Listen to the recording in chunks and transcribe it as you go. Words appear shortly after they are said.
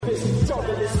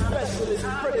Strugglist, specialist,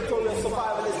 predatory,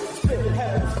 survivalist, spitting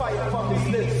heaven, fire from his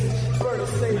lips, burn a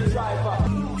slave driver.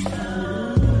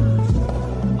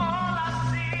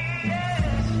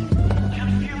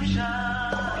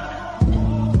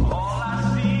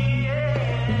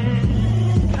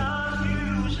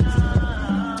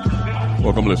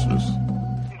 Welcome, listeners,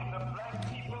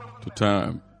 to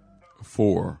Time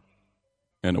for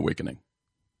an Awakening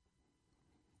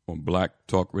on Black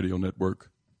Talk Radio Network,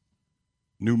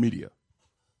 new media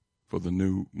for the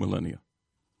new millennia.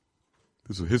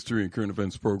 This is a history and current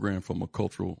events program from a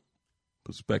cultural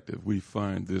perspective. We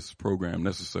find this program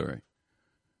necessary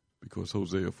because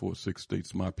Hosea 4:6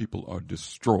 states, "My people are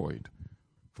destroyed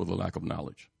for the lack of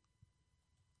knowledge."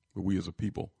 But we as a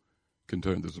people can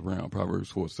turn this around. Proverbs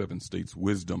 4:7 states,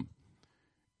 "Wisdom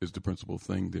is the principal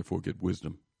thing, therefore get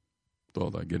wisdom. With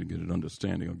all thy getting, get an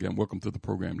understanding." Again, welcome to the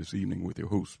program this evening with your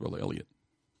hosts, Brother Elliott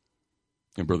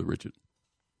and Brother Richard.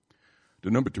 The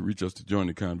number to reach us to join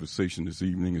the conversation this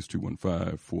evening is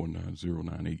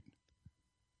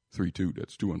 215-490-9832.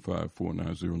 That's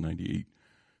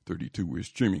 215-490-9832. We're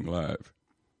streaming live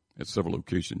at several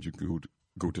locations. You can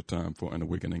go to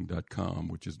timeforanawakening.com,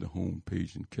 which is the home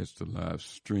page, and catch the live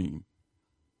stream.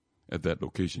 At that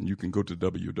location, you can go to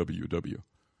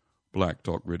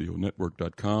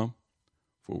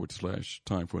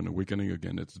www.blacktalkradionetwork.com/Time for an Awakening.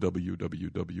 Again, that's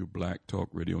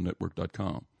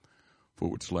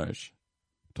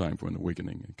www.blacktalkradionetwork.com/Time for an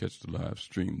Awakening, and catch the live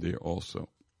stream there also.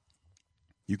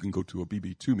 You can go to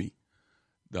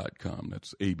bbtumi.com.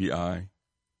 That's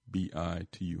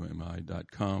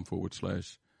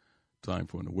ABIBITUMI.com/Time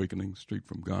for an Awakening, straight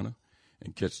from Ghana,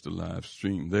 and catch the live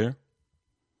stream there.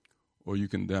 Or you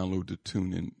can download the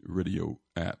TuneIn radio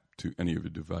app to any of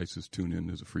your devices.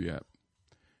 TuneIn is a free app.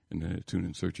 And then at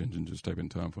TuneIn search engine, just type in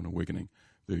Time for an Awakening.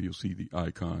 There you'll see the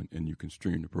icon, and you can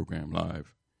stream the program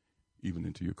live, even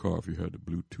into your car if you have the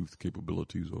Bluetooth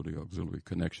capabilities or the auxiliary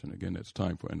connection. Again, that's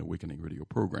Time for an Awakening radio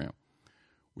program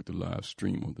with the live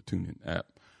stream on the TuneIn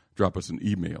app. Drop us an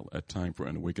email at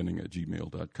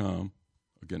timeforanawakening@gmail.com.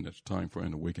 Again, that's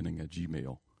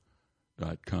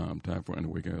timeforanawakening@gmail.com. Time for an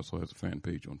Awakening also has a fan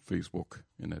page on Facebook.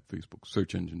 In that Facebook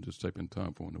search engine, just type in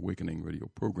Time for an Awakening radio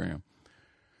program.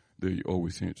 There you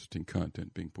always hear interesting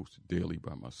content being posted daily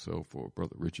by myself or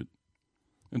Brother Richard.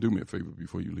 And do me a favor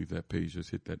before you leave that page,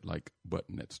 just hit that like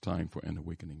button. That's Time for an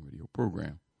Awakening radio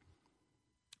program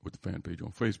with the fan page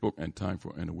on Facebook, and Time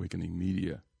for an Awakening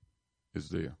media is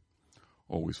there.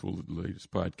 Always full of the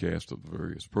latest podcast of the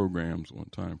various programs on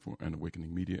Time for an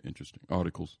Awakening media, interesting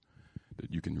articles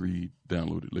that you can read,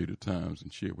 download at later times,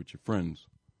 and share with your friends.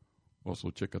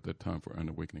 Also, check out that Time for an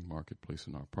Awakening marketplace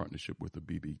in our partnership with the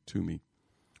BB2Me.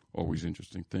 Always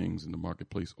interesting things in the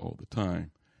marketplace all the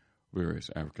time. Various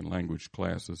African language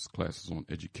classes, classes on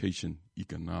education,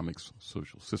 economics,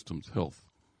 social systems, health,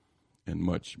 and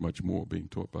much, much more being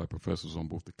taught by professors on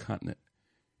both the continent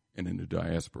and in the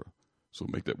diaspora. So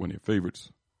make that one of your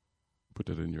favorites. Put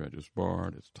that in your address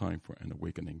bar. That's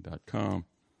timeforanawakening.com.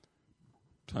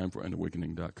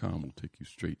 Timeforanawakening.com will take you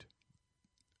straight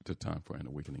to Time for an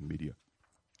Awakening media.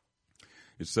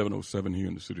 It's 7:07 here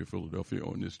in the city of Philadelphia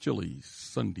on this chilly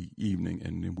Sunday evening,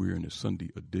 and we're in the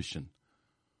Sunday edition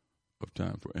of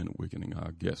Time for an Awakening.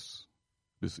 Our guests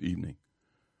this evening,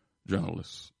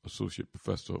 journalist, associate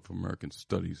professor of American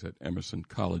Studies at Emerson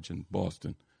College in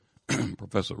Boston,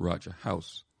 Professor Roger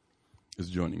House,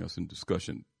 is joining us in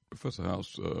discussion. Professor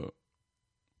House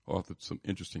authored some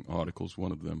interesting articles.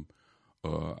 One of them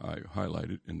I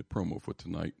highlighted in the promo for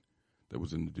tonight that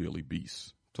was in the Daily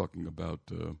Beast, talking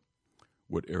about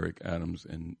what Eric Adams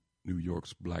and New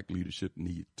York's black leadership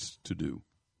needs to do.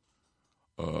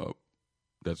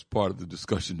 That's part of the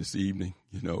discussion this evening.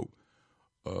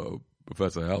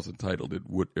 Professor House entitled it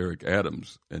 "What Eric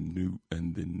Adams and the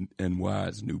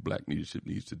NY's new black leadership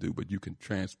needs to do," but you can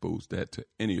transpose that to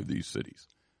any of these cities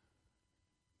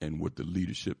and what the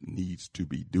leadership needs to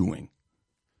be doing.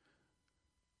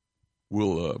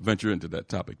 We'll venture into that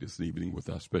topic this evening with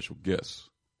our special guest,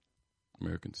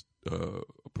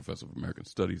 Professor of American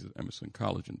Studies at Emerson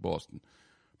College in Boston,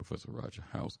 Professor Roger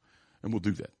House, and we'll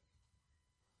do that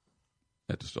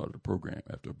at the start of the program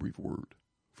after a brief word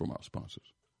from our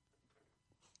sponsors.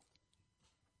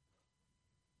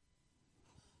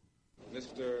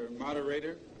 Mr.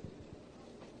 Moderator,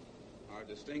 our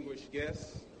distinguished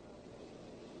guests,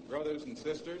 brothers and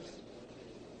sisters,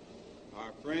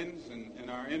 our friends and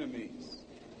our enemies.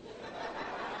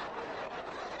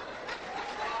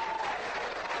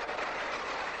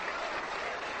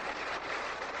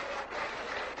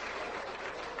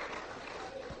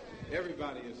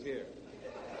 Everybody is here.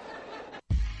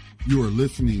 You are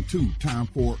listening to Time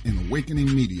for an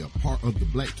Awakening Media, part of the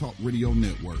Black Talk Radio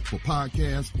Network. For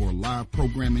podcasts or live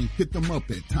programming, hit them up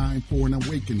at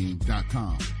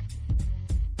timeforanawakening.com.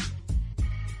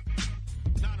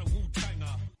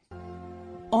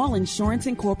 All Insurance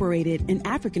Incorporated, an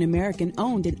African-American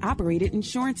owned and operated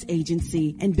insurance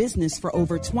agency and business for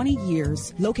over 20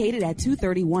 years, located at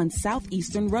 231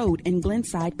 Southeastern Road in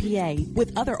Glenside, PA,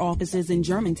 with other offices in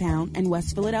Germantown and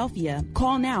West Philadelphia.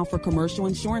 Call now for commercial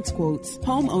insurance quotes,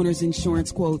 homeowners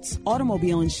insurance quotes,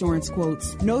 automobile insurance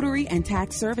quotes, notary and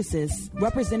tax services,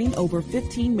 representing over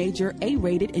 15 major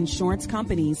A-rated insurance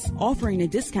companies, offering a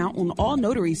discount on all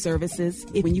notary services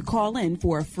when you call in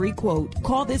for a free quote.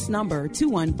 Call this number,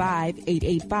 215-885-2444.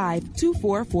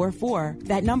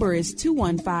 That number is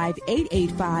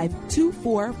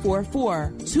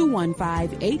 215-885-2444.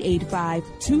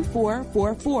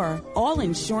 215-885-2444. All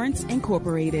Insurance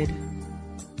Incorporated.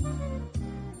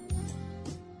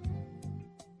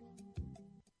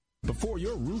 Before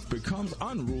your roof becomes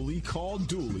unruly, call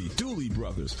Dooley. Dooley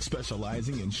Brothers,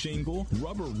 specializing in shingle,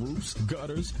 rubber roofs,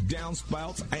 gutters,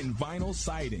 downspouts, and vinyl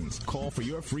sidings. Call for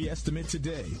your free estimate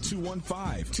today.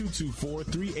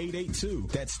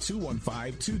 215-224-3882. That's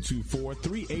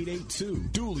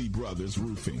 215-224-3882. Dooley Brothers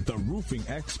Roofing, the roofing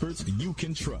experts you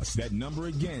can trust. That number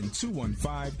again,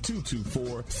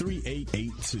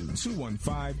 215-224-3882.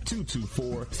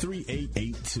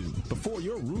 215-224-3882. Before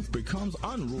your roof becomes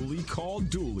unruly, call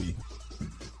Dooley.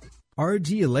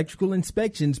 RG Electrical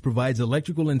Inspections provides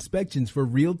electrical inspections for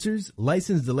realtors,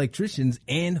 licensed electricians,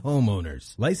 and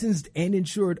homeowners. Licensed and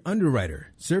insured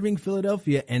underwriter, serving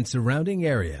Philadelphia and surrounding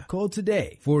area. Call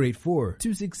today,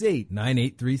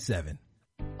 484-268-9837.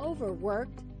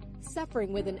 Overworked?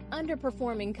 Suffering with an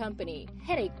underperforming company,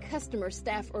 headache customer,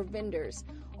 staff, or vendors?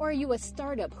 Or are you a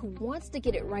startup who wants to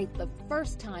get it right the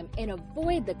first time and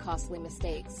avoid the costly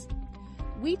mistakes?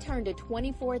 We turned a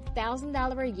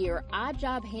 $24,000 a year odd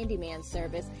job handyman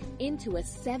service into a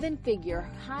 7-figure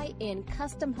high-end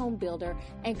custom home builder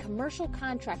and commercial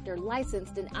contractor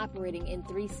licensed and operating in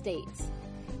 3 states.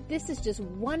 This is just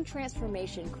one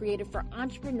transformation created for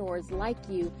entrepreneurs like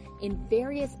you in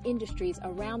various industries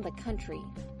around the country.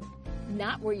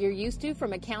 Not what you're used to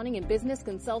from accounting and business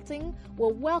consulting?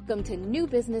 Well, welcome to New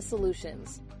Business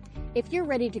Solutions. If you're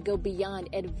ready to go beyond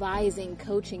advising,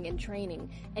 coaching, and training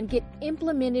and get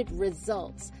implemented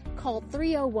results, call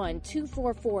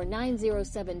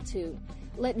 301-244-9072.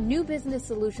 Let New Business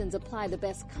Solutions apply the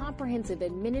best comprehensive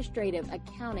administrative,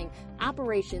 accounting,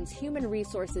 operations, human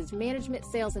resources, management,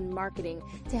 sales, and marketing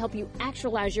to help you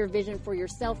actualize your vision for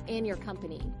yourself and your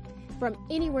company. From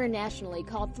anywhere nationally,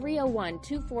 call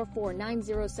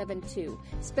 301-244-9072.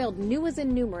 Spelled new as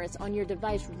in numerous on your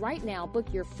device right now.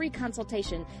 Book your free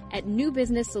consultation at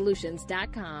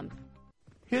newbusinesssolutions.com.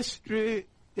 History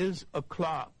is a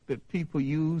clock that people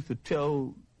use to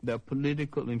tell their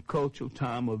political and cultural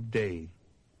time of day.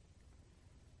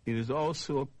 It is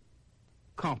also a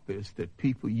compass that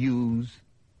people use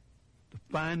to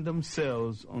find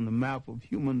themselves on the map of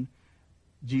human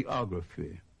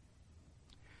geography.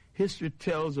 History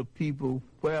tells of people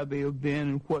where they have been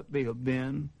and what they have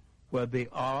been, where they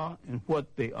are and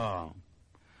what they are.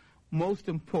 Most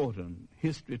important,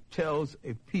 history tells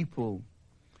a people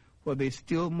where they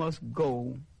still must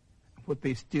go, what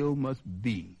they still must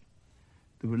be.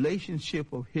 The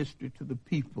relationship of history to the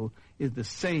people is the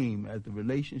same as the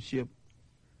relationship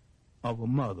of a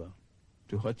mother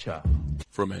to her child.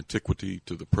 From antiquity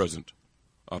to the present,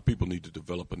 our people need to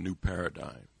develop a new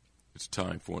paradigm. It's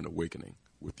time for an awakening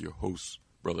with your host,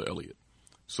 Brother Elliott.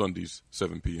 Sundays,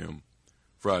 7 p.m.,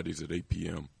 Fridays at 8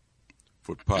 p.m.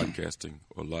 For podcasting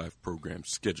or live program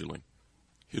scheduling,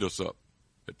 hit us up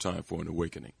at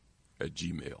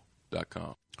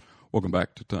timeforanawakening@gmail.com. Welcome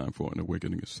back to Time for an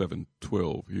Awakening. It's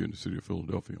 7:12 here in the city of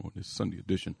Philadelphia on this Sunday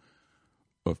edition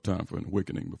of Time for an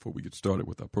Awakening. Before we get started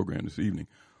with our program this evening,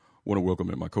 I want to welcome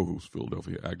in my co-host,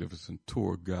 Philadelphia activist and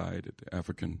tour guide at the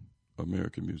African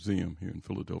American Museum here in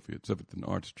Philadelphia at 7th and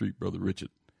Arch Street. Brother Richard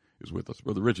is with us.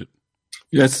 Brother Richard.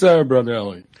 Yes, sir, Brother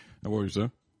Elliott. How are you, sir?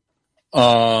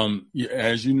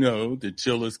 As you know, the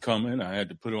chill is coming. I had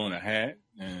to put on a hat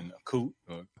and a coat,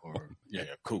 a coat. A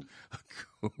coat.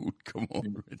 Come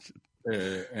on, Richard.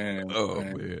 Man. And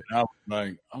I'm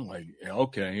like, yeah,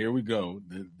 okay, here we go.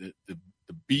 The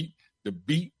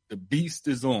beast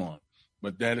is on.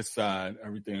 But that aside,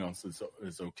 everything else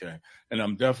is okay. And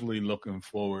I'm definitely looking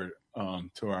forward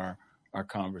to our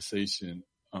conversation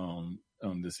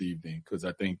this evening, because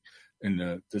I think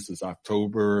this is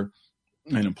October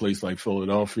in a place like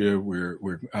Philadelphia where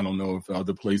I don't know if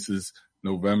other places,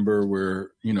 November,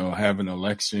 we're, have an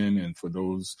election. And for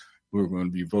those We're going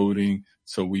to be voting.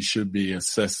 So we should be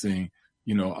assessing,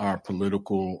 our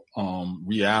political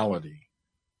reality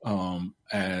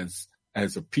as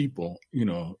a people,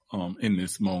 in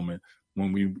this moment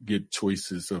when we get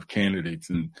choices of candidates.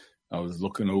 And I was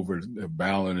looking over the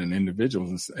ballot and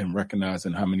individuals and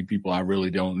recognizing how many people I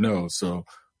really don't know. So,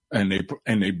 and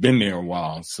they've been there a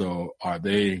while. So are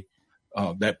they,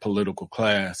 that political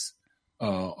class,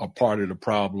 a part of the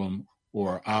problem,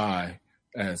 or I,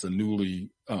 as a newly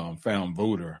found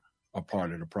voter, a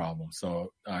part of the problem?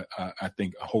 So I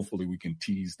think hopefully we can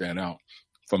tease that out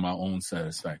for my own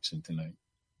satisfaction tonight.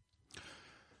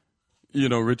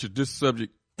 Richard, this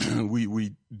subject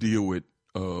we deal with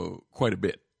quite a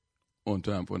bit on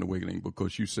Time for an Awakening,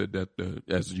 because you said that,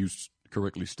 as you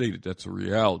correctly stated, that's a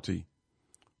reality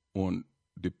on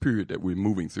the period that we're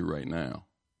moving through right now.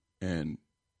 And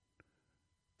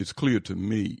it's clear to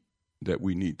me that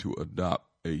we need to adopt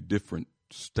a different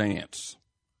stance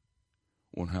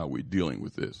on how we're dealing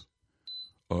with this.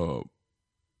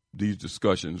 These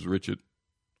discussions, Richard,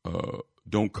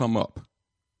 don't come up.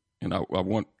 And I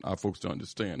want our folks to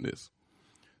understand this.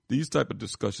 These type of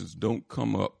discussions don't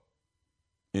come up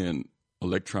in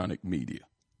electronic media.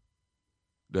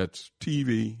 That's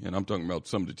TV, and I'm talking about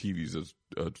some of the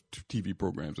TV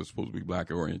programs that are supposed to be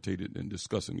black orientated and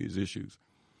discussing these issues,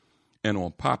 and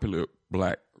on popular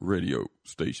black radio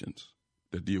stations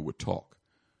that deal with talk.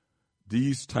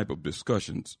 These type of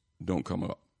discussions don't come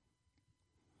up.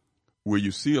 Where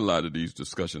you see a lot of these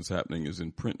discussions happening is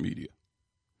in print media.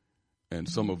 And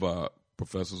some of our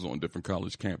professors on different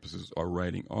college campuses are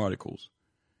writing articles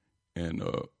and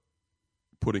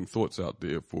putting thoughts out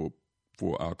there for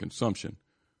our consumption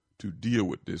to deal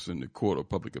with this in the court of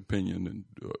public opinion, and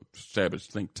establish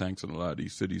think tanks in a lot of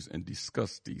these cities and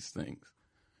discuss these things.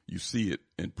 You see it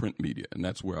in print media, and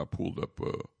that's where I pulled up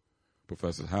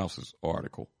Professor House's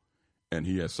article, and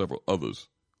he has several others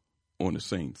on the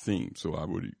same theme. So I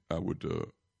would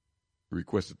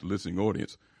request that the listening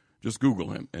audience just Google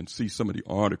him and see some of the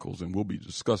articles, and we'll be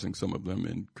discussing some of them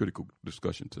in critical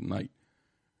discussion tonight.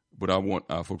 But I want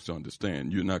our folks to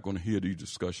understand, you're not going to hear these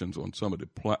discussions on some of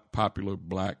the popular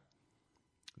black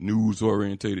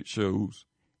news-orientated shows,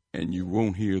 and you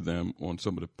won't hear them on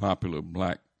some of the popular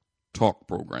black talk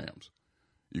programs.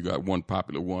 You got one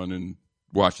popular one in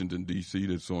Washington, D.C.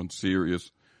 that's on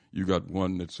Sirius. You got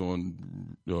one that's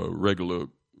on regular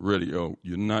radio.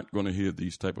 You're not going to hear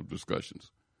these type of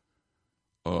discussions.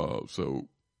 So,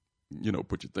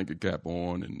 put your thinking cap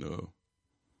on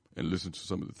and listen to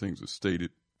some of the things that's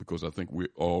stated, because I think we're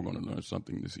all going to learn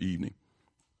something this evening.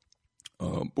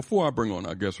 Before I bring on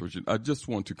our guest, Richard, I just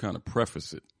want to kind of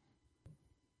preface it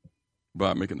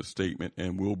by making a statement,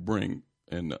 and we'll bring,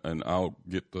 and I'll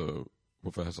get the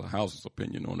Professor House's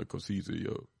opinion on it, because he's a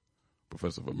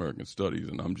professor of American Studies,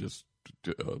 and I'm just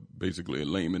basically a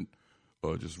layman,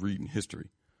 just reading history.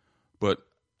 But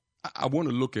I want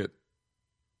to look at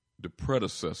the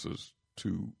predecessors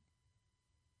to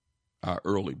our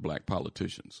early black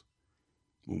politicians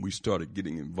when we started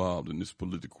getting involved in this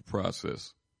political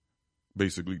process,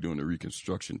 basically during the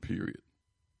Reconstruction period.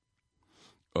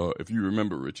 If you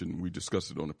remember, Rich, and we discussed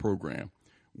it on the program,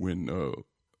 when General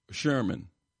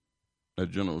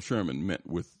Sherman met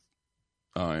with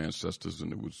our ancestors,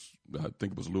 and I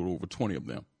think it was a little over 20 of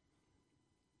them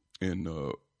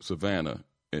in Savannah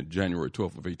on January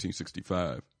 12th of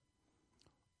 1865.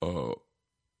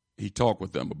 He talked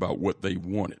with them about what they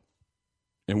wanted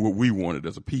and what we wanted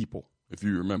as a people, if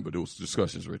you remember those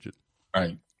discussions, Richard.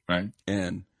 Right.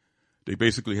 And they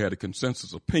basically had a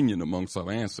consensus opinion amongst our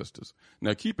ancestors.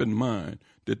 Now, keep in mind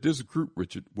that this group,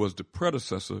 Richard, was the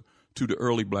predecessor to the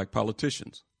early black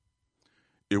politicians.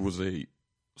 It was a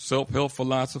self-help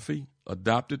philosophy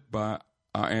adopted by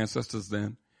our ancestors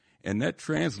then, and that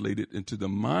translated into the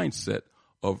mindset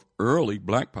of early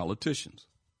black politicians.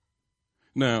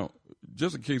 Now,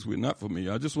 just in case we're not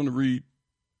familiar, I just want to read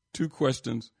 2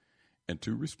 questions and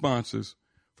 2 responses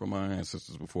from our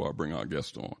ancestors before I bring our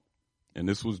guest on. And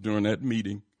this was during that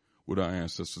meeting with our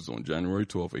ancestors on January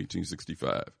 12,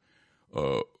 1865.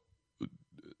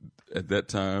 At that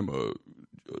time,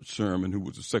 Sherman, who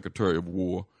was the Secretary of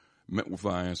War, met with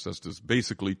our ancestors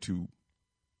basically to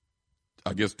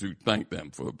thank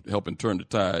them for helping turn the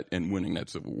tide and winning that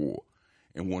Civil War,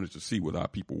 and wanted to see what our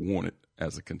people wanted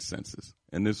as a consensus.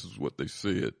 And this is what they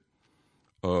said.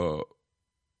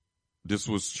 This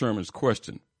was Sherman's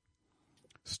question.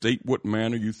 State what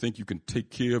manner you think you can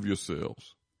take care of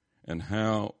yourselves and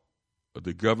how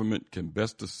the government can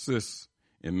best assist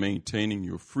in maintaining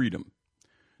your freedom.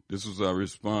 This was our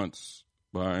response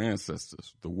by our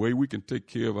ancestors. The way we can take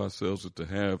care of ourselves is to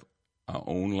have our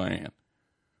own land,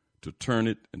 to turn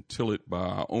it and till it by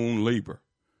our own labor,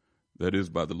 that is,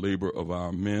 by the labor of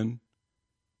our men,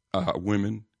 our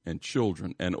women, and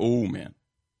children, and old men.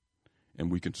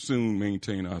 And we can soon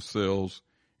maintain ourselves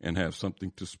and have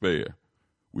something to spare.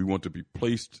 We want to be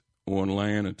placed on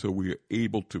land until we are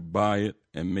able to buy it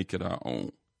and make it our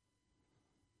own.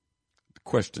 The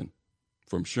question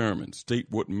from Sherman: state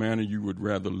what manner you would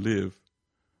rather live,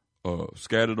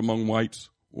 scattered among whites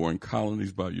or in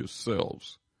colonies by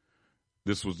yourselves.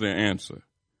 This was their answer.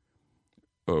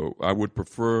 I would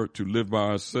prefer to live by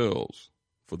ourselves,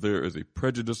 for there is a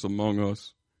prejudice among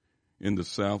us in the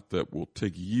South that will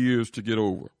take years to get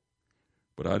over.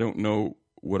 But I don't know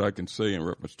what I can say in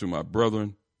reference to my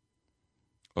brethren.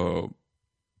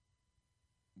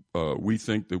 We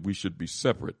think that we should be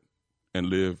separate and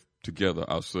live together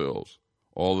ourselves.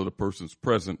 All of the persons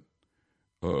present,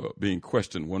 being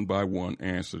questioned one by one,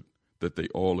 answered that they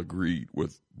all agreed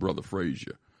with Brother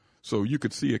Frazier. So you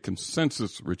could see a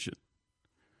consensus, Richard,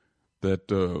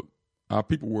 that our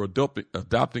people were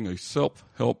adopting a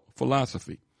self-help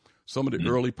philosophy. Some of the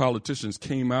early politicians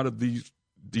came out of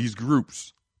these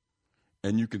groups,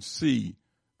 and you can see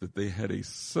that they had a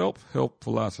self-help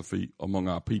philosophy among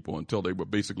our people until they were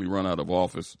basically run out of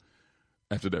office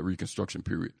after that Reconstruction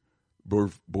period,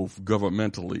 both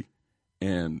governmentally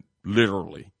and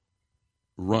literally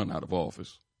run out of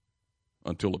office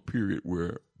until a period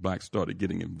where blacks started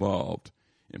getting involved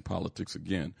in politics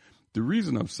again. The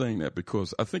reason I'm saying that,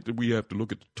 because I think that we have to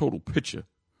look at the total picture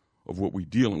of what we're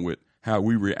dealing with, how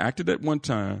we reacted at one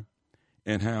time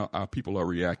and how our people are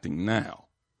reacting now,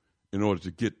 in order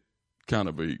to get kind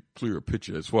of a clearer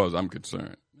picture as far as I'm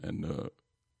concerned. And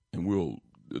we'll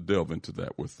delve into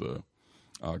that with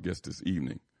our guest this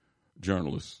evening,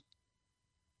 journalist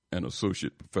and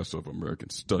associate professor of American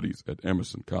Studies at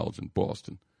Emerson College in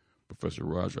Boston, Professor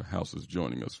Roger House, is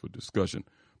joining us for discussion.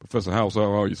 Professor House,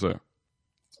 how are you, sir?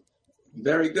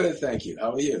 Very good, thank you.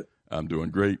 How are you? I'm doing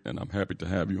great, and I'm happy to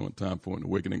have you on Time for an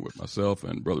Awakening with myself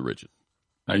and Brother Richard.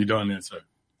 How you doing there, sir?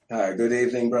 Hi, good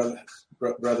evening, Brother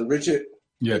Richard.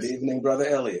 Yes. Good evening, Brother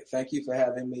Elliott. Thank you for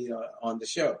having me on the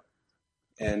show.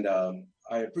 And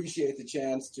I appreciate the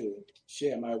chance to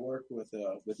share my work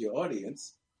with your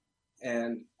audience.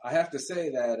 And I have to say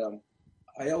that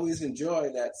I always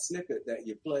enjoy that snippet that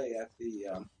you play at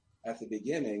the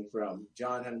beginning from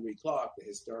John Henry Clark, the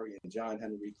historian John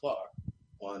Henry Clark,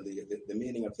 on the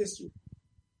meaning of history,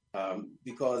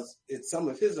 because it's some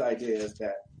of his ideas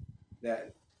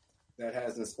that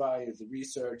has inspired the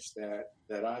research that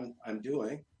I'm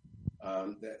doing,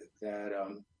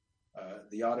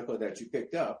 the article that you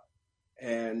picked up.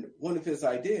 And one of his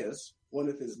ideas, one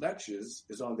of his lectures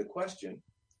is on the question,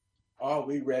 are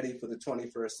we ready for the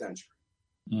 21st century?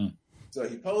 Mm. So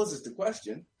he poses the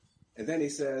question, and then he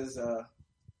says,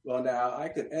 well, now I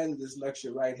could end this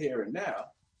lecture right here and now,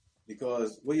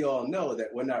 because we all know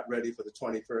that we're not ready for the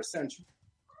 21st century.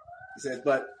 He says,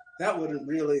 but that wouldn't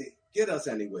really get us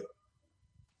anywhere.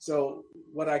 So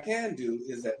what I can do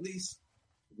is at least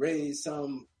raise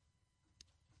some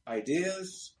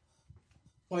ideas,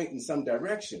 point in some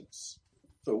directions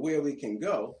for where we can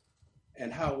go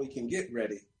and how we can get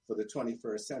ready for the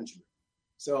 21st century.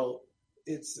 So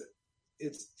it's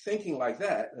thinking like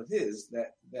that of his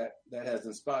that has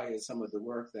inspired some of the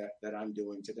work that I'm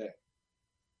doing today.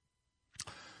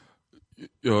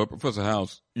 Professor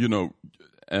House,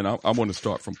 and I want to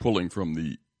start from pulling from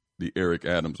the Eric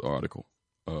Adams article,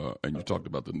 and you talked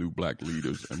about the new black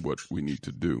leaders and what we need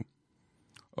to do.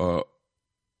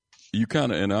 You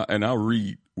kind of, and I'll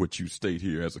read what you state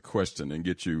here as a question and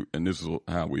get you, and this is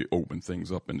how we open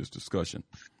things up in this discussion.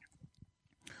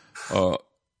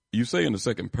 You say in the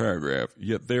second paragraph,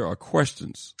 yet there are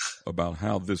questions about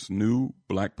how this new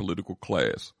black political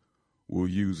class will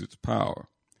use its power.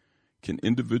 Can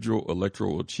individual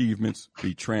electoral achievements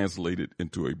be translated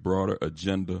into a broader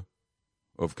agenda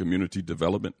of community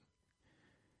development?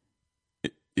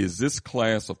 Is this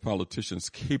class of politicians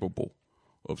capable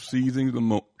of seizing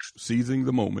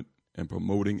the moment and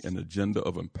promoting an agenda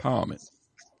of empowerment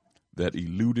that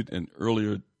eluded an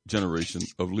earlier generation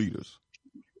of leaders?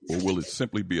 Or will it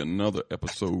simply be another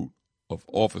episode of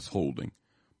office holding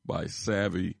by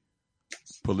savvy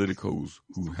politicos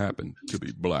who happen to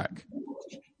be black?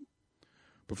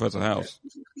 Professor House,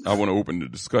 I want to open the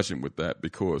discussion with that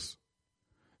because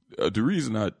the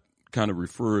reason I kind of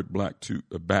referred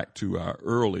back to our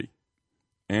early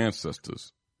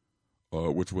ancestors,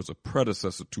 which was a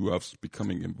predecessor to us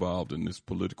becoming involved in this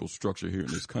political structure here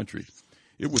in this country,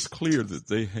 it was clear that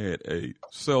they had a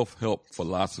self-help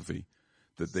philosophy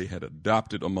that they had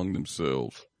adopted among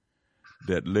themselves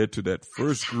that led to that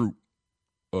first group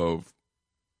of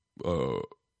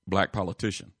black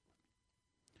politician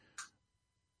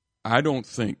I don't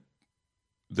think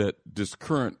that this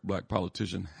current black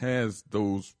politician has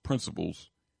those principles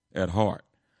at heart.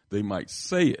 They might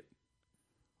say it,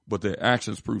 but their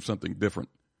actions prove something different.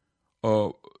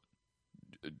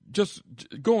 Just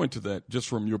go into that just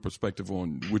from your perspective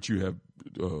on which you have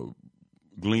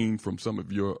gleaned from some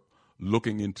of your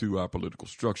looking into our political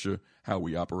structure, how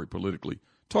we operate politically.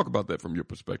 Talk about that from your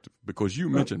perspective, because you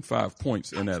mentioned 5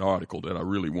 points in that article that I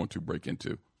really want to break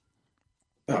into.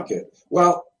 Okay.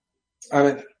 Well,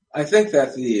 I think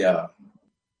that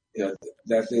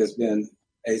that there's been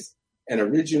an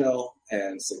original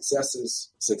and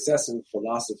successive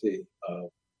philosophy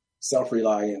of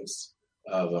self-reliance,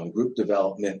 of group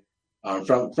development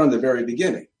from the very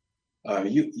beginning.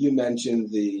 You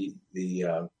mentioned the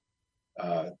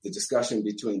discussion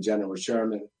between General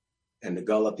Sherman and the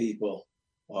Gullah people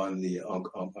on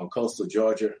coastal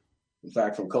Georgia. In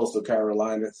fact, from coastal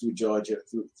Carolina through Georgia,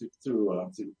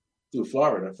 through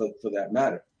Florida, for that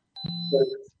matter.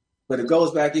 But it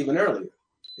goes back even earlier.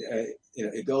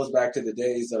 It goes back to the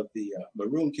days of the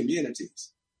Maroon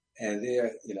communities and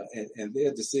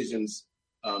their decisions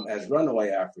as runaway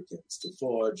Africans to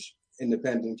forge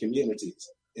independent communities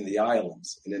in the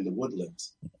islands and in the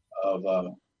woodlands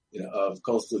of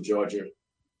coastal Georgia,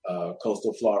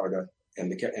 coastal Florida,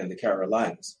 and the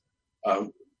Carolinas.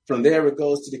 From there, it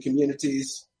goes to the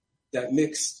communities that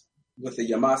mixed with the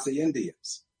Yamasee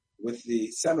Indians, with the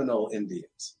Seminole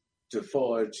Indians, to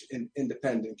forge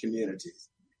independent communities.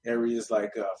 Areas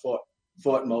like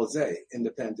Fort Mose,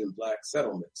 independent black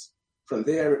settlements. From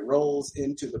there, it rolls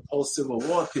into the post-Civil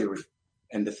War period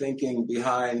and the thinking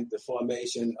behind the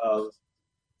formation of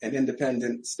an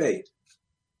independent state,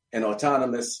 an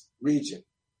autonomous region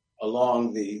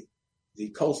along the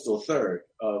coastal third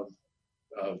of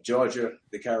Georgia,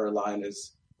 the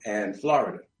Carolinas, and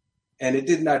Florida. And it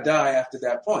did not die after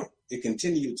that point. It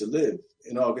continued to live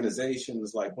in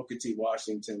organizations like Booker T.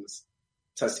 Washington's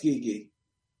Tuskegee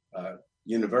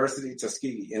University,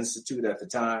 Tuskegee Institute at the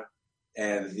time,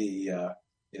 and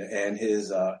and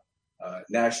his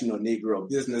National Negro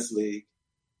Business League.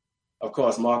 Of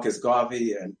course, Marcus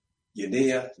Garvey and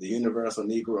UNIA, the Universal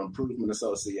Negro Improvement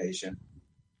Association.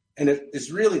 And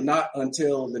it's really not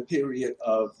until the period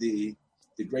of the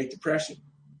Great Depression,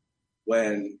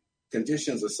 when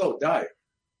conditions are so dire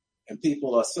and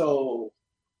people are so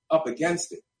up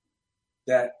against it,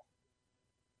 that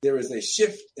there is a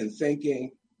shift in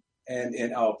thinking and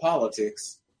in our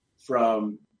politics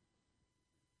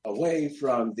away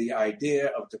from the idea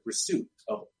of the pursuit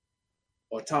of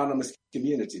autonomous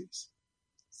communities,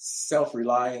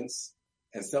 self-reliance,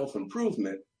 and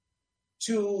self-improvement,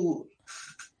 to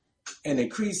an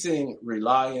increasing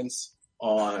reliance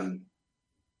on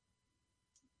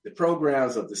the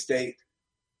programs of the state,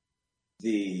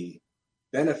 the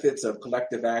benefits of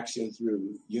collective action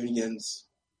through unions,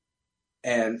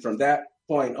 and from that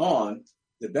point on,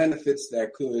 the benefits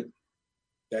that could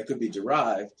be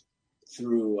derived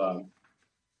through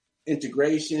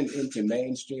integration into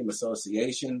mainstream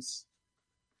associations,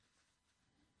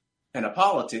 and a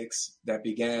politics that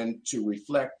began to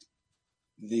reflect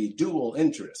the dual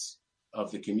interests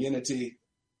of the community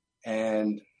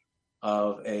and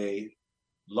of a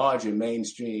larger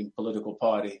mainstream political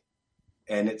party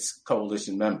and its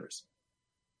coalition members.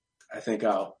 I think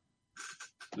I'll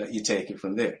let you take it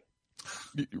from there.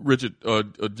 Richard,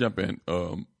 jump in.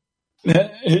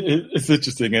 It's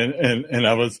interesting, and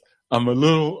I'm a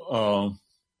little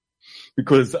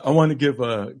because I want to give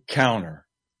a counter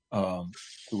to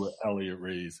what Elliot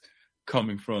raised,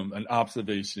 coming from an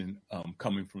observation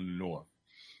coming from the North,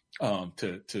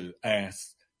 to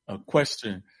ask a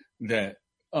question that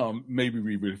maybe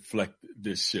we reflect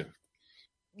this shift.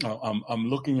 I'm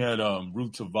looking at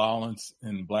Roots of Violence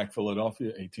in Black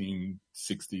Philadelphia,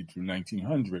 1860 through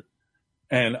 1900,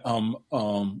 and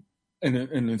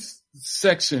in this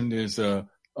section there's a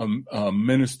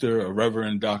minister, a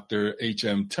Reverend Dr.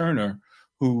 H.M. Turner,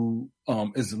 who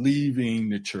is leaving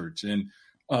the church, and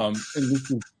this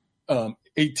is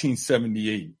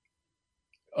 1878,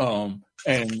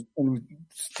 and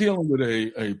dealing with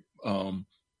a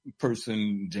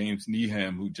person, James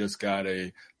Needham, who just got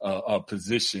a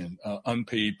position,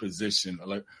 unpaid position,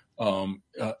 like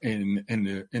in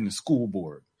the school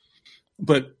board.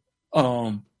 But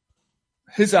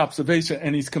his observation,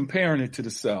 and he's comparing it to the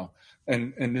South,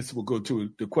 and this will go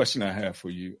to the question I have for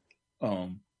you,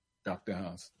 Dr.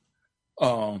 Haas.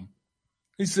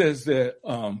 He says that,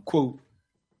 quote,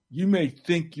 "You may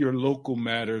think your local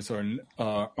matters are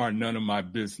none of my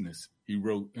business," he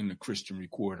wrote in the Christian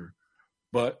Recorder.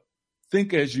 "But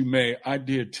think as you may, I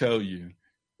dare tell you,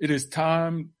 it is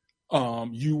time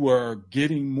you were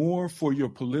getting more for your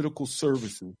political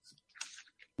services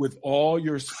with all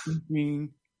your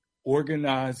speaking,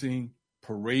 organizing,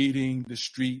 parading the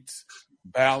streets,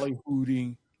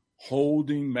 ballyhooting,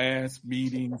 holding mass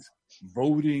meetings,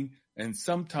 voting, and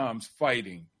sometimes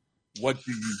fighting. What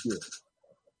do you do?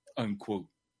 Unquote.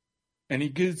 And he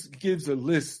gives a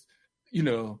list,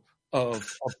 of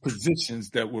positions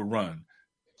that were run,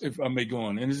 if I may go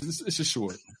on. And it's a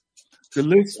short. The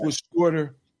list was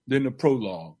shorter than the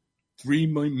prologue. 3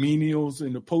 menials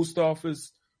in the post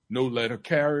office, no letter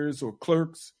carriers or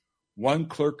clerks, 1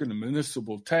 clerk in the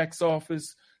municipal tax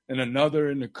office, and another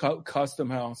in the custom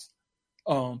house.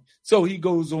 So he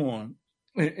goes on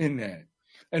in that.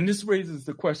 And this raises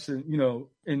the question,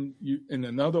 in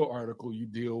another article you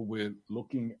deal with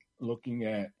looking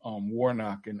at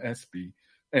Warnock and Espy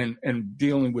and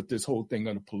dealing with this whole thing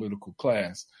of the political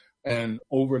class. And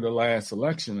over the last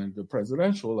election, the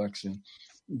presidential election,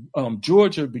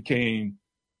 Georgia became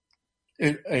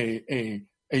a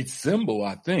symbol,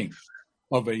 I think,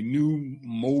 of a new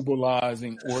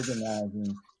mobilizing,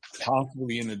 organizing,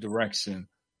 possibly in the direction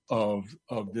of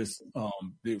this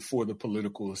for the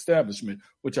political establishment,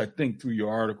 which I think through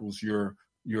your articles you're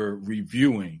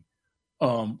reviewing.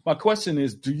 My question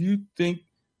is, do you think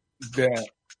that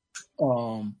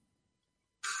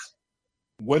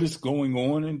what is going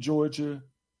on in Georgia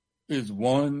is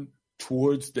one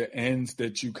towards the ends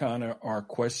that you kind of are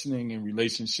questioning in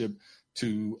relationship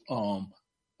to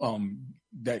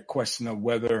that question of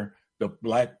whether the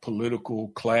Black political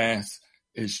class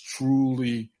is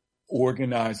truly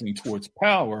organizing towards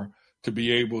power to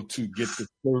be able to get the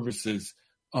services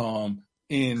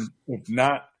in, if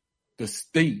not the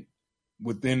state,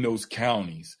 within those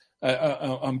counties?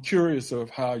 I'm curious of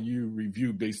how you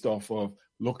review based off of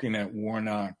looking at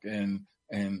Warnock and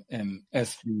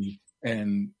Espy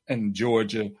and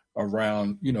Georgia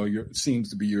around, seems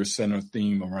to be your center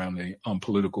theme around the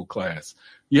political class.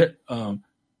 Yet,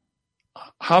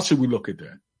 how should we look at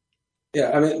that?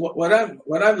 Yeah, I mean, what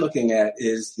I'm looking at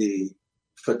is the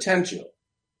potential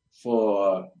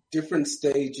for different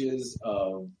stages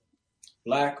of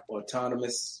Black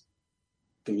autonomous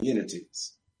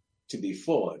communities to be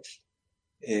forged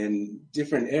in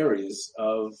different areas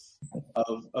of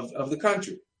the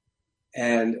country.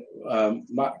 And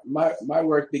my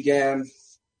work began,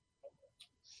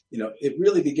 it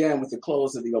really began with the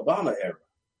close of the Obama era.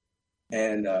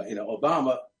 And,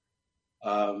 Obama,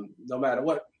 no matter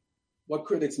what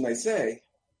critics may say,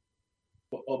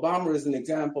 Obama is an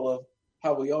example of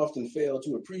how we often fail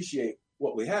to appreciate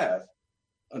what we have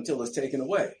until it's taken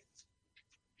away.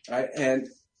 Right?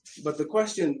 But the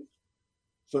question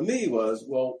for me was,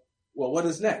 well, what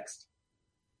is next?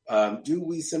 Do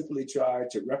we simply try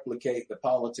to replicate the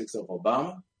politics of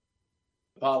Obama,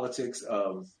 the politics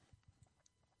of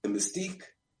the mystique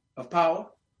of power,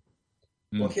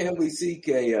 or can we seek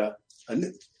a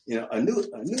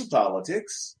new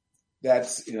politics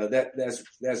that's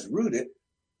rooted,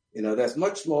 that's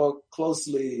much more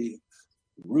closely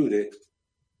rooted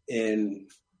in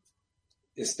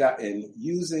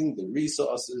using the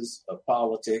resources of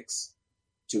politics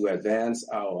to advance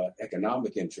our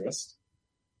economic interest,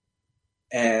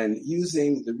 and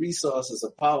using the resources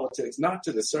of politics not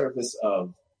to the service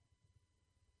of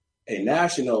a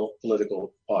national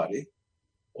political party,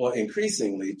 or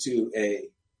increasingly to a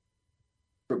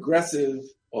progressive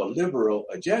or liberal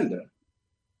agenda,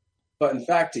 but in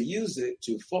fact to use it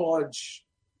to forge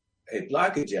a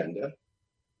Black agenda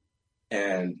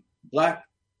and Black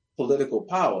political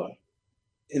power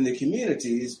in the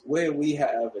communities where we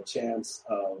have a chance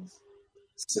of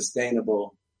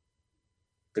sustainable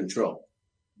control.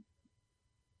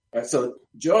 Right, so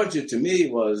Georgia, to me,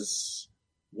 was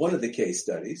one of the case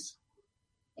studies.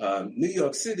 New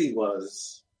York City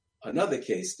was another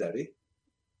case study.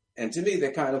 And to me,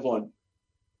 they're kind of on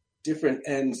different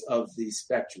ends of the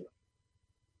spectrum.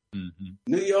 Mm-hmm.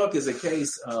 New York is a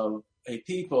case of a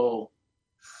people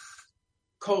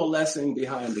coalescing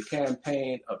behind the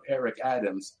campaign of Eric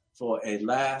Adams for a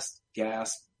last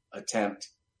gasp attempt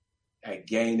at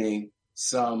gaining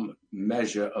some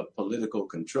measure of political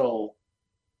control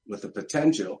with the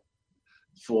potential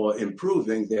for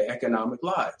improving their economic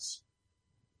lives.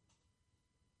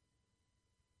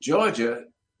 Georgia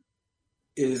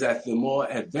is at the more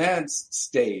advanced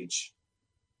stage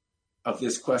of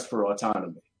this quest for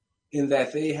autonomy, in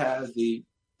that they have the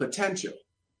potential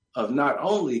of not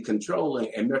only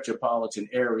controlling a metropolitan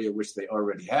area, which they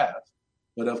already have,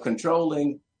 but of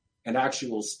controlling an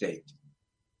actual state,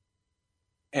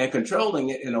 and controlling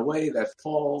it in a way that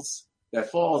falls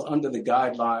under the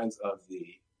guidelines of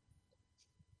the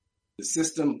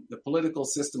system, the political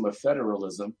system of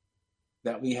federalism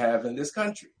that we have in this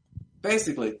country.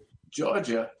 Basically,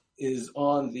 Georgia is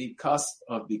on the cusp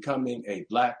of becoming a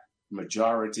Black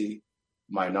minority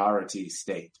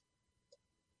state.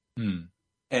 And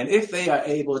if they are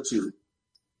able to,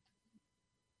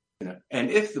 and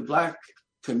if the Black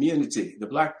community, the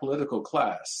Black political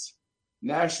class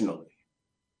nationally,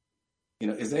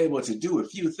 is able to do a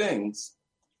few things,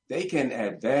 they can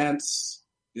advance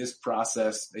this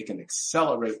process, they can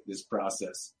accelerate this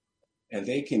process, and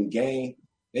they can gain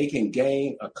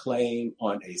a claim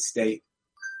on a state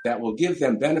that will give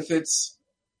them benefits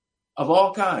of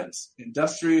all kinds: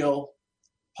 industrial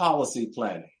policy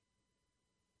planning,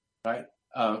 right?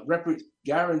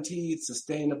 Guaranteed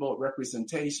sustainable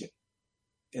representation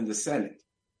in the Senate,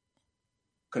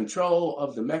 control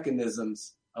of the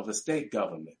mechanisms of a state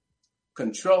government,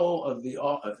 control of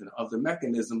the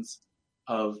mechanisms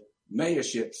of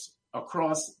mayorships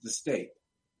across the state.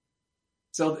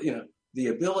 So, the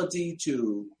ability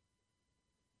to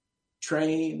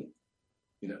train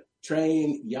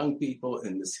young people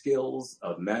in the skills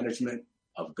of management,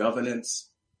 of governance,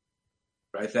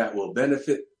 right, that will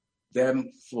benefit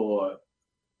them for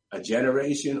a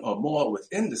generation or more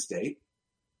within the state,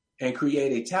 and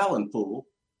create a talent pool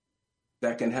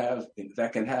that can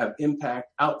have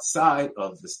impact outside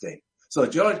of the state. So,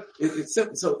 George, it's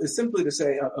simply to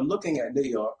say, I'm looking at New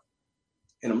York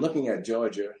and I'm looking at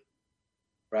Georgia,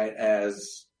 right,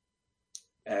 as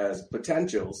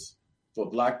potentials for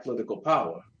Black political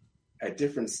power at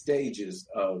different stages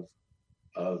of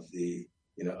the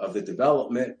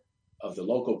development of the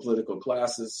local political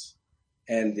classes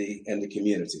and the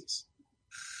communities,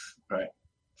 right?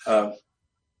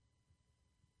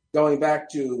 Going back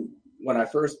to when I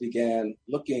first began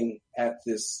looking at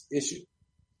this issue,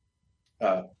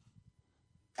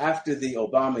 after the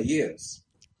Obama years,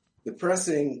 the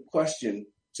pressing question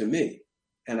to me,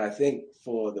 and I think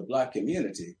for the Black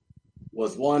community,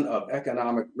 was one of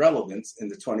economic relevance in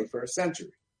the 21st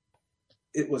century.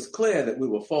 It was clear that we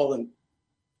were falling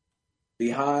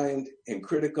behind in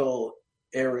critical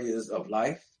areas of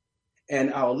life,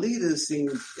 and our leaders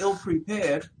seemed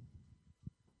ill-prepared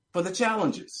for the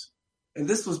challenges. And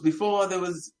this was before there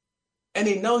was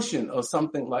any notion of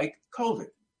something like COVID.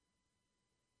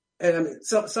 And I mean,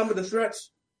 some of the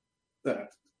threats,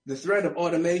 the threat of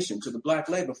automation to the Black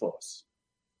labor force,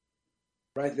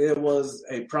 right? There was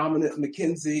a prominent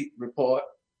McKinsey report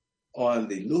on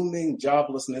the looming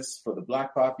joblessness for the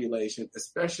Black population,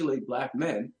 especially Black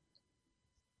men,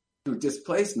 through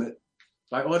displacement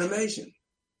by automation.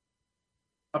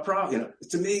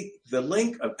 To me, the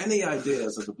link of any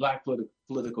ideas of the Black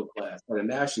political class at a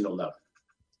national level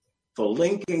for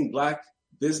linking Black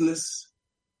business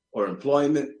or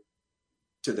employment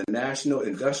to the national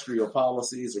industrial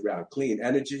policies around clean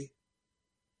energy,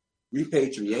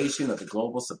 repatriation of the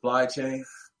global supply chain,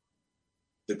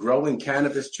 the growing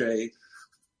cannabis trade,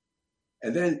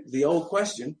 and then the old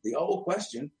question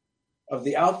of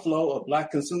the outflow of Black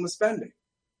consumer spending.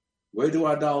 Where do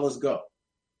our dollars go?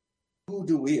 Who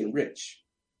do we enrich?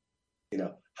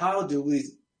 How do we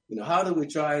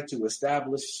try to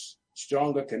establish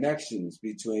stronger connections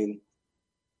between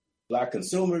Black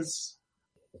consumers,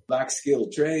 Black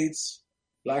skilled trades,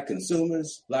 Black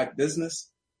consumers, Black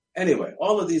business? Anyway,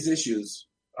 all of these issues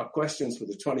are questions for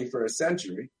the 21st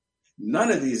century.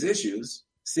 None of these issues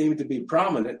seem to be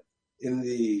prominent in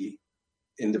the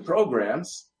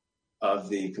programs of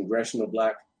the Congressional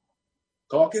Black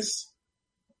Caucus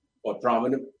or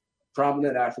prominent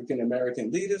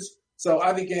African-American leaders. So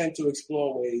I began to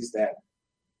explore ways that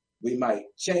we might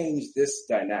change this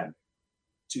dynamic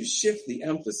to shift the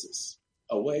emphasis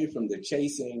away from the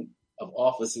chasing of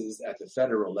offices at the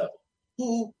federal level.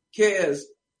 Who cares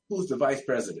who's the vice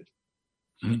president?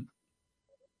 Mm-hmm.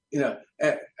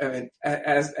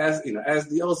 As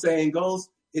the old saying goes,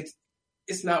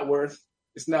 it's not worth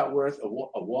a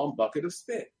warm bucket of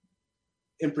spit.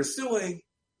 In pursuing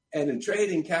and in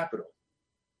trading capital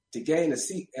to gain a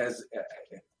seat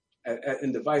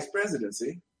in the vice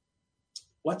presidency,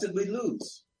 what did we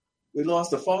lose? We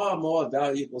lost a far more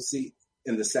valuable seat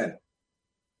in the Senate.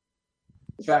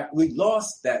 In fact, we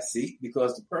lost that seat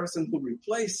because the person who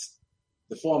replaced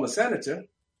the former senator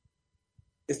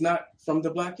is not from the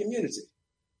Black community.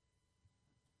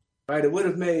 Right? It would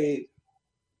have made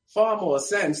far more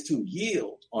sense to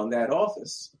yield on that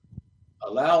office,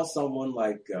 allow someone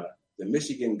like the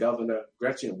Michigan Governor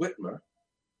Gretchen Whitmer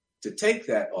to take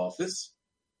that office,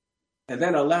 and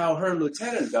then allow her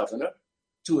lieutenant governor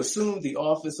to assume the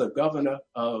office of governor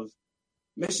of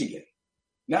Michigan.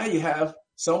 Now you have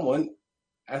someone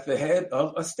at the head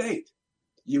of a state.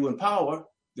 You empower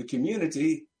the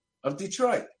community of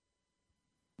Detroit.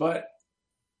 But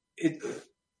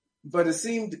But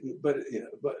instead,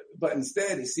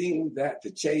 it seemed that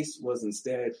the chase was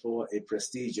instead for a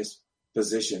prestigious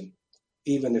position,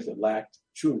 even if it lacked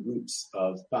true roots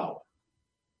of power,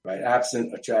 right?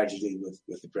 Absent a tragedy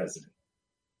with the president.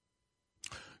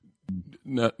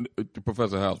 Now,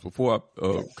 Professor House, before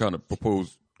I kind of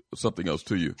propose something else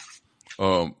to you,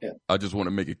 I just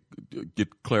want to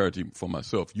get clarity for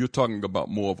myself. You're talking about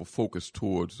more of a focus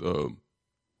towards the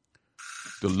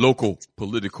local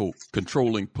political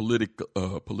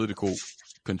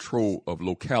control of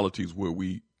localities where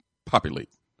we populate.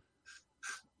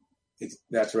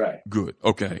 That's right. Good.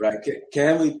 Okay. Right.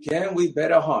 Can we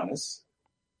better harness,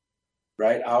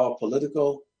 right, our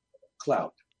political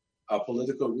clout, our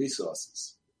political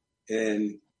resources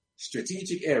in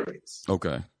strategic areas?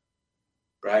 Okay.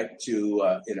 Right.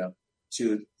 To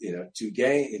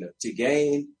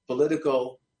gain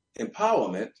political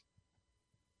empowerment,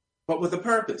 but with a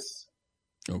purpose.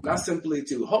 Okay. Not simply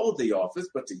to hold the office,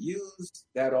 but to use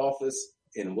that office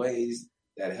in ways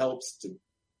that helps to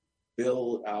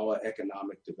build our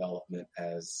economic development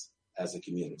as a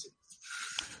community.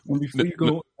 Before you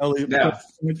go, Elliot,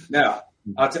 now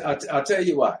I'll tell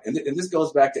you why, and this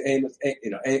goes back to Amos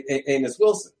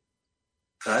Wilson,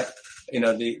 right?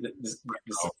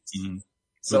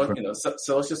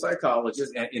 Social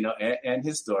psychologist and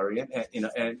historian,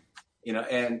 and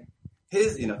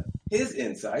his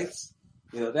insights,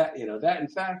 that in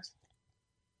fact,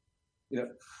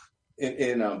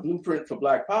 in Blueprint for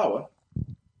Black Power,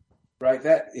 right?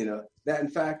 That in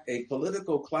fact a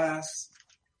political class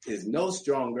is no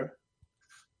stronger,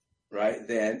 right,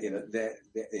 than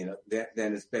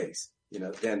its base,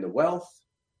 than the wealth,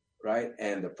 right,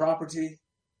 and the property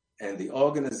and the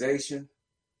organization,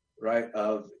 right,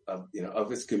 of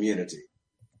its community,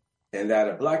 and that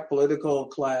a Black political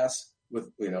class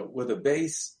with a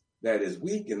base that is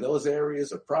weak in those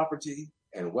areas of property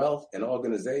and wealth and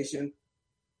organization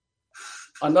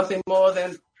are nothing more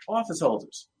than office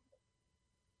holders.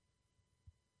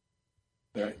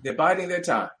 They're biding their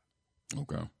time.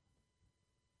 Okay.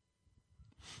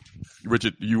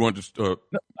 Richard, you want to?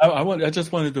 I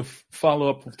just wanted to follow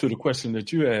up to the question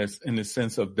that you asked, in the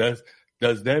sense of does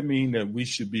that mean that we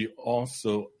should be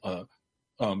also,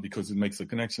 because it makes a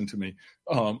connection to me,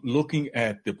 looking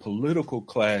at the political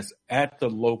class at the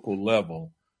local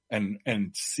level and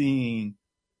seeing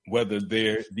whether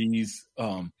that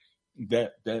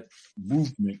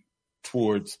movement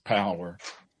towards power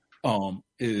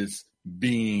is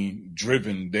being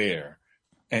driven there.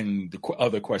 And the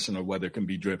other question of whether it can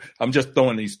be driven. I'm just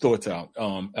throwing these thoughts out.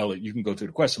 Elliot, you can go to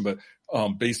the question, but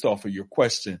based off of your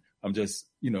question, I'm just,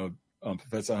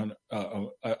 Professor Hunter,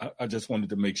 I just wanted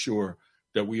to make sure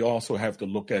that we also have to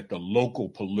look at the local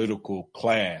political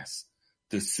class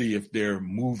to see if they're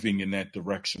moving in that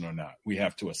direction or not. We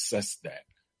have to assess that.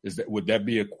 Would that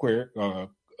be a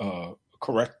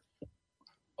correct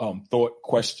thought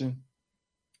question?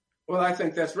 Well, I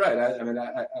think that's right.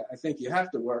 I think you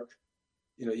have to work.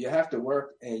 You have to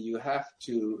work, and you have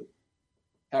to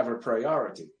have a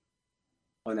priority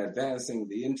on advancing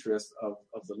the interests of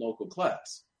the local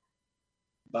class.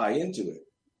 Buy into it,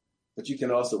 but you can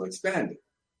also expand it.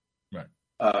 Right.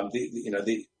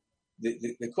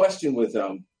 The question with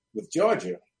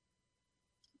Georgia,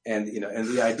 and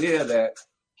the idea that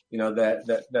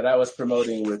that I was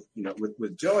promoting with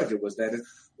Georgia was that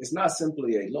it's not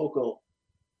simply a local,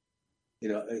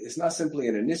 it's not simply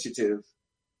an initiative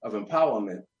of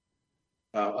empowerment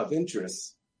of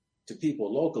interest to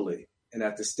people locally and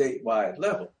at the statewide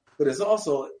level, but it's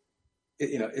also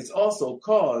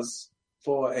cause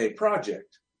for a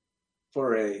project,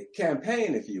 for a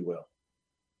campaign, if you will,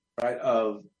 right,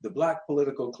 of the Black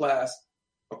political class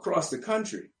across the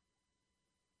country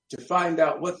to find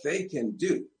out what they can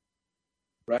do,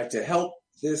 right, to help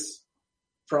this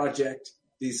project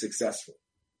be successful.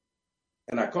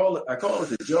 And I call it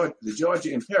the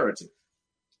Georgia imperative.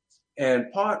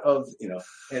 And part of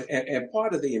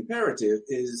part of the imperative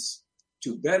is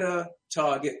to better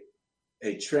target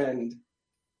a trend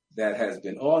that has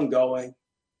been ongoing,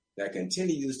 that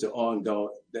continues to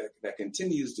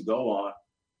go on,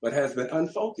 but has been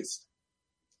unfocused.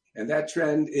 And that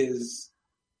trend is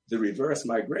the reverse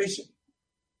migration,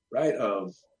 right,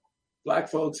 of Black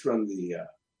folks from the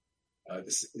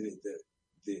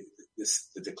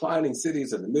declining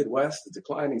cities of the Midwest, the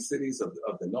declining cities of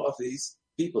the Northeast.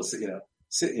 People, sitting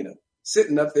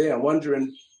up there and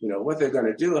wondering, what they're going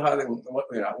to do,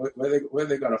 where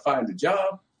they're going to find a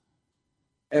job.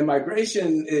 And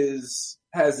migration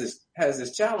has its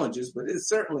challenges, but it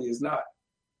certainly is not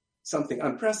something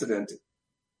unprecedented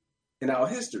in our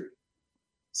history.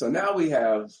 So now we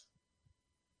have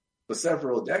for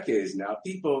several decades now,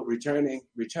 people returning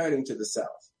to the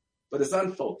South, but it's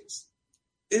unfocused.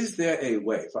 Is there a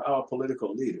way for our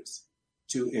political leaders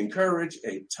to encourage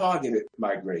a targeted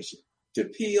migration, to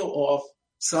peel off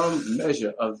some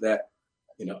measure of that,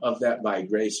 of that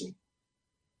migration,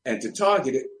 and to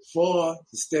target it for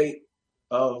the state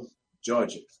of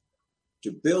Georgia,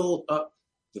 to build up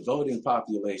the voting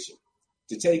population,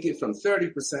 to take it from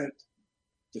 30%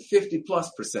 to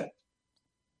 50+%,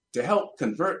 to help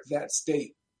convert that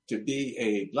state to be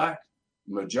a Black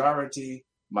majority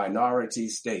minority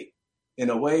state in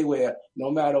a way where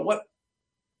no matter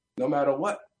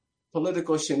what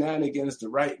political shenanigans the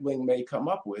right wing may come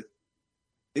up with,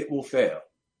 it will fail.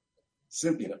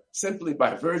 Simply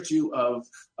by virtue of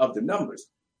the numbers.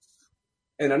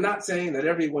 And I'm not saying that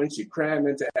everyone should cram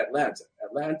into Atlanta.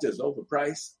 Atlanta is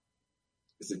overpriced.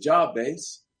 It's a job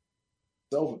base.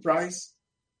 It's overpriced.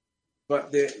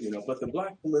 But the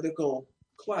Black political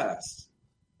class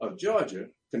of Georgia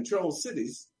controls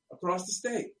cities across the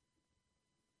state.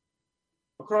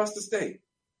 Across the state.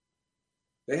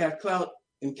 They have clout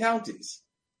in counties,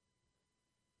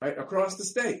 right, across the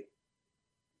state.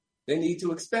 They need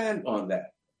to expand on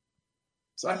that.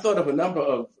 So I thought of a number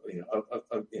of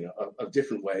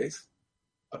different ways.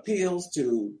 Appeals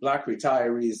to Black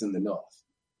retirees in the North.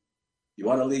 You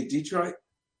want to leave Detroit?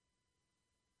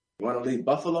 You want to leave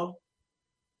Buffalo?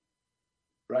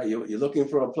 Right? You're looking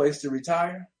for a place to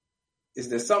retire? Is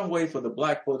there some way for the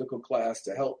Black political class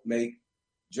to help make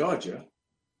Georgia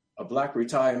a Black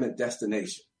retirement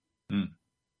destination?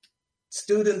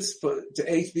 Students to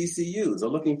HBCUs are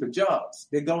looking for jobs.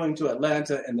 They're going to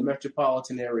Atlanta and the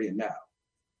metropolitan area now.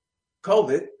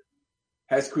 COVID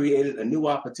has created a new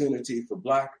opportunity for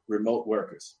Black remote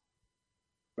workers.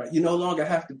 Right? You no longer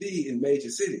have to be in major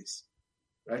cities,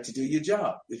 right, to do your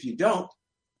job. If you don't,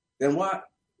 then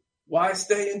why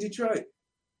stay in Detroit?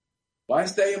 Why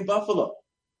stay in Buffalo,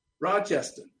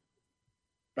 Rochester?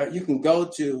 Right? You can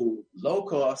go to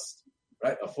low-cost,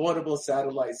 right, affordable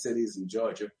satellite cities in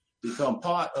Georgia, become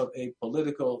part of a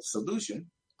political solution,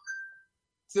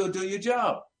 still do your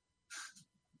job.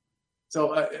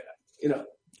 So,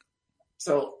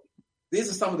 so these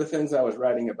are some of the things I was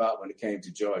writing about when it came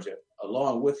to Georgia,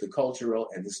 along with the cultural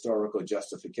and historical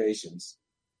justifications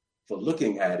for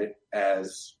looking at it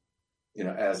as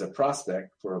a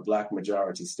prospect for a Black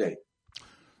majority state.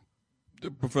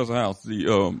 Professor House,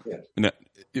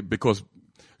 because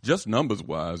just numbers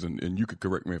wise, and you could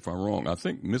correct me if I'm wrong, I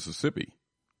think Mississippi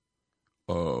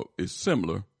is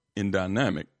similar in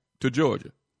dynamic to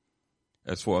Georgia,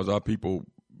 as far as our people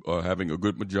having a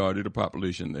good majority of the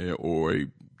population there, or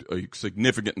a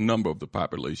significant number of the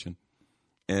population,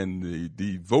 and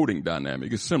the voting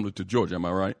dynamic is similar to Georgia. Am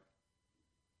I right?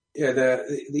 Yeah.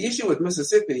 The issue with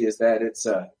Mississippi is that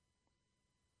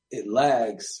it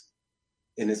lags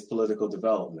in its political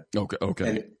development.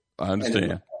 Okay. I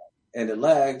understand. And it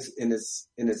lags in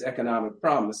its economic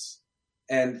promise.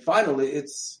 And finally,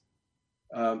 it's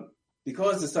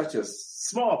because it's such a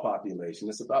small population.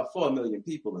 It's about 4 million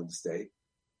people in the state,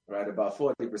 right? About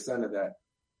 40%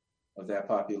 of that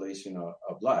population are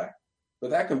Black, but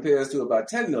that compares to about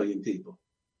 10 million people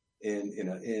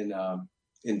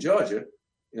in Georgia.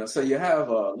 So you have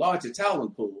a larger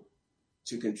talent pool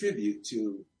to contribute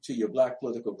to your Black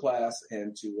political class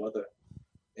and to other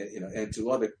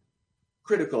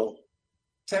critical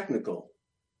technical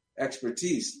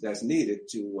expertise that's needed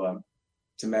to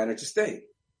manage a state.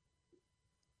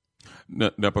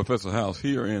 Now, Professor House,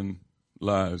 herein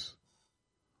lies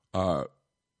our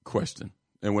question,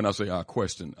 and when I say our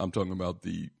question, I'm talking about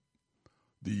the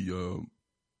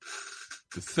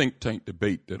think tank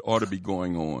debate that ought to be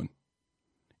going on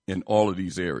in all of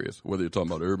these areas, whether you're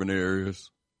talking about urban areas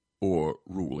or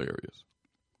rural areas.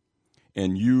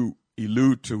 And you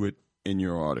allude to it in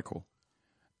your article.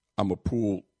 I'm going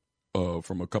to pull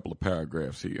from a couple of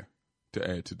paragraphs here to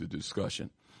add to the discussion.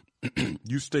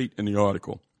 You state in the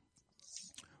article,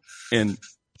 and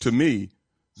to me,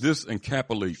 this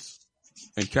encapsulates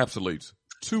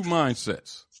two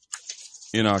mindsets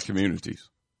in our communities.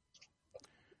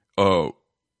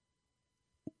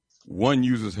 One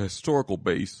uses historical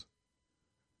base.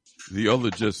 The other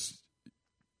just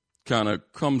kind of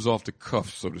comes off the cuff,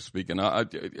 so to speak. And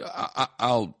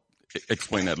I'll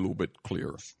explain that a little bit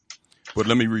clearer. But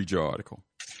let me read your article.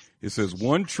 It says,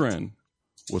 one trend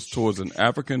was towards an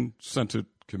African-centered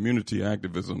community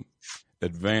activism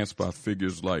advanced by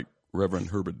figures like Reverend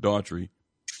Herbert Daughtry.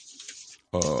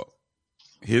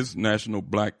 His National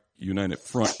Black United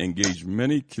Front engaged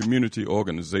many community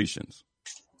organizations,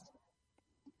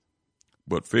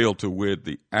 but failed to wed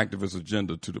the activist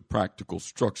agenda to the practical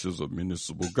structures of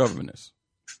municipal governance.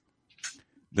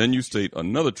 Then you state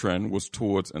another trend was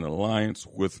towards an alliance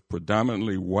with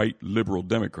predominantly white liberal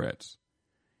Democrats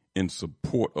in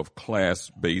support of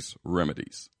class-based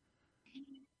remedies.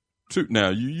 Now,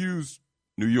 you use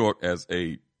New York as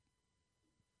a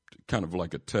kind of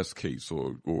like a test case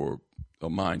or a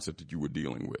mindset that you were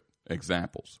dealing with.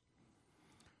 Examples.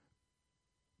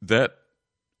 That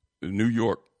New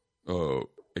York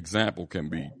example can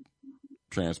be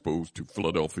transposed to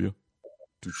Philadelphia,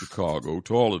 to Chicago,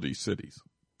 to all of these cities,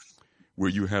 where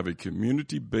you have a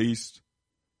community-based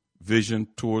vision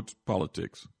towards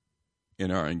politics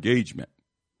in our engagement,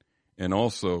 and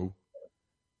also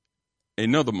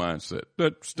another mindset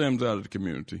that stems out of the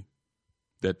community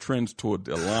that trends toward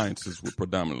alliances with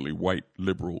predominantly white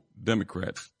liberal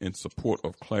Democrats in support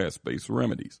of class-based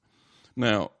remedies.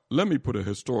 Now, let me put a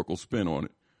historical spin on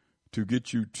it to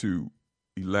get you to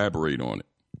elaborate on it.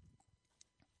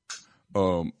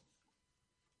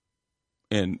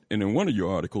 And in one of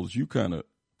your articles, you kind of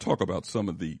talk about some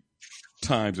of the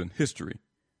times in history,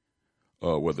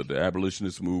 whether the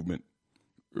abolitionist movement,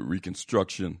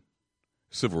 Reconstruction,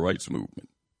 civil rights movement.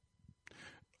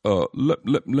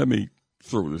 Let me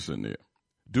throw this in there.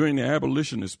 During the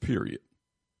abolitionist period,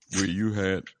 where you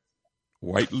had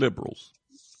white liberals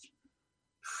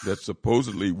that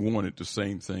supposedly wanted the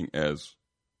same thing as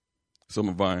some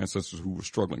of our ancestors who were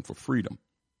struggling for freedom,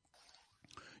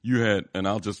 you had, and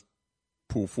I'll just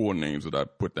pull 4 names that I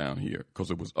put down here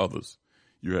because it was others.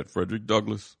 You had Frederick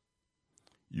Douglass,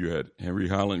 you had Henry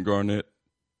Highland Garnett,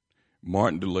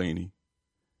 Martin Delany,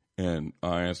 and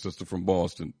our ancestor from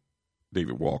Boston,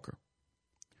 David Walker.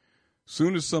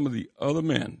 Soon as some of the other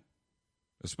men,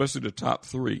 especially the top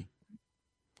 3,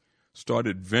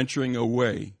 started venturing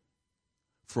away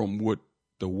from what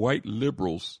the white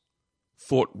liberals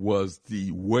thought was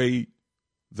the way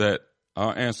that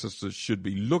our ancestors should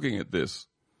be looking at this,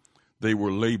 they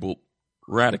were labeled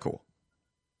radical.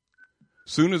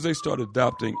 Soon as they started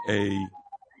adopting a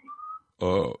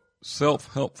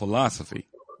self-help philosophy,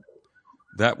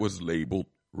 that was labeled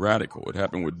radical. It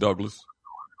happened with Douglass.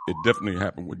 It definitely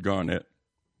happened with Garnett.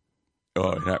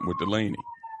 It happened with Delany.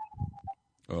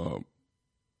 We're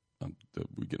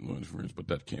getting a little interference, but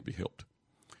that can't be helped.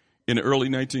 In the early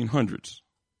 1900s,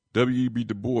 W.E.B.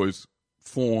 Du Bois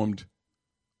formed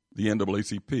the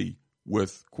NAACP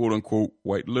with quote-unquote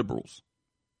white liberals.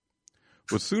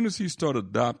 But as soon as he started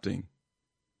adopting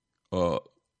a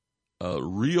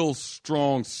real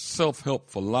strong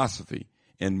self-help philosophy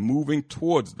and moving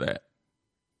towards that,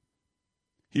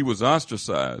 he was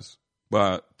ostracized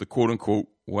by the quote-unquote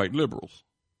white liberals.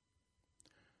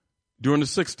 During the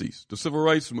 60s, the civil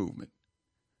rights movement,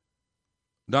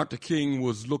 Dr. King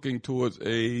was looking towards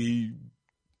a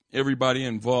everybody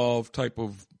involved type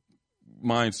of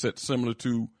mindset similar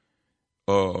to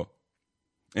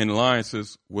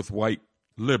alliances with white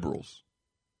liberals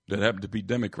that happened to be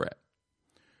Democrat.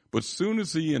 But soon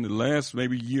as he, in the last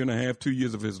maybe year and a half, 2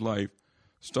 years of his life,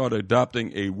 started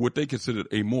adopting a what they considered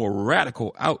a more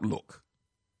radical outlook,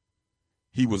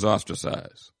 he was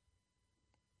ostracized.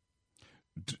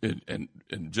 And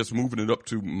just moving it up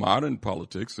to modern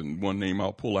politics, and one name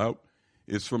I'll pull out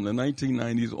is from the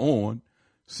 1990s on,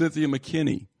 Cynthia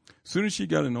McKinney. As soon as she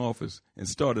got in office and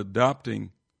started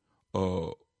adopting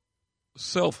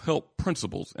self-help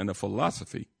principles and a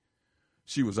philosophy,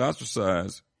 she was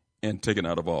ostracized and taken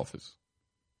out of office.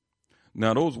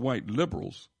 Now, those white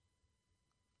liberals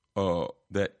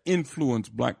that influence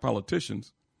black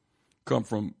politicians come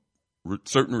from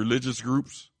certain religious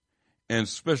groups and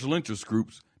special interest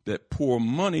groups that pour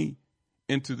money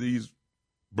into these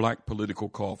black political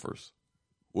coffers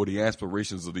or the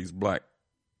aspirations of these black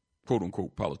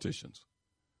quote-unquote politicians.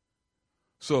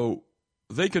 So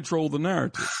they control the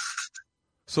narrative.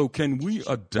 So can we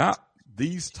adopt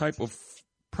these type of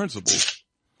principles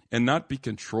and not be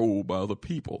controlled by other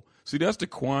people? See, that's the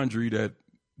quandary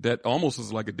that almost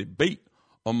is like a debate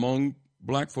among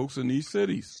black folks in these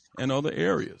cities and other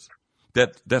areas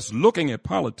that's looking at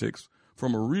politics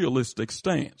from a realistic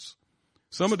stance.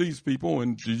 Some of these people,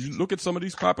 and you look at some of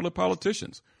these popular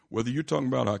politicians, whether you're talking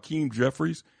about Hakeem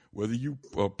Jeffries, whether you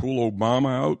pull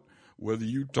Obama out, whether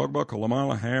you talk about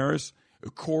Kamala Harris,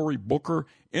 Cory Booker,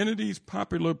 any of these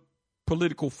popular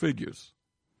political figures,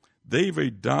 they've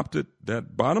adopted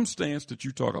that bottom stance that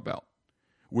you talk about,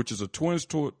 which is a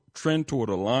trend toward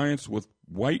alliance with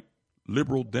white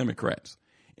liberal Democrats.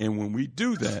 And when we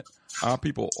do that, our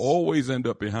people always end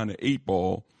up behind the 8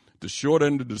 ball, the short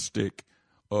end of the stick,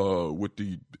 with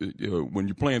the when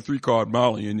you're playing 3-card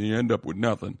Molly and you end up with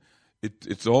nothing.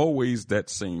 It's always that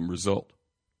same result.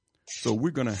 So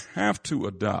we're going to have to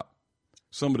adopt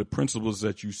some of the principles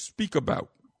that you speak about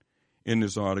in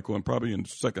this article, and probably in the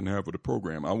second half of the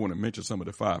program, I want to mention some of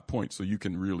the 5 points so you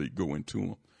can really go into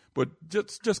them. But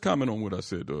just comment on what I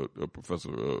said,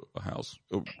 Professor House,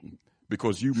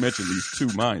 because you mentioned these two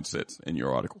mindsets in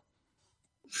your article.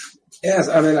 Yes,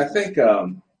 I mean, I think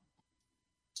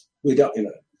we don't,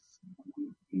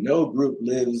 no group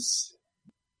lives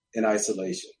in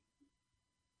isolation.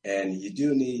 And you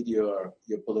do need your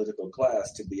political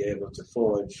class to be able to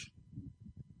forge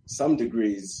some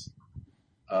degrees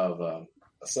of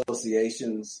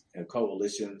associations and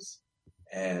coalitions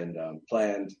and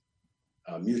planned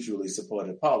mutually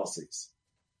supported policies.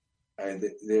 And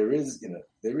there is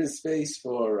space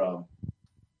for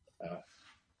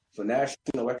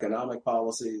national economic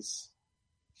policies,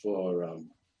 for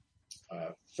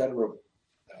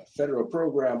federal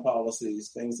program policies,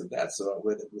 things of that sort,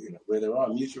 where there are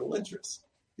mutual interests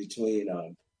between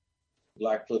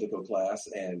Black political class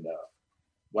and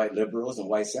white liberals and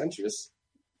white centrists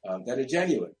that are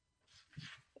genuine,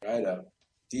 right?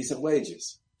 Decent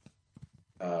wages,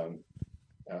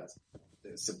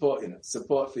 support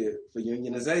for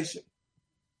unionization,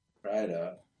 right?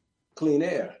 Clean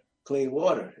air, clean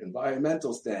water,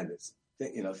 environmental standards,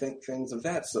 think things of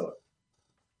that sort.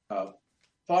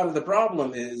 Part of the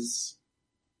problem is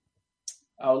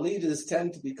our leaders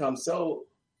tend to become so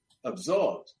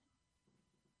absorbed,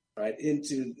 right,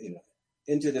 into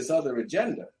this other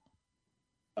agenda,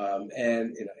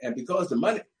 and because the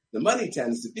money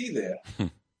tends to be there,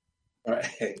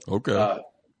 right? Okay.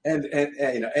 And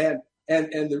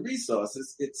the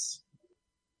resources, it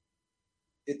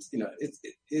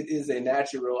is a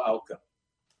natural outcome.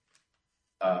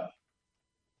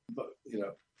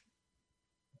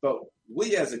 But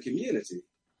we as a community,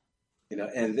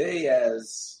 and they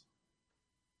as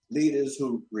leaders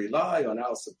who rely on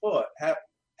our support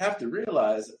have to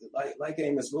realize, like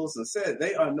Amos Wilson said,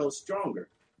 they are no stronger,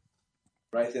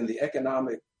 right, than the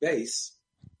economic base,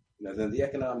 than the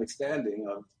economic standing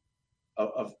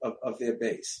of their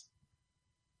base,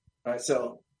 right?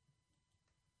 So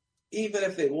even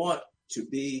if they want to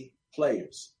be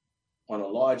players on a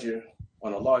larger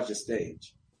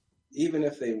stage, even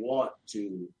if they want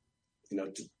to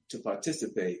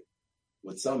participate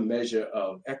with some measure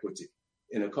of equity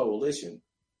in a coalition,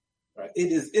 right?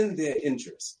 It is in their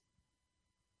interest,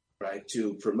 right,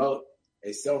 to promote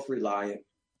a self-reliant,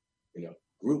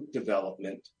 group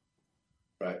development,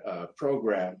 right,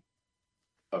 program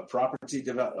of property,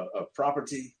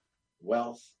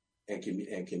 wealth, and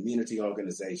community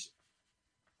organization,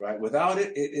 right? Without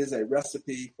it, it is a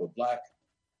recipe for Black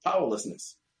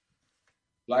powerlessness,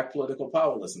 Black political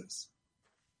powerlessness.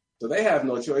 So they have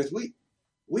no choice.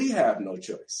 We have no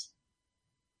choice.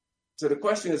 So the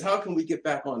question is, how can we get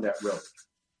back on that road?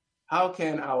 How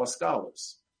can our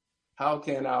scholars, how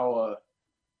can our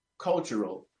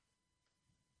cultural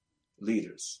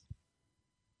leaders,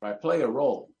 right, play a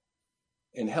role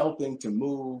in helping to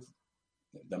move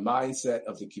the mindset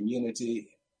of the community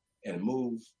and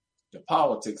move the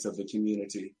politics of the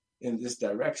community in this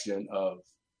direction of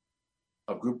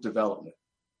group development,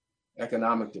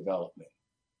 economic development,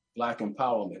 Black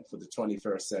empowerment for the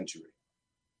 21st century,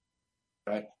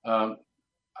 right?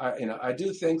 I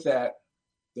do think that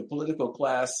the political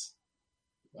class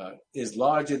is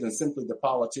larger than simply the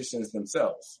politicians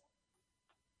themselves.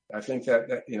 I think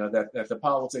that the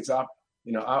politics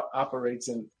operates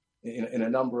in a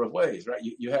number of ways, right?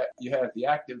 You have the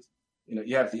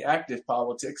active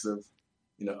politics of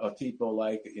people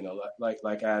like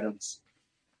Adams,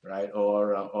 right,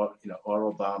 or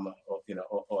Obama,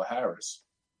 or Harris.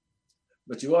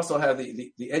 But you also have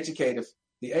the educative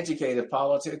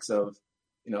politics of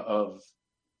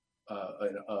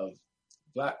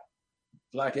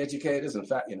black educators and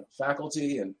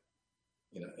faculty and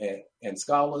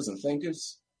scholars and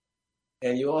thinkers,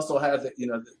 and you also have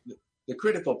the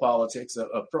critical politics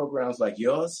of programs like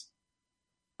yours,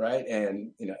 right,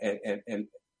 and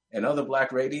other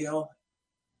Black radio,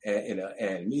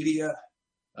 and media,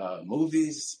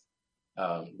 movies,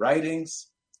 writings.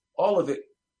 All of it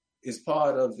is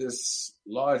part of this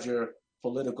larger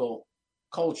political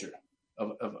culture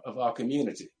of our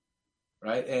community,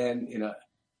 right? And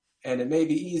it may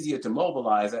be easier to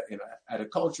mobilize at a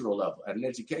cultural level, at an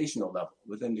educational level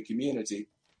within the community,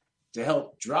 to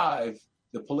help drive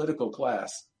the political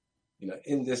class,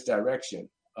 in this direction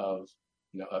of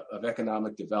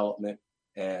economic development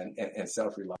and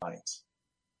self-reliance.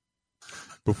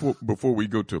 Before we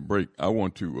go to a break, I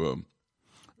want to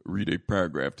read a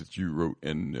paragraph that you wrote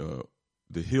in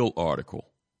the Hill article.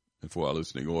 And for our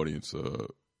listening audience,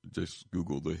 just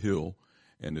Google The Hill,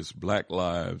 and it's Black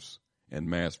Lives and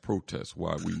Mass Protests,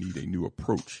 Why We Need a New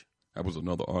Approach. That was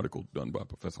another article done by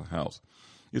Professor House.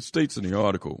 It states in the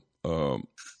article, an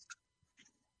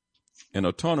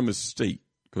autonomous state,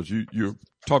 because you're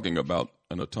talking about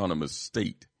an autonomous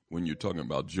state when you're talking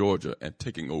about Georgia and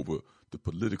taking over the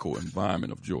political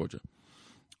environment of Georgia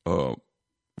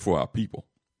for our people.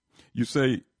 You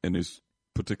say in this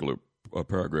particular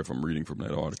paragraph I'm reading from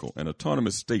that article, an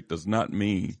autonomous state does not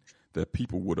mean that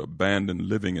people would abandon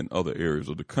living in other areas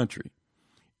of the country.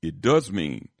 It does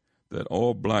mean that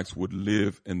all blacks would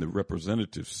live in the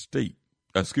representative state.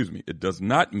 It does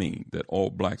not mean that all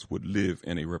blacks would live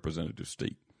in a representative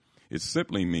state. It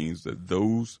simply means that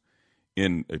those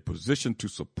in a position to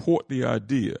support the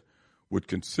idea would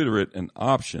consider it an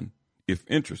option if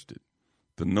interested.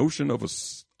 The notion of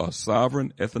a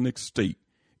sovereign ethnic state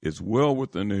is well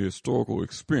within the historical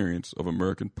experience of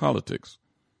American politics.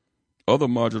 Other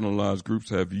marginalized groups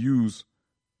have used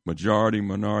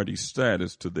majority-minority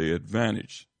status to their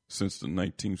advantage since the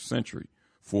 19th century,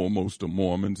 foremost the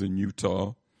Mormons in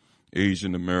Utah,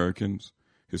 Asian Americans,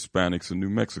 Hispanics in New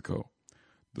Mexico.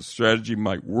 The strategy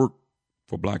might work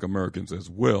for Black Americans as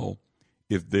well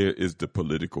if there is the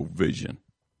political vision.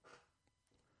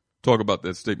 Talk about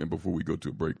that statement before we go to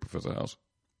a break, Professor House.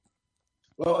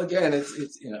 Well, again,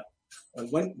 it's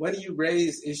when you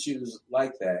raise issues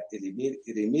like that, it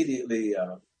immediately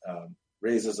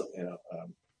raises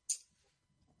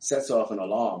sets off an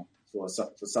alarm for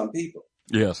some people.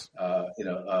 Yes.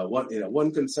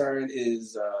 One concern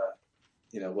is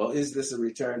is this a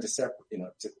return to separate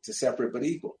to separate but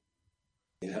equal?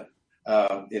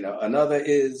 Another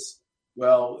is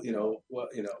does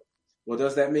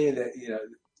that mean that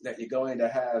that you're going to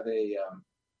have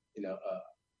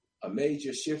a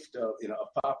major shift of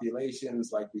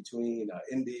populations like between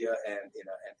India and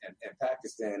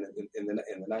Pakistan in the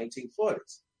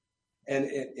 1940s, and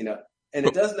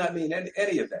it does not mean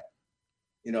any of that.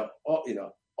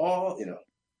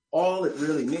 All it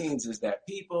really means is that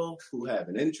people who have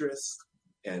an interest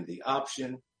and the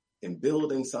option in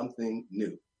building something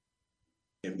new,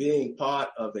 in being part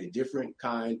of a different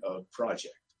kind of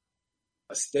project,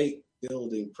 a state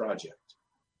building project.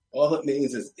 All it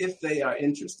means is if they are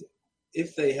interested,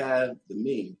 if they have the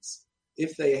means,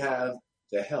 if they have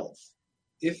the health,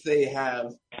 if they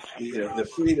have the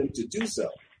freedom to do so,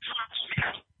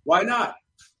 why not?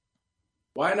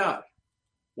 Why not?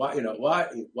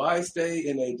 Why stay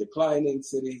in a declining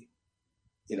city,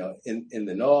 in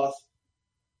the north,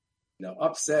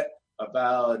 upset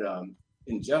about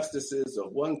injustices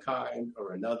of one kind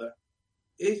or another?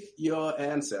 If your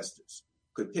ancestors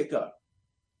could pick up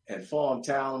and form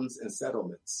towns and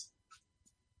settlements,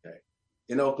 okay,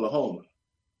 in Oklahoma,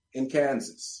 in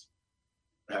Kansas,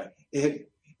 right, in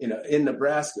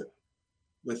Nebraska,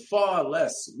 with far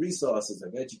less resources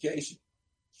of education,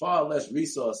 far less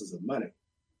resources of money,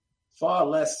 far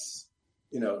less,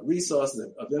 resources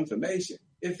of information.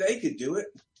 If they could do it,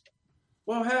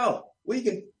 well, hell, we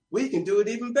can do it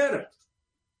even better.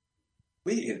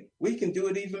 We can do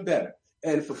it even better.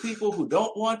 And for people who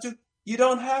don't want to, you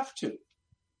don't have to.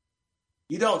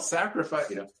 You don't sacrifice,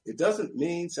 it doesn't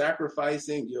mean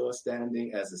sacrificing your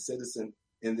standing as a citizen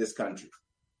in this country.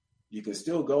 You can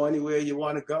still go anywhere you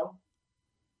want to go,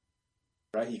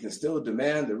 right? You can still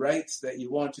demand the rights that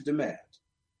you want to demand.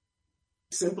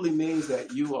 It simply means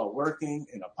that you are working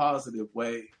in a positive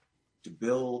way to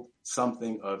build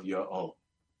something of your own.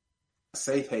 A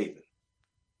safe haven,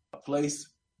 a place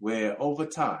where over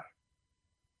time,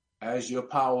 as your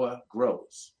power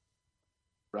grows,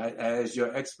 right, as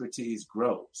your expertise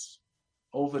grows,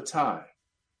 over time,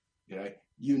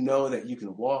 you know that you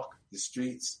can walk the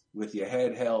streets with your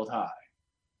head held high.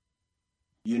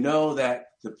 You know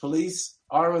that the police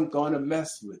aren't going to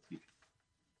mess with you.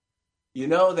 You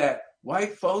know that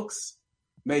white folks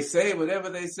may say whatever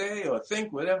they say or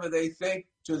think whatever they think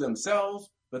to themselves,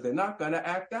 but they're not going to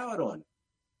act out on it.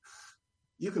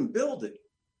 You can build it.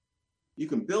 You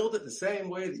can build it the same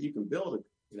way that you can build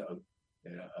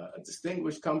a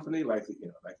distinguished company like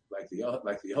the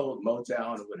old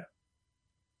Motown or whatever.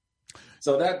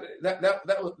 So that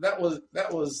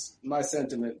was my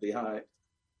sentiment behind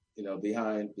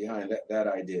that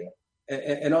idea,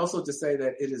 and also to say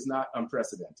that it is not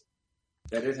unprecedented,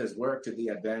 that it has worked to the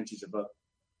advantage of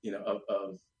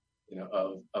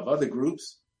other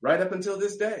groups right up until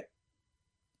this day.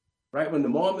 Right when the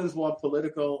Mormons want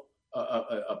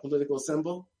a political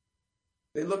symbol,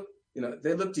 they look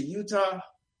to Utah,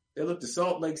 they look to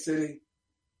Salt Lake City.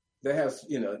 They have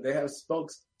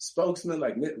spokesmen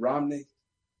like Mitt Romney,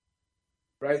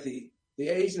 right? The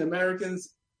Asian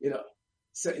Americans,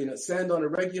 send on a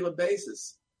regular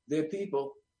basis their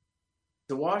people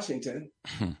to Washington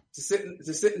to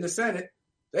sit in the Senate.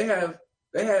 They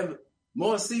have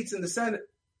more seats in the Senate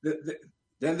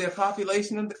than their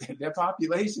population in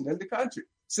the country,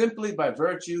 simply by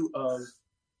virtue of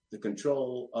the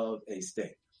control of a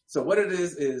state. So what it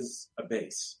is a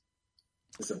base.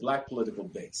 It's a black political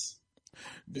base,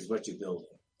 is what you're building.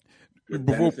 With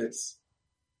benefits.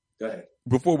 Go ahead.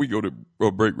 Before we go to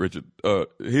break, Richard,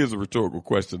 here's a rhetorical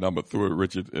question. I'm going to throw it,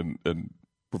 Richard, and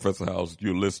Professor House,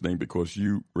 you're listening because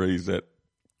you raised that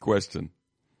question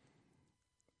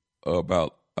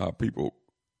about our people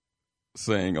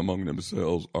saying among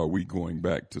themselves, are we going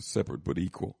back to separate but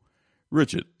equal?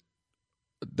 Richard,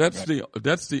 that's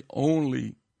the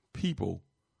only people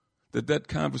that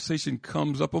conversation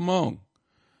comes up among.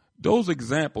 Those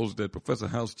examples that Professor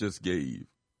House just gave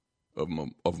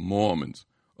of Mormons,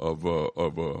 of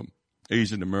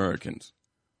Asian Americans,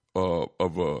 of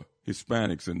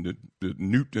Hispanics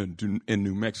in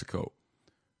New Mexico,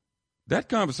 that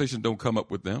conversation don't come up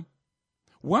with them.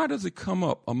 Why does it come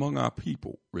up among our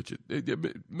people, Richard?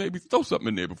 Maybe throw something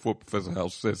in there before Professor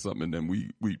House says something, and then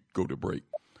we go to break.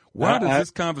 Why does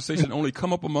this conversation only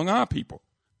come up among our people?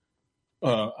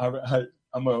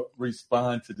 I'm going to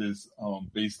respond to this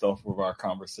based off of our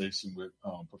conversation with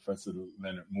Professor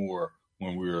Leonard Moore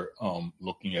when we were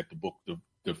looking at the book,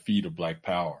 The Feet of Black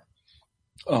Power,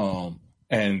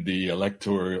 and the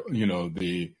electoral,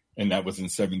 and that was in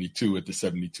 72 at the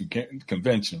 72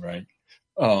 convention, right?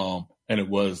 And it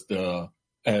was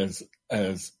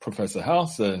as Professor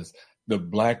House says, the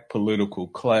black political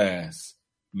class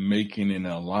making an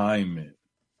alignment,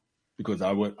 because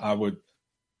I would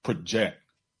project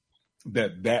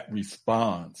that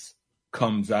response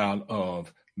comes out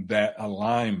of that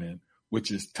alignment,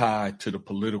 which is tied to the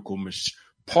political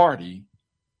party,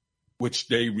 which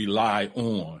they rely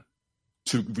on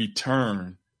to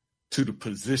return to the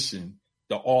position,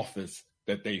 the office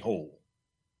that they hold.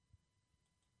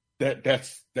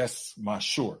 That's my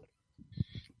short.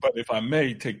 But if I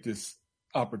may take this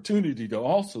opportunity to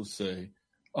also say,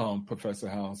 Professor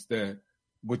House, that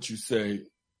what you say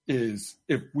is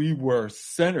if we were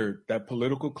centered, that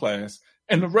political class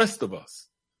and the rest of us,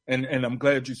 and I'm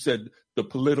glad you said the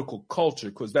political culture,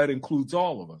 because that includes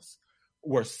all of us,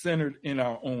 were centered in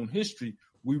our own history,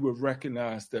 we would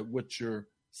recognize that what you're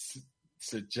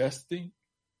suggesting,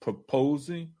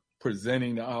 proposing,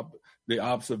 presenting the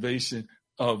observation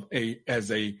of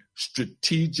as a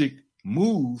strategic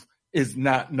move is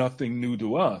nothing new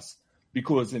to us,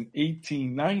 because in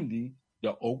 1890,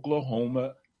 the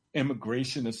Oklahoma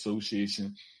Immigration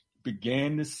Association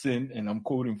began to send, and I'm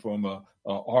quoting from an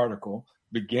article,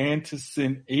 began to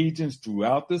send agents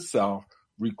throughout the South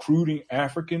recruiting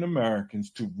African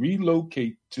Americans to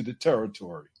relocate to the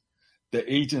territory.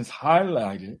 The agents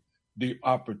highlighted the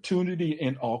opportunity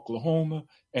in Oklahoma,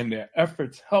 and their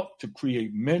efforts helped to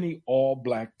create many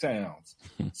all-black towns,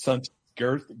 such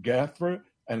as Gafford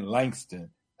and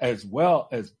Langston, as well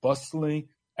as bustling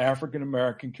African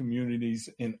American communities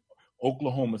in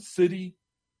Oklahoma City,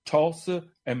 Tulsa,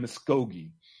 and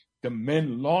Muskogee. The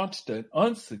men launched an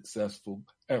unsuccessful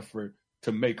effort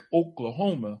to make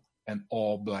Oklahoma an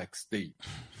all-black state.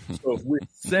 So if we're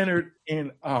centered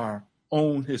in our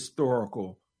own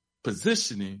historical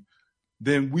positioning,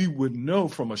 then we would know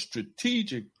from a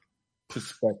strategic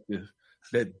perspective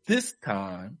that this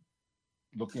time,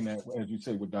 looking at, as you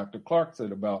say, what Dr. Clark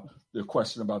said about the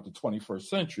question about the 21st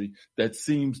century, that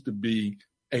seems to be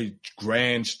a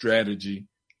grand strategy,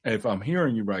 if I'm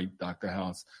hearing you right, Dr.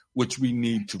 House, which we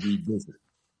need to revisit.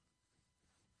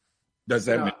 Does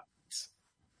that make sense?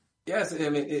 Yes, I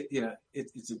mean,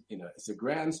 it's a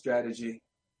grand strategy,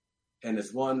 and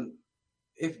it's one,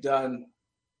 if done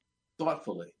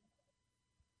thoughtfully,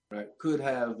 right, could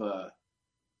have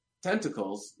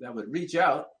tentacles that would reach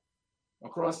out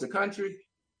across the country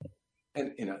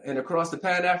and across the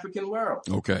Pan-African world.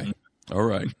 Okay, all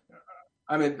right.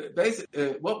 I mean,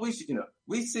 basically, what we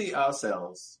we see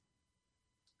ourselves,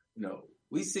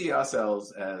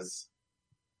 as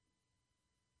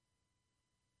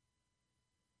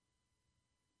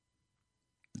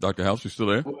Dr. House, you still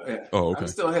there? Yeah, oh, okay. I'm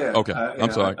still here. Okay,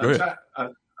 I'm sorry. Go ahead.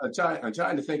 I'm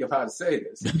trying to think of how to say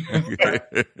this.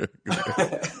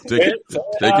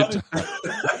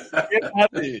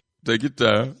 Take your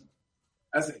time.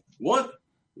 I say one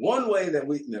way that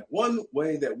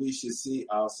we should see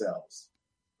ourselves,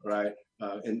 right,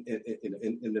 in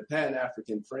the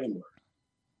Pan-African framework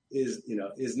is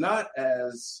not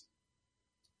as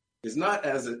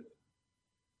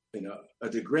a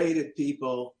degraded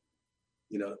people,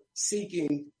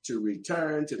 seeking to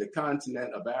return to the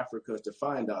continent of Africa to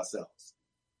find ourselves.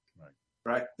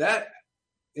 Right. That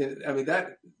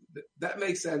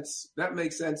makes sense. That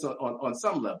makes sense on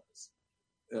some levels,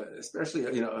 especially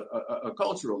a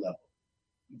cultural level.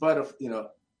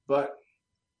 But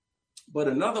But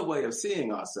another way of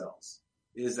seeing ourselves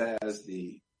is as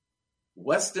the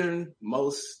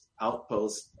westernmost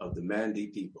outpost of the Mandi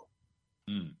people,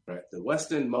 right? The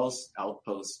westernmost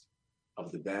outpost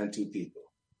of the Bantu people.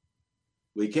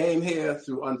 We came here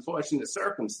through unfortunate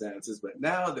circumstances, but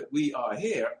now that we are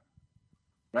here,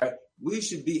 right, we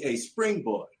should be a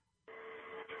springboard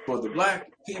for the Black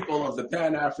people of the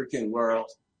Pan-African world,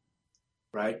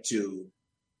 right, to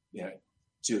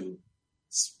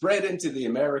spread into the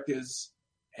Americas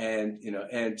and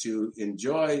to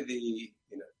enjoy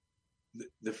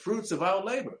the fruits of our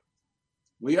labor.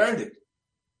 We earned it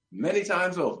many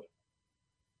times over.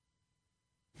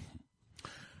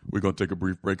 We're going to take a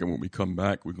brief break, and when we come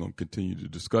back, we're going to continue the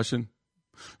discussion.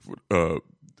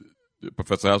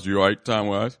 Professor House, you all right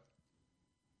time-wise?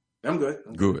 I'm good.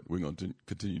 Good. We're going to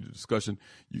continue the discussion.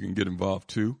 You can get involved,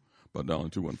 too, by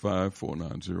dialing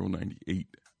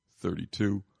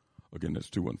 215-490-9832. Again, that's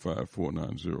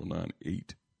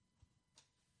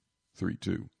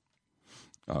 215-490-9832.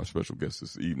 Our special guest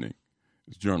this evening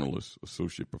is journalist,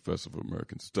 associate professor of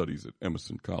American Studies at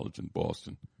Emerson College in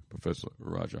Boston, Professor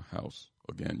Raja House.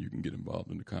 Again, you can get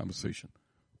involved in the conversation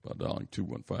by dialing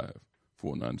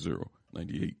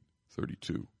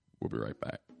 215-490-9832. We'll be right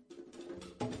back.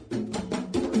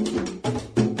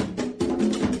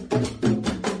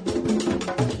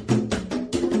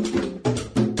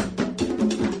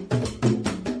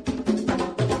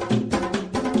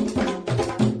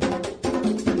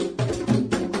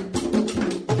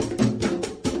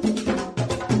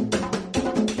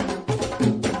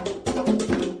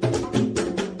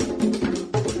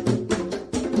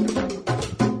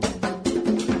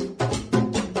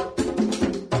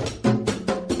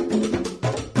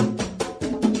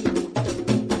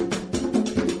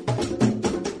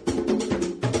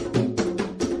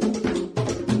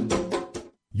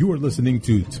 You are listening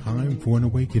to Time for an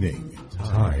Awakening.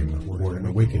 Time for an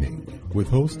Awakening with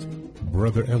host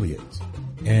Brother Elliot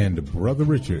and Brother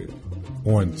Richard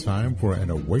on Time for an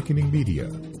Awakening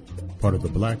Media, part of the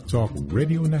Black Talk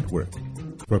Radio Network.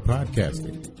 For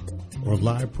podcasting or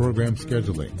live program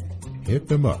scheduling, hit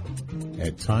them up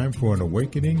at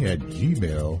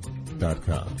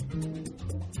timeforanawakening@gmail.com.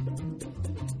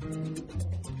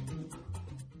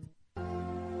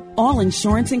 All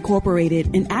Insurance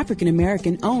Incorporated, an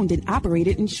African-American owned and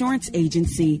operated insurance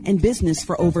agency and business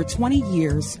for over 20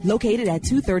 years, located at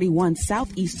 231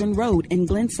 Southeastern Road in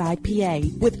Glenside, PA,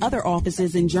 with other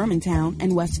offices in Germantown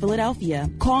and West Philadelphia.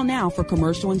 Call now for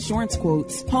commercial insurance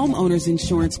quotes, homeowners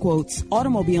insurance quotes,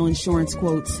 automobile insurance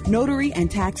quotes, notary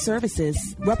and tax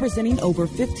services, representing over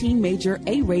 15 major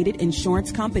A-rated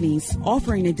insurance companies,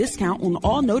 offering a discount on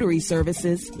all notary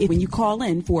services when you call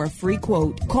in for a free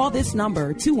quote. Call this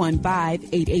number,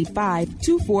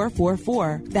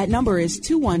 215-885-2444. That number is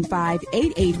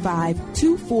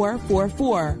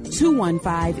 215-885-2444.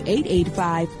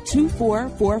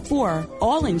 215-885-2444.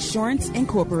 All Insurance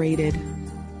Incorporated.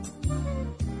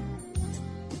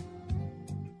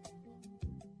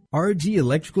 RG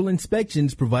Electrical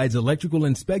Inspections provides electrical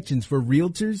inspections for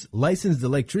realtors, licensed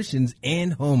electricians,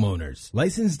 and homeowners.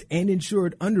 Licensed and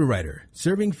insured underwriter,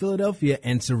 serving Philadelphia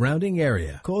and surrounding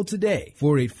area. Call today,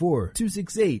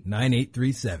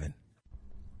 484-268-9837.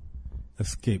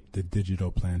 Escape the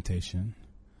digital plantation.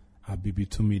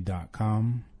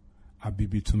 abibitumi.com,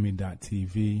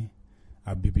 abibitumi.tv,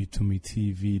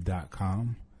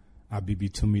 abibitumitv.com,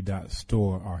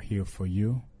 abibitumi.store are here for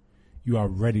you. You are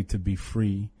ready to be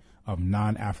free of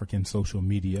non-African social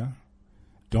media.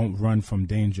 Don't run from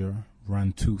danger,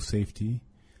 run to safety.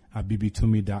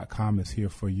 abibitumi.com is here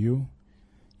for you.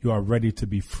 You are ready to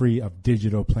be free of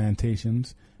digital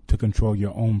plantations to control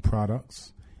your own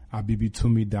products.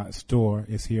 abibitumi.store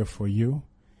is here for you.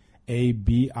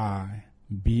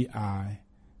 ABIBITUMI,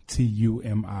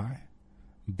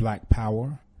 Black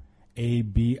Power,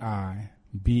 ABIBITUMI.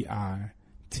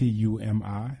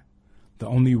 The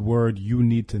only word you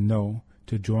need to know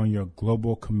to join your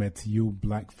global Kemetiu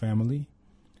Black family,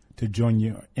 to join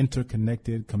your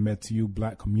interconnected Kemetiu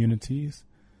Black communities.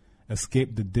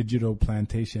 Escape the digital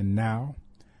plantation now.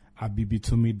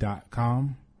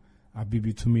 abibitumi.com,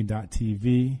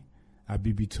 abibitumi.tv,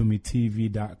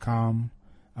 abibitumitv.com,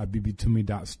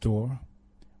 abibitumi.store.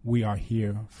 We are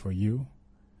here for you.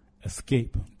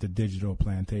 Escape the digital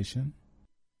plantation.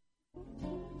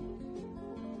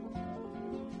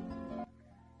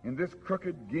 In this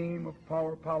crooked game of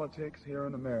power politics here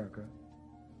in America,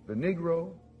 the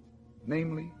Negro,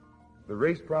 namely the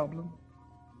race problem,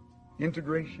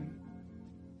 integration,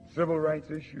 civil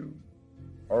rights issue,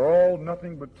 are all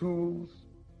nothing but tools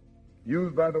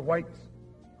used by the whites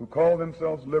who call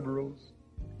themselves liberals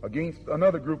against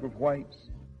another group of whites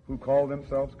who call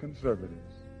themselves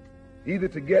conservatives, either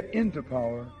to get into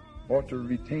power or to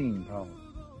retain power.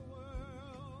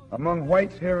 Among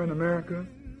whites here in America,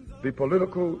 the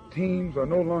political teams are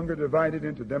no longer divided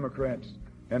into Democrats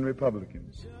and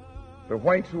Republicans. The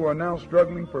whites who are now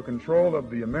struggling for control of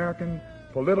the American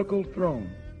political throne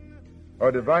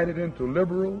are divided into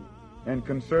liberal and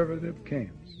conservative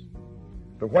camps.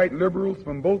 The white liberals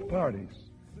from both parties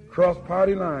cross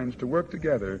party lines to work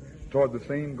together toward the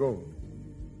same goal.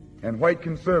 And white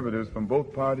conservatives from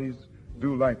both parties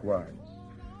do likewise.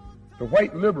 The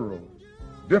white liberal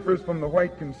differs from the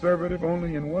white conservative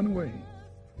only in one way.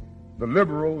 The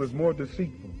liberal is more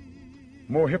deceitful,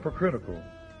 more hypocritical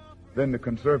than the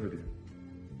conservative.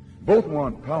 Both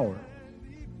want power,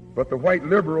 but the white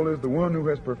liberal is the one who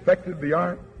has perfected the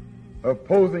art of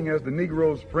posing as the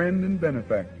Negro's friend and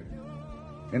benefactor.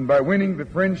 And by winning the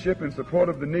friendship and support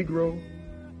of the Negro,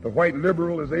 the white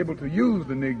liberal is able to use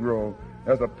the Negro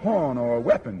as a pawn or a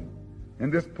weapon in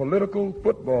this political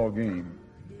football game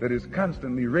that is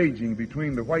constantly raging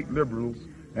between the white liberals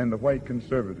and the white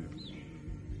conservatives.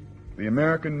 The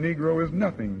American Negro is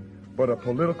nothing but a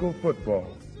political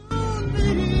football.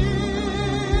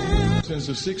 Since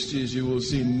the 60s, you will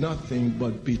see nothing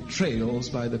but betrayals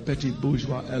by the petty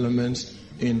bourgeois elements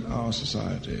in our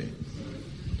society.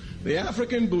 The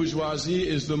African bourgeoisie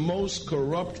is the most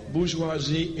corrupt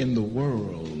bourgeoisie in the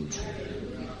world.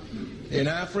 In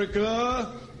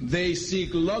Africa, they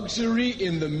seek luxury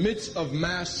in the midst of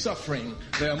mass suffering.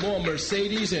 There are more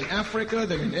Mercedes in Africa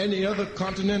than in any other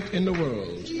continent in the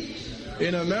world.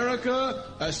 In America,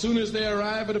 as soon as they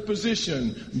arrive at a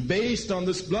position based on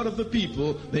this blood of the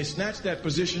people, they snatch that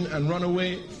position and run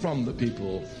away from the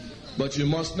people. But you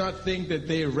must not think that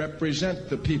they represent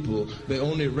the people. They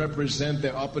only represent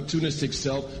their opportunistic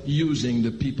self, using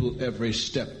the people every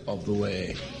step of the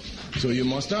way. So you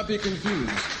must not be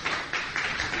confused.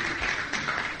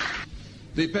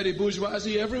 The petty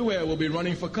bourgeoisie everywhere will be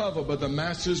running for cover, but the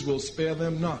masses will spare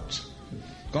them not.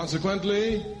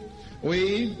 Consequently,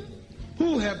 we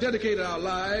who have dedicated our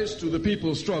lives to the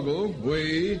people's struggle,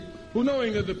 we who,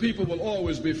 knowing that the people will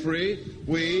always be free,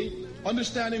 we,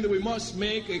 understanding that we must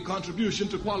make a contribution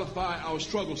to qualify our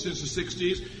struggle since the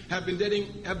 60s, have been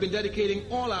dedicating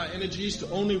all our energies to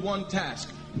only one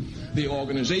task: the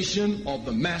organization of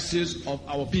the masses of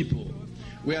our people.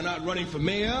 We are not running for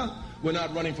mayor. We're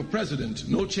not running for president.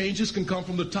 No changes can come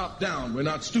from the top down. We're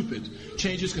not stupid.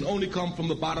 Changes can only come from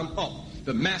the bottom up.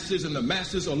 The masses and the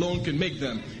masses alone can make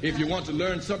them. If you want to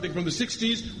learn something from the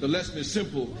 60s, the lesson is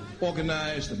simple: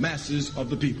 organize the masses of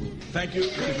the people. Thank you.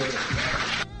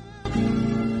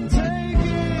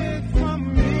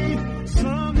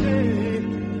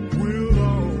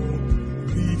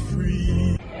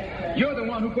 You're the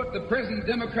one who put the present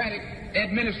Democratic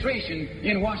administration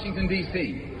in Washington,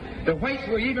 D.C. The whites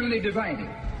were evenly divided.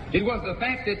 It was the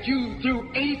fact that you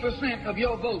threw 80% of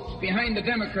your votes behind the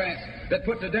Democrats that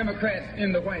put the Democrats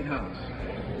in the White House.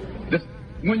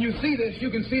 When you see this, you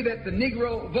can see that the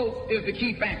Negro vote is the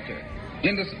key factor.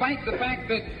 And despite the fact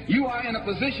that you are in a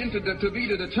position to be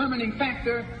the determining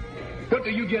factor, what do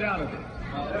you get out of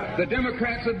it? The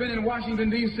Democrats have been in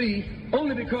Washington, D.C.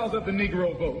 only because of the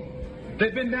Negro vote.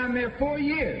 They've been down there 4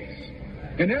 years.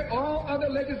 And all other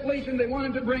legislation they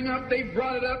wanted to bring up, they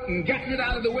brought it up and gotten it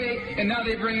out of the way, and now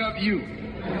they bring up you.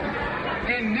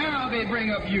 And now they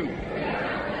bring up you.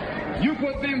 You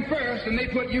put them first, and they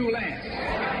put you last.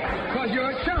 Because you're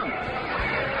a chump.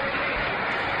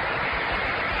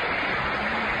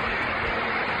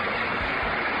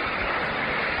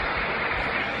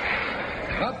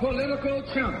 A political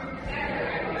chump.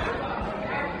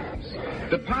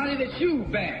 The party that you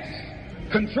bash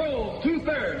controls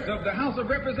 2/3 of the House of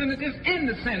Representatives and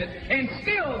the Senate, and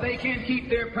still they can't keep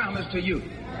their promise to you,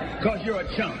 because you're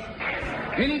a chump.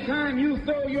 Anytime you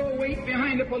throw your weight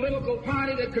behind a political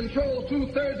party that controls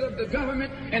 2/3 of the government,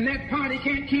 and that party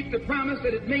can't keep the promise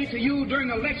that it made to you during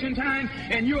election time,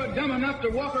 and you're dumb enough to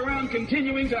walk around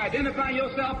continuing to identify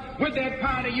yourself with that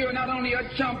party, you're not only a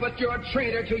chump, but you're a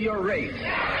traitor to your race.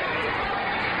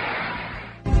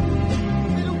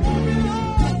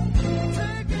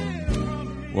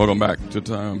 Welcome back to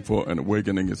Time for an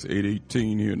Awakening. It's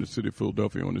 8:18 here in the city of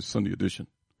Philadelphia on this Sunday edition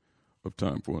of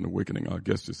Time for an Awakening. Our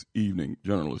guest this evening,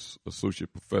 journalist,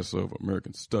 associate professor of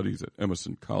American Studies at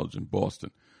Emerson College in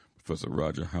Boston, Professor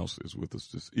Roger House, is with us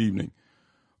this evening.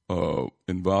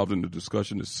 Involved in the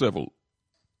discussion is several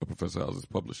of Professor House's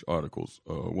published articles.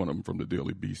 One of them from the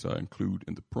Daily Beast I include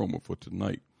in the promo for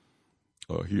tonight.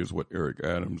 Here's what Eric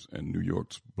Adams and New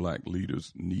York's black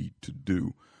leaders need to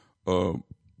do.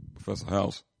 Professor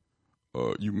House,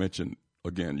 you mentioned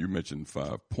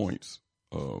 5 points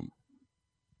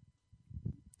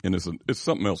and it's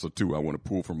something else too I want to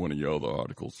pull from one of your other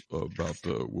articles about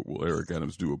what will Eric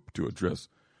Adams do to address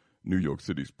New York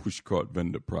City's pushcart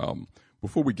vendor problem.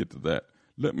 Before we get to that,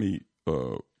 let me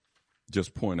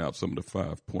just point out some of the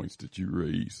 5 points that you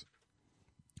raise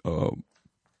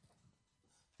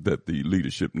that the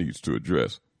leadership needs to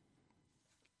address.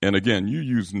 And again, you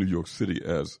use New York City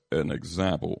as an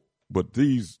example, but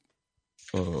these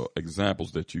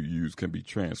examples that you use can be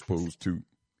transposed to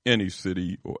any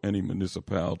city or any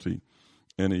municipality,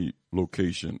 any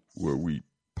location where we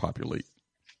populate.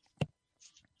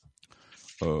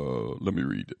 Let me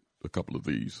read a couple of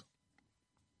these.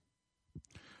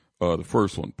 The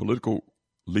first one, political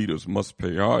leaders must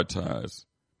prioritize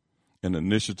an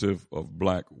initiative of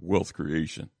black wealth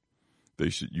creation. They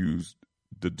should use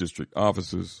the district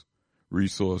offices,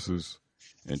 resources,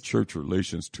 and church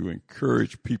relations to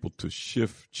encourage people to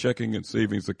shift checking and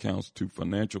savings accounts to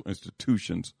financial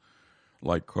institutions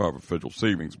like Harvard Federal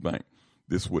Savings Bank.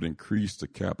 This would increase the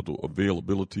capital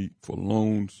availability for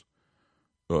loans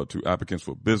to applicants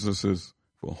for businesses,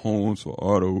 for homes, for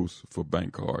autos, for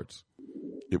bank cards.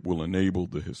 It will enable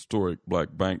the historic black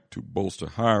bank to bolster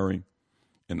hiring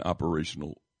and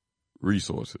operational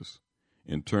resources.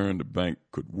 In turn, the bank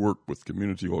could work with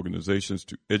community organizations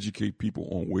to educate people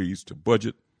on ways to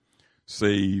budget,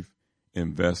 save,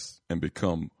 invest, and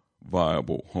become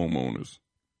viable homeowners.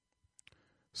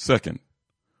 Second,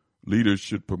 leaders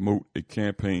should promote a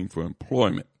campaign for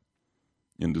employment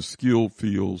in the skilled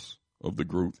fields of the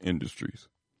growth industries.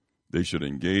 They should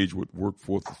engage with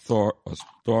workforce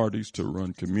authorities to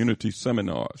run community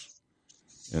seminars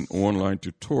and online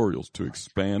tutorials to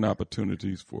expand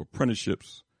opportunities for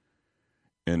apprenticeships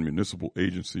and municipal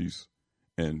agencies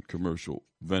and commercial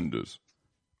vendors.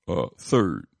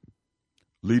 Third,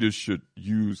 leaders should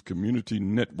use community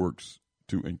networks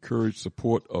to encourage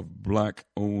support of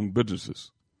black-owned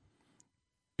businesses.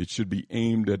 It should be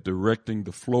aimed at directing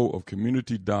the flow of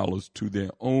community dollars to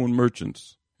their own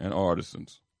merchants and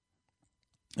artisans.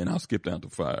 And I'll skip down to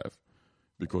 5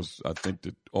 because I think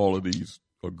that all of these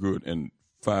are good, and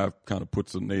 5 kind of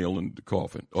puts a nail in the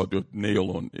coffin, or the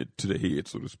nail on it to the head,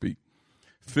 so to speak.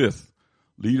 Fifth,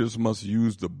 leaders must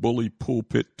use the bully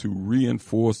pulpit to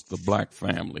reinforce the black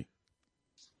family.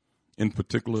 In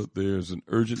particular, there's an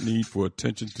urgent need for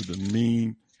attention to the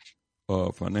mean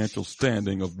financial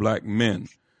standing of black men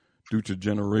due to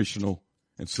generational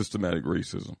and systematic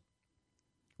racism.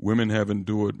 Women have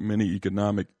endured many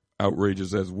economic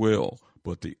outrages as well,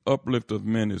 but the uplift of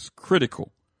men is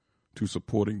critical to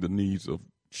supporting the needs of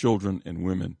children and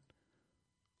women,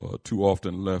 too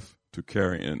often left to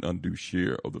carry an undue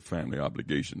share of the family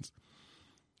obligations.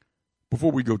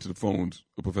 Before we go to the phones,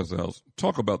 Professor House,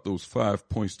 talk about those 5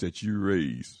 points that you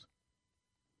raised.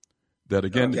 That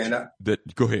again,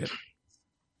 go ahead.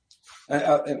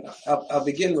 I'll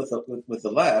begin with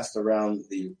the last around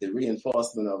the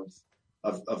reinforcement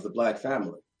of the black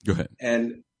family. Go ahead.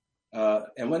 And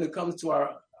when it comes to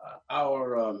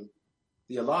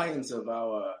the alliance of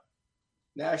our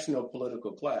national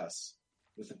political class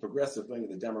with the progressive wing of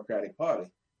the Democratic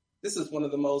Party, this is one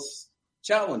of the most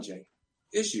challenging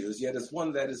issues, yet it's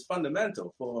one that is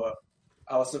fundamental for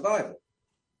our survival.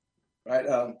 Right?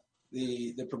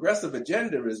 The progressive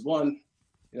agenda is one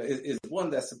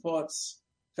that supports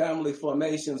family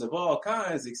formations of all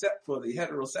kinds, except for the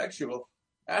heterosexual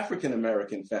African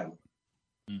American family.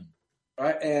 Mm.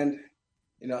 Right? And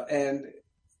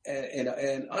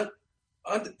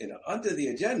under the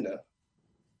agenda,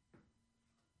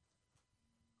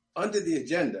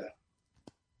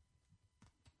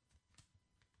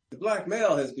 the black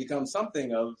male has become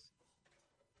something of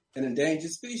an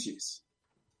endangered species.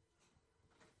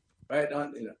 Right?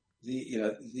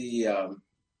 The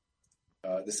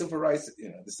civil rights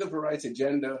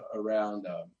agenda around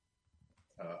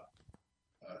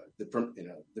the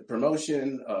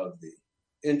promotion of the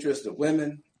interest of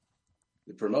women,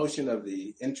 the promotion of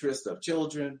the interest of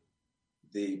children,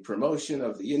 the promotion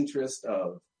of the interest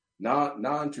of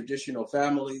non-traditional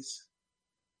families.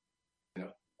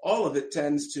 All of it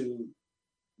tends to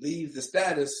leave the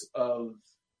status of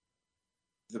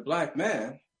the black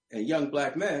man and young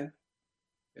black men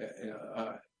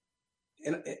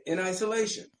in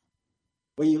isolation.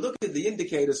 When you look at the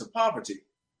indicators of poverty,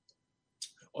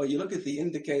 or you look at the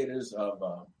indicators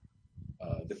of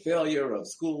the failure of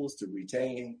schools to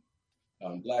retain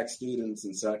black students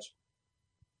and such,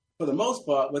 for the most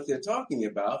part, what they're talking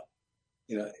about,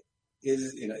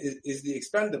 is the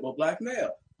expendable black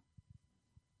male.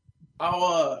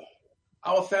 Our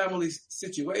family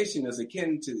situation is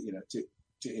akin to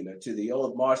the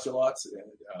old martial arts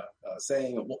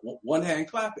saying of one hand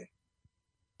clapping.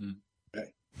 Mm.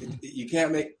 Right? You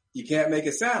can't make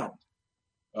it sound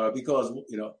because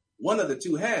one of the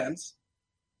two hands,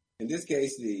 in this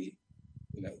case the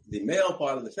male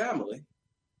part of the family,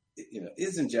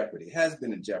 is in jeopardy, has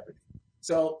been in jeopardy.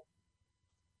 So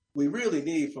we really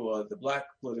need for the Black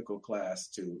political class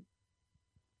to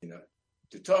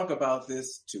talk about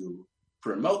this, to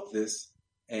promote this,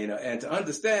 and to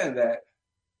understand that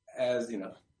as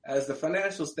the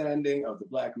financial standing of the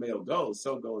Black male goes,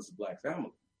 so goes the Black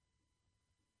family.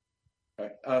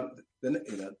 Right?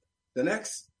 The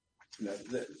next,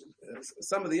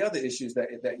 some of the other issues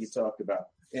that you talked about,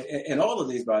 and all of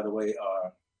these, by the way,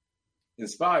 are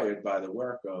inspired by the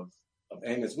work of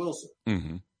Amos Wilson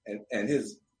and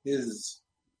his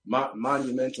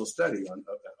monumental study on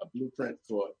a blueprint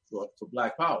for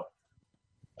Black power.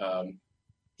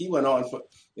 He went on for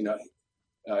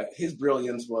his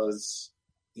brilliance was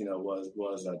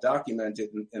documented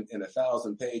in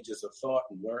 1,000 pages of thought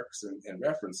and works and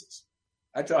references.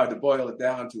 I tried to boil it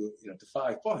down to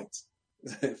 5 points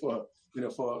for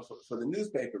the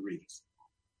newspaper readers.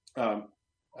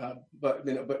 But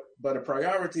a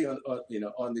priority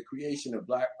on the creation of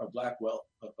black wealth,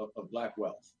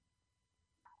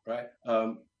 right?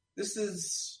 This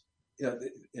is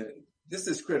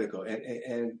critical,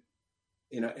 and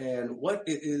what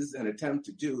it is an attempt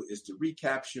to do is to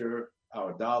recapture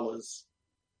our dollars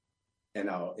and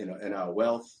our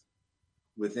wealth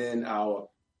within our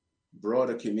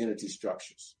broader community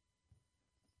structures,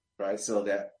 right? So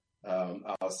that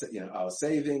our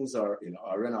savings are in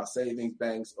our savings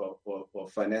banks or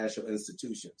financial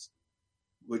institutions,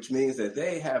 which means that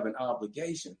they have an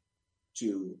obligation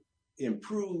to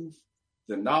improve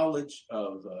the knowledge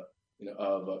of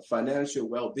financial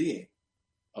well-being,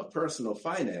 of personal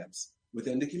finance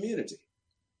within the community,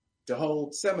 to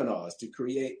hold seminars, to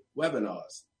create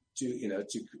webinars,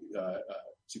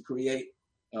 to create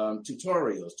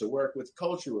tutorials, to work with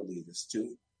cultural leaders,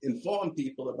 to inform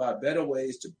people about better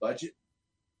ways to budget,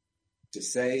 to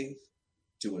save,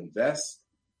 to invest,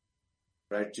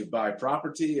 right? To buy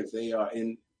property if they are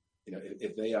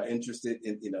if they are interested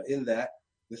in that.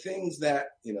 The things that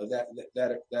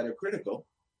are critical,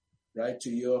 right, to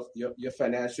your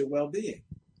financial well-being.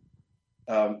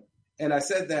 And I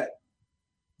said that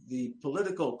the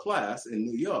political class in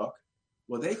New York,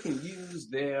 well, they can use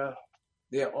their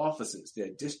offices,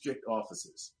 their district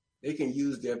offices. They can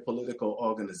use their political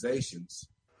organizations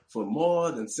for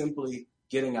more than simply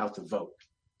getting out to vote,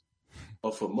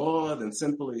 or for more than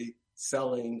simply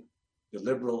selling the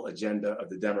liberal agenda of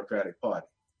the Democratic Party.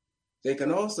 They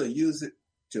can also use it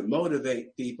to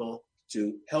motivate people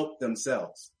to help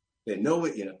themselves. They know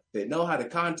it, they know how to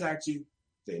contact you.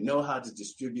 They know how to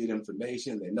distribute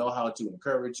information. They know how to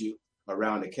encourage you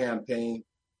around a campaign,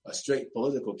 a straight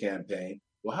political campaign.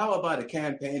 Well, how about a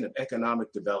campaign of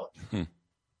economic development?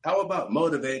 How about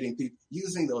motivating people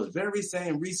using those very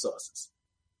same resources,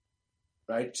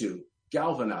 right, to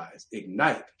galvanize,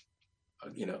 ignite,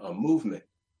 a movement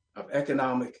of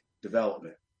economic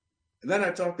development? And then I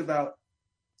talked about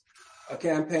a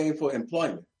campaign for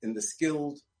employment in the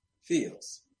skilled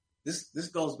fields. This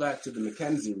goes back to the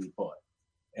McKinsey report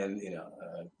and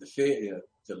the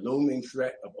looming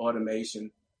threat of automation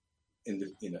in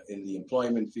the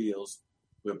employment fields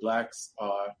where Blacks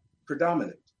are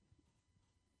predominant,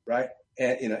 right?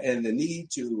 And the need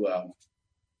to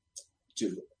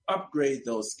upgrade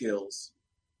those skills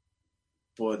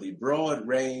for the broad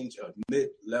range of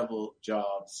mid-level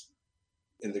jobs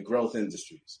in the growth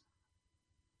industries.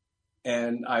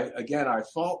 And I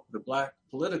fault the Black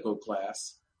political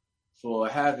class for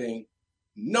having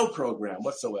no program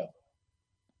whatsoever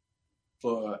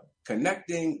for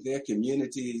connecting their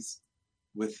communities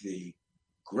with the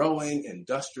growing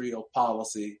industrial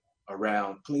policy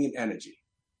around clean energy.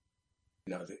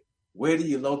 Where do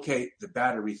you locate the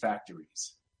battery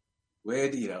factories? Where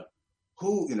do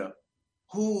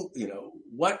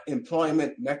what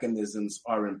employment mechanisms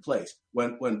are in place?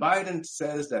 When Biden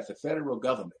says that the federal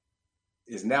government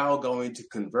is now going to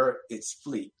convert its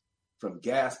fleet from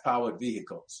gas-powered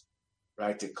vehicles,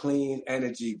 right, to clean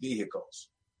energy vehicles,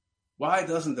 why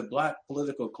doesn't the Black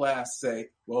political class say,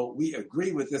 well, we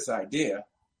agree with this idea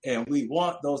and we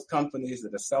want those companies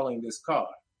that are selling this car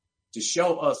to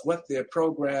show us what their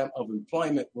program of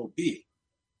employment will be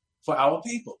for our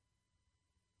people,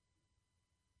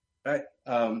 right?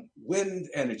 Wind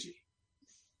energy.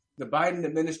 The Biden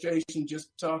administration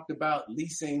just talked about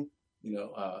leasing,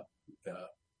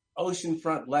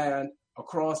 oceanfront land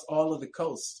across all of the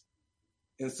coast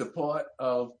in support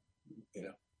of,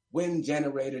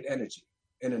 wind-generated energy,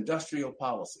 an industrial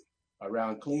policy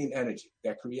around clean energy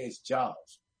that creates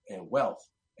jobs and wealth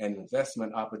and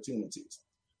investment opportunities.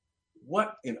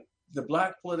 the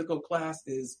black political class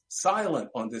is silent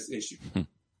on this issue.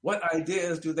 What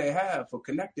ideas do they have for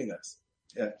connecting us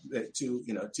to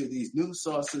these new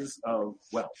sources of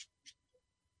wealth?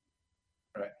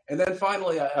 Right. And then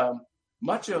finally,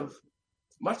 much of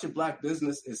black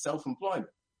business is self-employment.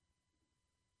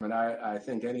 And I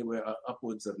think anywhere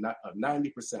upwards of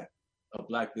 90% of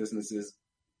black businesses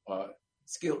are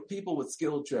people with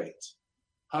skilled trades,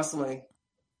 hustling,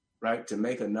 right, to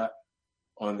make a nut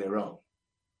on their own,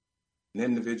 an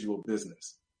individual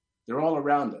business. They're all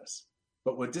around us,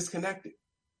 but we're disconnected.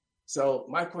 So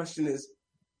my question is,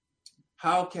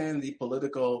 how can the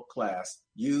political class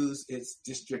use its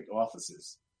district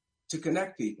offices to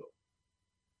connect people?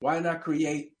 Why not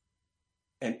create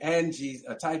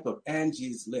a type of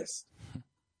Angie's List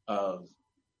of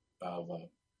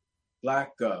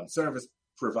black service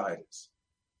providers,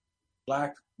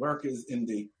 black workers in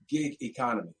the gig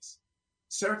economies,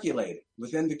 circulate it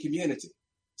within the community,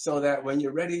 so that when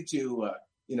you're ready to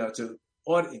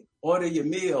order your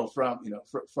meal from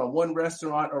one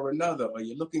restaurant or another, or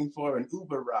you're looking for an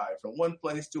Uber ride from one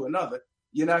place to another,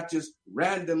 you're not just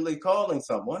randomly calling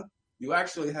someone. You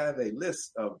actually have a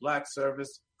list of black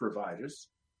service providers,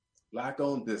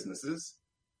 black-owned businesses,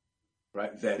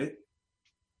 right, vetted.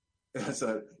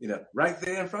 So, right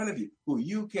there in front of you, who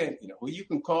you can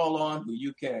call on, who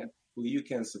you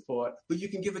can support, who you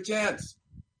can give a chance,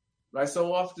 right?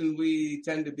 So often we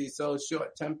tend to be so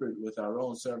short-tempered with our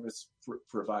own service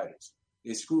providers.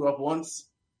 They screw up once,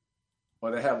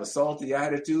 or they have a salty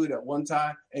attitude at one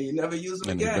time, and you never use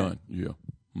them again. And they're done.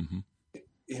 Yeah. Mm-hmm.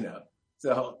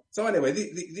 So anyway,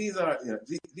 these are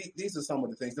some of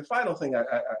the things. The final thing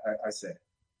I said,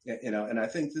 and I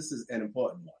think this is an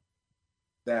important one,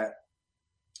 that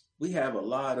we have a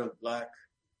lot of black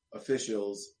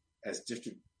officials as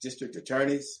district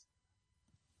attorneys,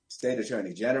 state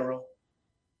attorney general,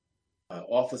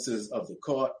 officers of the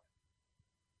court,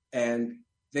 and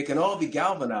they can all be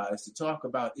galvanized to talk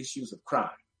about issues of crime,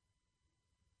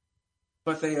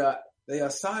 but they are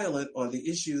silent on the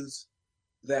issues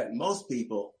that most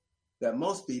people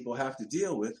have to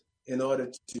deal with in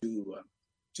order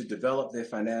to develop their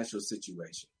financial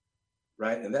situation,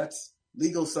 right? And that's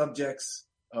legal subjects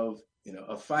of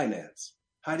finance.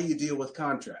 How do you deal with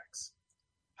contracts?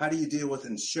 How do you deal with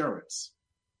insurance?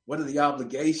 What are the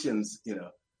obligations,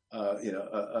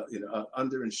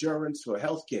 under insurance for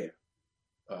healthcare,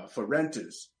 for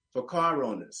renters, for car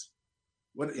owners?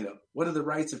 What are the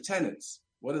rights of tenants?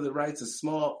 What are the rights of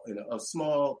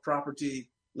small property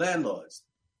landlords?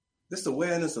 This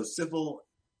awareness of civil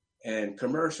and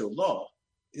commercial law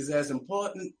is as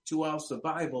important to our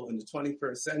survival in the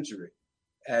 21st century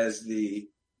as the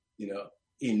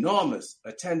enormous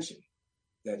attention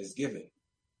that is given,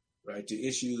 right, to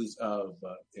issues of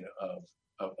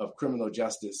criminal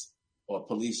justice or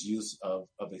police use of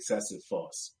excessive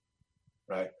force,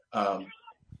 right?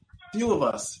 Few of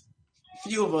us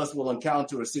will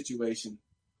encounter a situation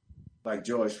like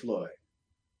George Floyd.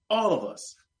 All of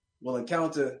us will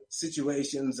encounter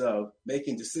situations of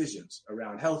making decisions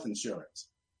around health insurance,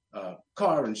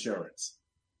 car insurance,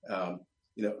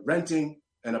 renting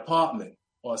an apartment,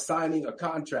 or signing a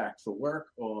contract for work,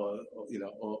 or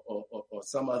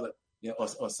some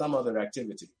other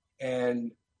activity.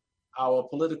 And our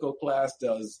political class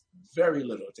does very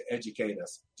little to educate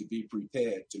us to be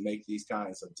prepared to make these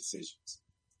kinds of decisions.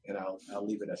 And I'll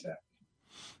leave it at that.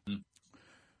 Mm-hmm.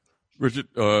 Richard,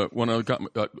 let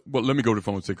me go to the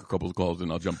phone and take a couple of calls,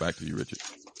 and I'll jump back to you, Richard.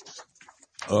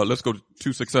 Let's go to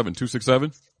 267.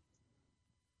 267.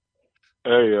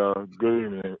 Hey, good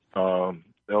evening,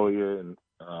 Elliot, and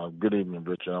good evening,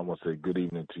 Richard. I want to say good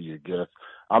evening to your guests.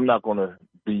 I'm not going to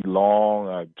be long.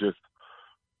 I just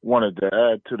wanted to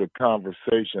add to the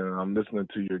conversation. I'm listening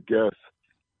to your guests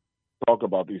talk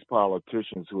about these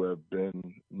politicians who have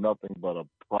been nothing but a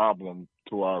problem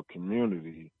to our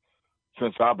community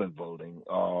since I've been voting.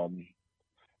 And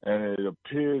it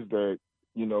appears that,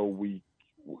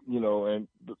 and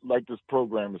like this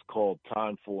program is called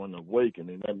Time for an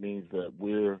Awakening, that means that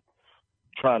we're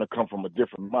trying to come from a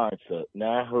different mindset.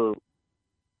 Now, I heard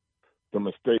the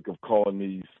mistake of calling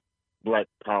these black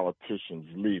politicians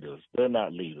leaders. They're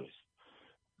not leaders.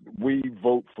 We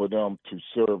vote for them to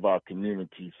serve our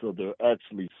community, so they're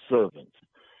actually servants.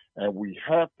 And we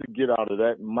have to get out of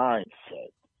that mindset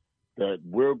that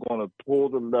we're going to pull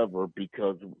the lever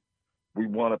because we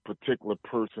want a particular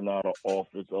person out of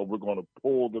office, or we're going to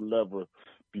pull the lever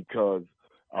because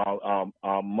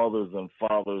our mothers and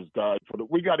fathers died for the.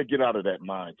 We got to get out of that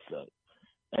mindset.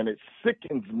 And it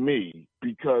sickens me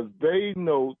because they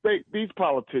know, these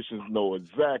politicians know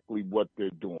exactly what they're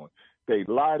doing. They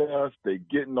lie to us, they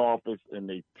get in office, and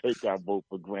they take our vote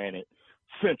for granted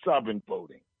since I've been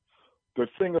voting. The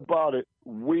thing about it,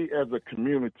 we as a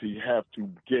community have to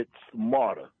get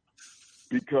smarter,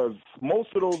 because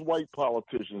most of those white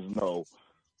politicians know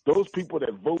those people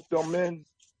that vote them in,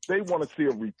 they want to see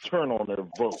a return on their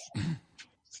vote.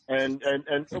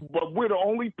 But we're the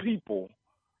only people.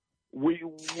 We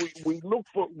look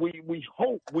for, we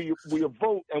hope, we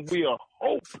vote, and we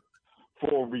hope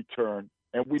for a return,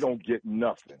 and we don't get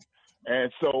nothing.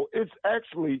 And so it's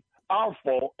actually our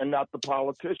fault and not the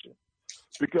politician,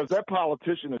 because that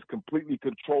politician is completely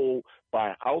controlled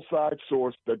by an outside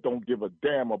source that don't give a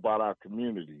damn about our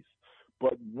communities.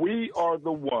 But we are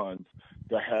the ones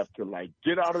that have to, like,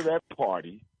 get out of that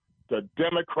party, the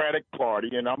Democratic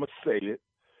Party, and I'm going to say it,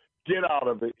 get out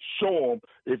of it, show them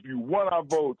if you want our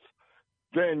votes,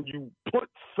 then you put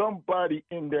somebody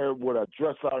in there would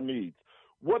address our needs.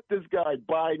 What this guy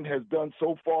Biden has done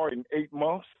so far in 8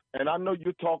 months, and I know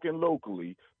you're talking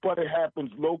locally, but it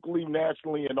happens locally,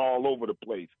 nationally, and all over the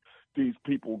place. These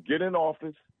people get in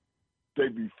office. They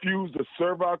refuse to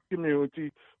serve our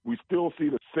community. We still see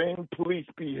the same police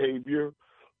behavior.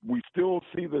 We still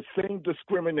see the same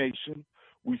discrimination.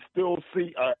 We still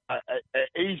see an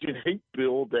Asian hate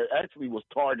bill that actually was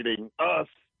targeting us.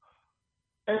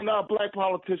 And our black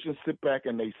politicians sit back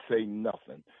and they say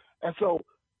nothing. And so,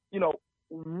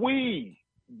 we,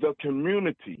 the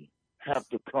community, have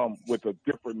to come with a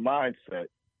different mindset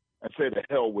and say to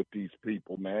hell with these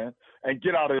people, man, and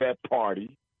get out of that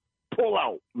party, pull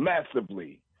out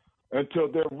massively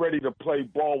until they're ready to play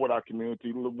ball with our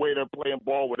community the way they're playing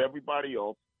ball with everybody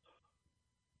else.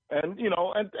 And,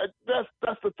 and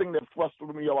that's the thing that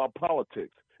frustrates me about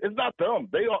politics. It's not them.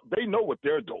 They know what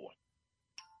they're doing.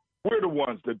 We're the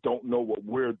ones that don't know what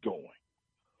we're doing.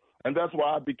 And that's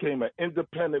why I became an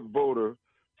independent voter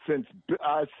since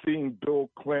I seen Bill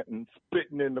Clinton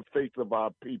spitting in the face of our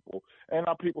people. And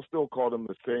our people still call him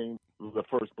the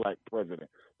first black president.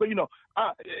 But,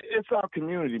 it's our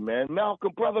community, man.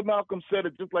 Brother Malcolm said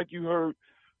it just like you heard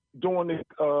during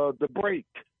the break.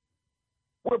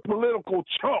 We're political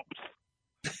chumps,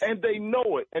 and they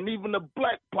know it. And even the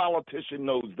black politician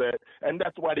knows that, and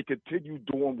that's why they continue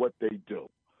doing what they do.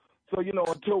 So,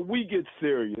 until we get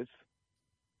serious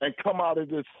and come out of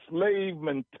this slave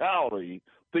mentality,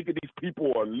 thinking these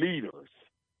people are leaders,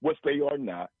 which they are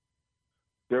not.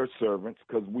 They're servants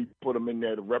because we put them in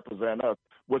there to represent us,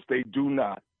 which they do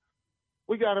not.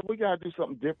 We gotta do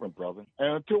something different, brother.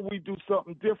 And until we do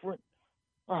something different,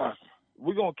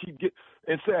 we're going to keep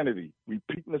insanity,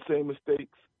 repeating the same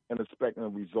mistakes and expecting the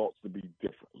results to be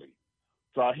differently.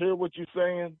 So I hear what you're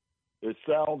saying. It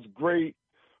sounds great,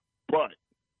 but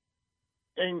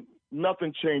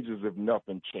nothing changes if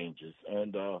nothing changes.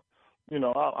 And,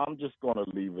 I'm just going to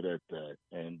leave it at that.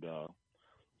 And,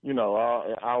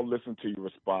 I'll listen to your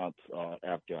response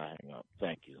after I hang up.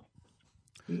 Thank you.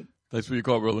 Thanks for your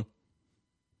call, brother.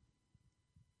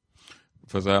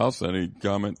 Professor House, any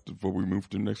comment before we move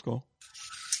to the next call?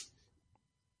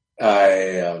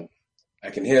 I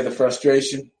can hear the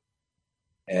frustration,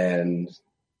 and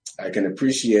I can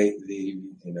appreciate the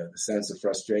sense of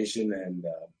frustration and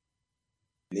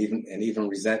even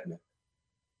resentment.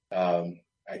 I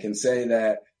can say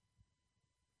that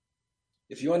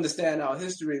if you understand our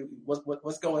history,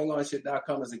 what's going on should not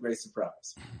come as a great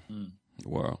surprise.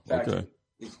 Wow. In fact, okay.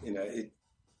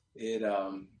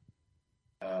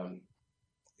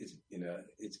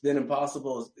 It's been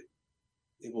impossible.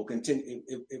 It will continue.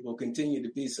 It will continue to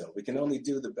be so. We can only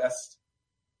do the best,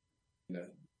 the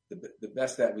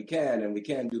best that we can, and we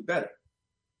can do better.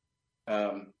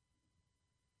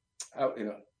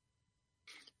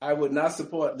 I would not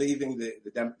support leaving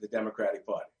the Democratic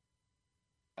Party.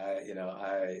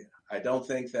 I don't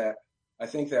think that. I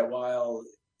think that while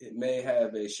it may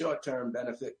have a short-term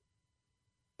benefit,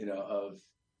 of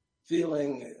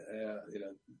feeling,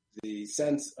 the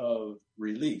sense of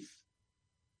relief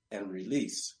and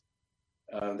release,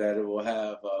 that it will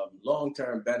have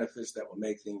long-term benefits that will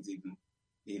make things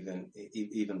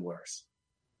even worse.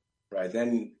 Right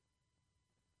then,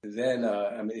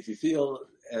 if you feel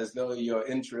as though your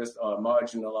interests are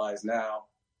marginalized now,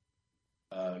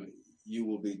 you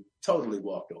will be totally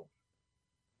walked over.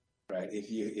 Right? If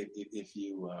you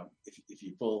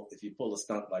pull a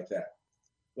stunt like that.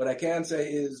 What I can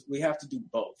say is we have to do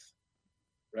both.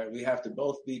 Right? We have to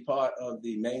both be part of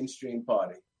the mainstream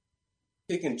party,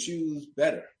 pick and choose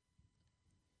better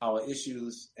our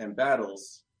issues and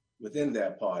battles within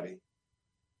that party,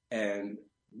 and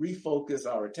refocus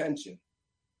our attention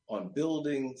on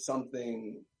building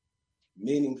something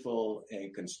meaningful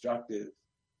and constructive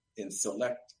in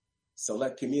select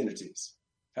communities.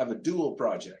 Have a dual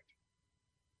project,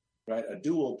 right? A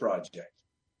dual project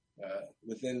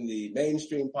within the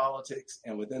mainstream politics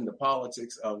and within the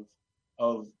politics of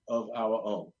our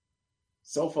own.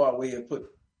 So far, we have put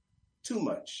too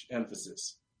much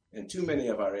emphasis and too many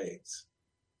of our eggs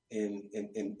in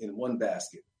one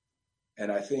basket.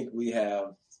 And I think we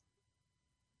have,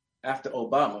 after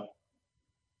Obama,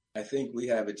 I think we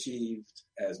have achieved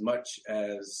as much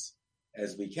as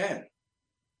we can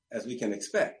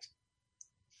expect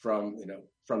from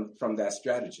that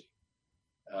strategy.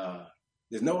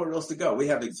 There's nowhere else to go. We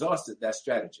have exhausted that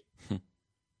strategy.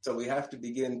 So we have to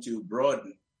begin to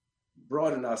broaden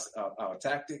our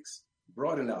tactics,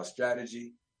 broaden our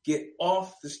strategy, get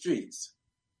off the streets.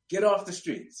 Get off the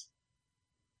streets.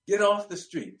 Get off the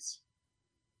streets.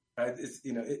 Right?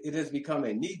 It has become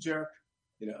a knee-jerk,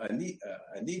 a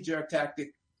knee-jerk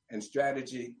tactic and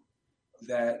strategy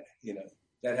that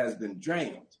has been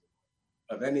drained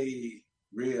of any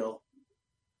real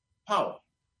power.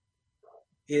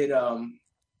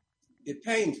 It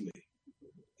pains me.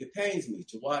 It pains me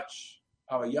to watch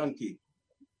our young people,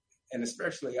 and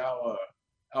especially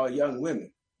our young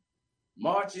women,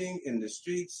 marching in the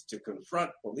streets to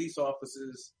confront police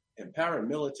officers in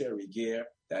paramilitary gear.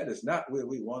 That is not where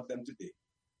we want them to be.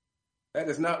 That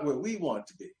is not where we want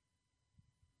to be.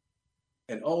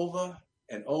 And over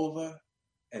and over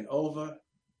and over,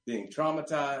 being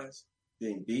traumatized,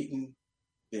 being beaten,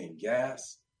 being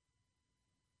gassed.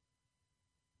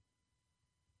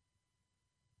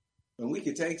 When we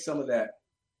could take some of that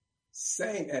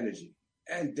same energy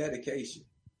and dedication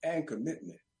and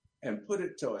commitment and put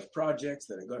it towards projects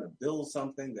that are going to build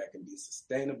something that can be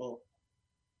sustainable,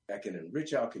 that can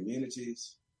enrich our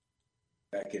communities,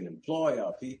 that can employ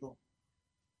our people,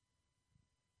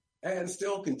 and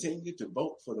still continue to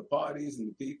vote for the parties and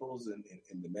the peoples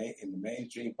in the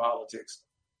mainstream politics.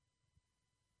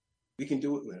 We can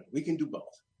do it. We can do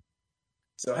both.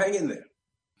 So hang in there.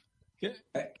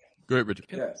 Go ahead, Richard.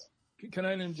 Yes. Can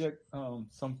I interject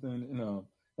something?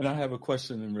 And I have a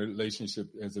question in relationship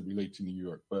as it relates to New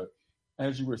York. But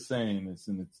as you were saying, it's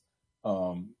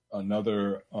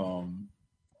another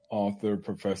author,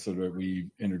 professor that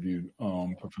we interviewed,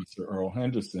 Professor Earl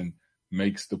Henderson,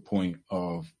 makes the point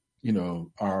of,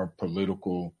 our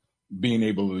political, being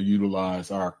able to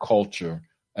utilize our culture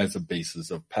as a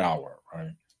basis of power,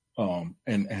 right?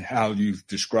 And how you've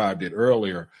described it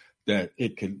earlier, that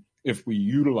it can, if we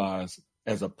utilize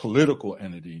as a political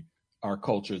entity, our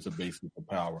culture is a basis of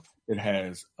power. It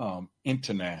has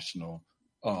international,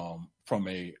 from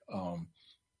a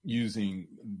using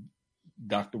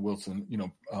Dr. Wilson,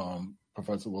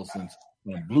 Professor Wilson's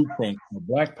blueprint for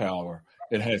Black Power.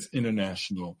 It has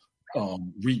international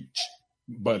reach,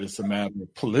 but it's a matter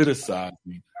of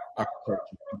politicizing our culture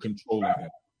and controlling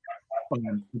it.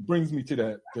 It brings me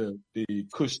to the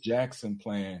Cush Jackson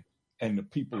plan and the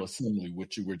People Assembly,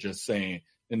 which you were just saying,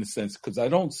 in a sense, because I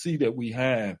don't see that we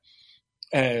have,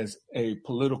 as a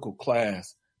political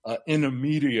class, an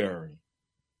intermediary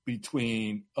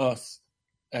between us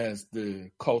as the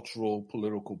cultural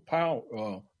political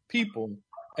power people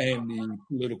and the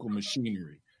political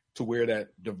machinery, to where that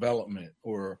development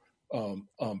or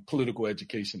political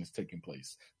education is taking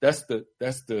place. That's the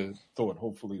thought.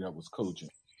 Hopefully that was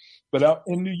cogent. But out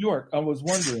in New York, I was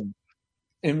wondering,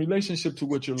 in relationship to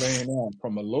what you're laying out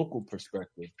from a local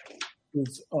perspective,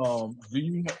 have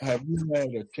you had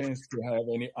a chance to have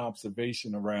any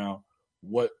observation around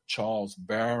what Charles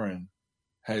Barron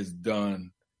has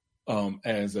done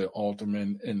as an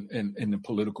alderman in the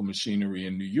political machinery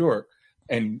in New York?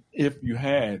 And if you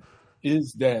had,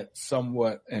 is that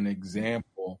somewhat an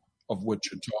example of what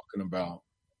you're talking about?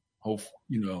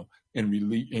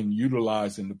 In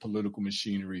utilizing the political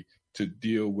machinery to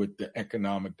deal with the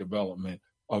economic development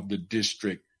of the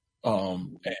district,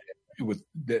 with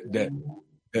that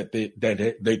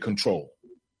they control.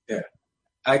 Yeah,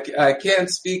 I can't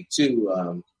speak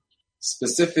to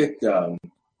specific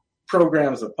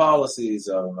programs or policies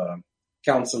of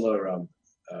Councilor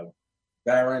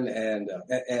Barron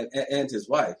and his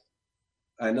wife.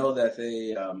 I know that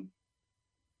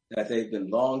they've been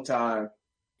longtime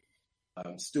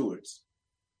stewards,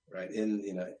 right, in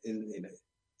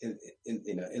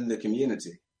the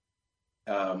community,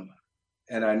 and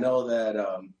I know that.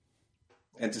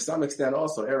 And to some extent,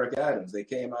 also Eric Adams. They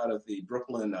came out of the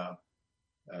Brooklyn,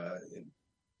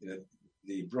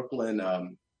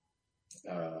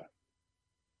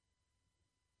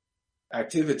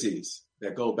 activities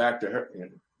that go back to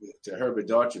Herbert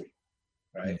Daughtry,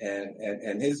 right,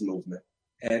 and his movement,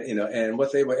 and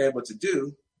what they were able to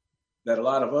do that a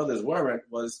lot of others weren't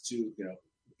was to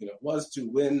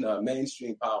win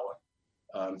mainstream power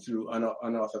through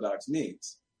unorthodox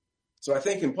means. So I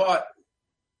think in part,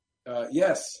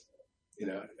 Yes,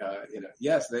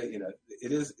 yes,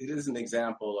 it is an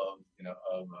example of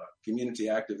community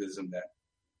activism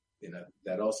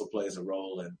that also plays a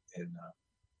role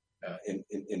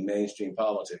in mainstream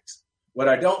politics. What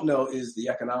I don't know is the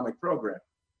economic program,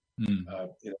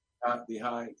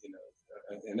 behind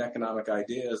and economic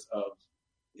ideas of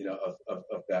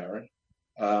Barron,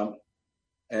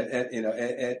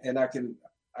 and I can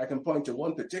point to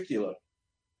one particular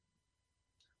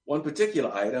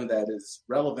item that is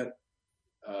relevant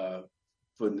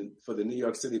for the New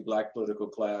York City Black political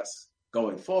class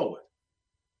going forward,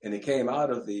 and it came out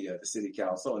of the city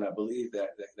council, and I believe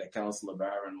that Councilor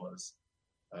Barron was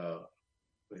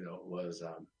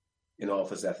in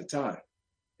office at the time,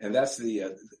 and that's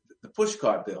the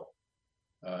pushcart bill.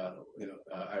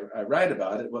 I write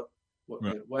about it.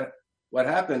 What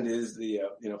happened is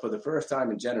for the first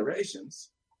time in generations,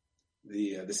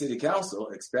 the city council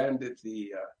expanded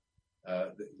the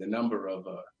number of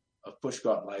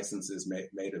pushcart licenses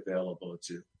made available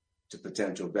to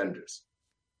potential vendors.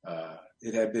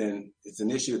 It's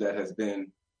an issue that has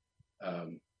been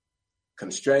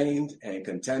constrained and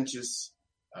contentious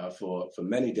for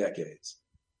many decades,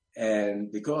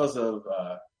 and because of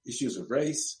issues of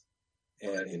race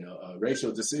and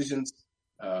racial decisions,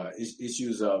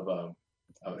 issues of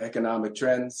economic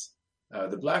trends,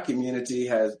 the Black community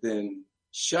has been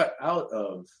shut out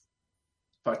of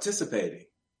participating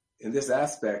in this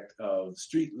aspect of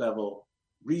street level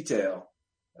retail,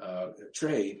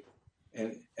 trade,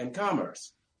 and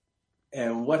commerce.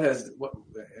 And what has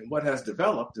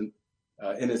developed in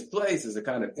its place is a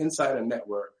kind of insider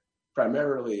network,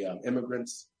 primarily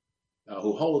immigrants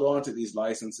who hold on to these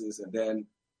licenses and then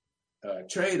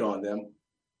trade on them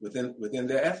within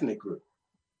their ethnic group.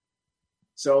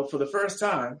 So for the first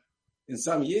time in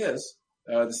some years,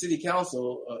 the city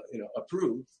council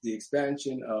approved the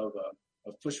expansion of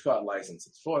pushcart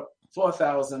licenses,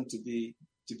 4,000 to be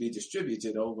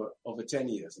distributed over 10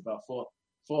 years, about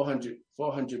 400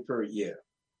 per year.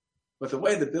 But the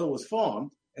way the bill was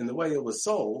formed and the way it was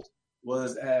sold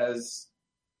was as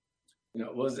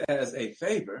a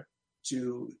favor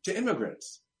to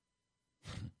immigrants,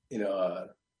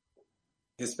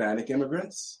 Hispanic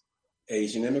immigrants,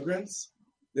 Asian immigrants.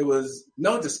 There was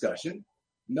no discussion,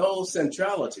 no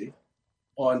centrality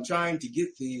on trying to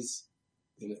get these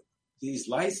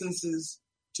licenses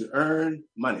to earn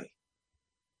money,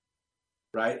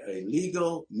 right? A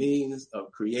legal means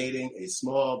of creating a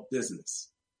small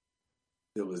business.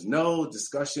 There was no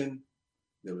discussion,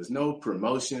 there was no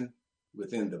promotion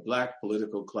within the Black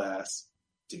political class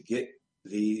to get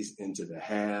these into the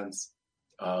hands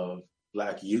of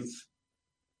Black youth,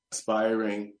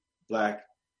 aspiring Black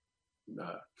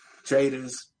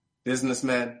traders,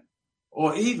 businessmen,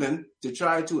 or even to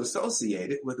try to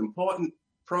associate it with important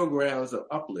programs of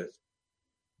uplift,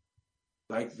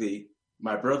 like the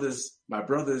My Brother's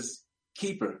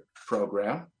Keeper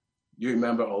program. You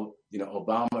remember,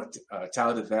 Obama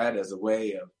touted that as a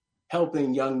way of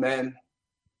helping young men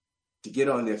to get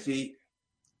on their feet,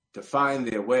 to find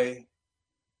their way,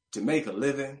 to make a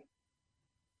living.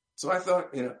 So I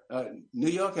thought, New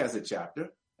York has a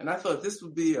chapter, and I thought this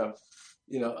would be a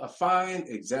fine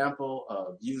example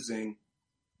of using,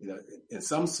 in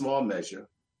some small measure,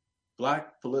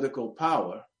 Black political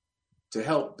power to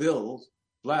help build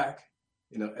Black,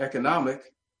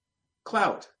 economic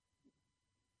clout.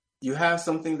 You have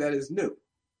something that is new,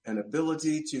 an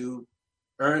ability to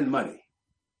earn money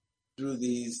through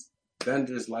these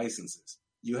vendors' licenses.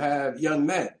 You have young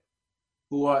men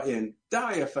who are in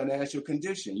dire financial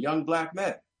condition, young Black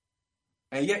men.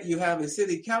 And yet you have a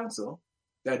city council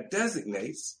that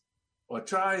designates or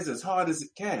tries as hard as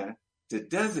it can to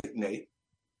designate,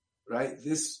 right,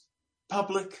 this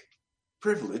public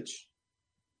privilege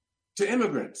to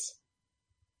immigrants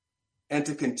and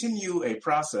to continue a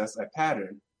process, a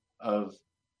pattern of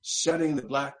shutting the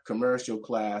Black commercial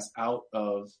class out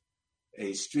of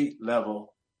a street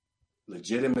level,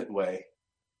 legitimate way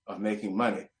of making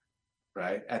money,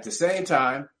 right? At the same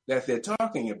time that they're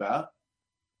talking about,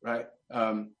 right,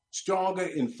 stronger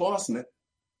enforcement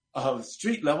of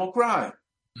street level crime.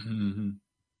 Mm-hmm.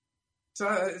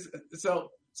 So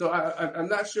I'm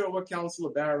not sure what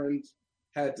Councilor Barron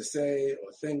had to say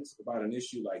or thinks about an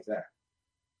issue like that.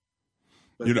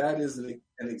 But that is an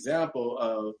example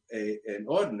of an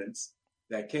ordinance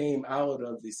that came out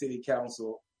of the city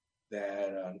council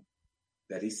that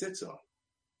he sits on.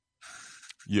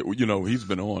 Yeah, he's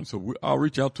been on, so I'll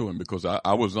reach out to him because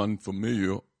I was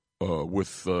unfamiliar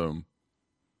with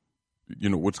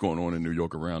what's going on in New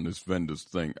York around this vendors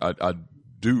thing. I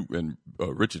do, and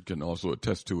Richard can also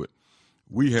attest to it.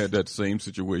 We had that same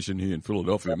situation here in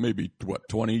Philadelphia, maybe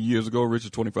 20 years ago,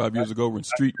 Richard, 25 years ago, when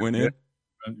Street went in.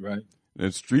 Right.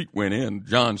 And Street went in.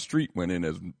 John Street went in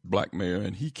as black mayor,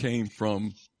 and he came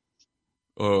from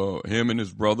him and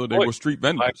his brother. They were street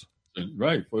vendors.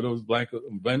 Right, for those black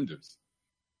vendors.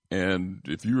 And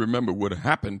if you remember what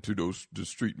happened to the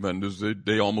street vendors,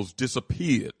 they almost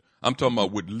disappeared. I'm talking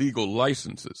about with legal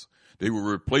licenses. They were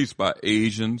replaced by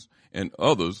Asians and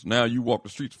others. Now you walk the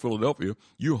streets of Philadelphia,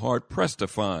 you're hard-pressed to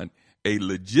find a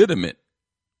legitimate,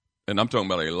 and I'm talking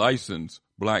about a licensed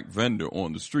black vendor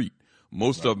on the street.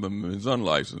 Most of them is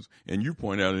unlicensed. And you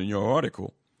point out in your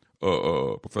article,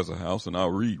 Professor House, and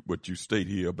I'll read what you state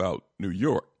here about New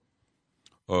York.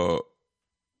 Hold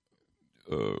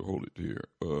it here.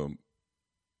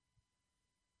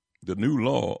 The new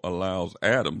law allows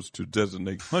Adams to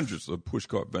designate hundreds of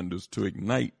pushcart vendors to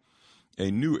ignite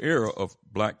a new era of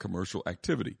black commercial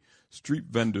activity. Street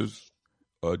vendors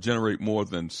generate more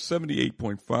than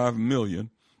 $78.5 million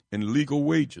in legal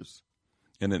wages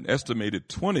and an estimated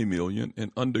 $20 million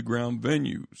in underground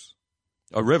revenues,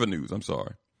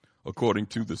 according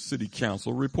to the City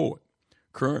Council report.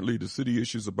 Currently, the city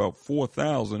issues about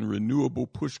 4,000 renewable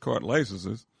pushcart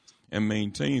licenses and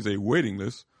maintains a waiting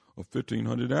list of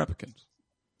 1,500 applicants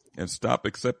and stopped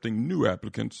accepting new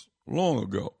applicants long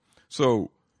ago.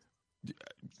 So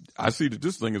I see that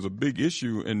this thing is a big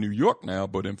issue in New York now,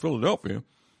 but in Philadelphia,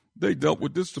 they dealt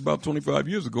with this about 25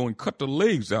 years ago and cut the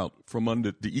legs out from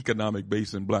under the economic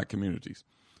base in black communities.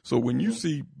 So when you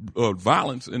see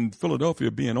violence in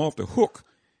Philadelphia being off the hook,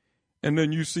 and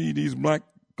then you see these black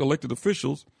elected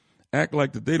officials act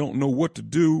like that they don't know what to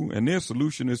do, and their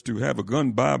solution is to have a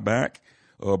gun buyback,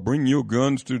 bring your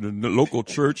guns to the local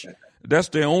church. That's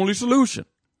their only solution.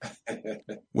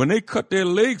 When they cut their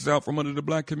legs out from under the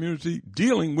black community,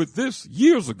 dealing with this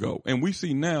years ago, and we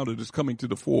see now that it's coming to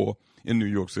the fore in New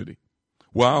York City.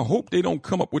 Well, I hope they don't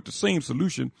come up with the same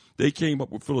solution they came up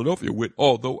with Philadelphia with,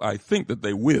 although I think that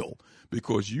they will,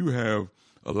 because you have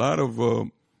a lot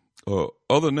of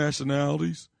other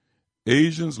nationalities,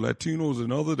 Asians, Latinos,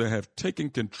 and others that have taken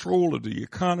control of the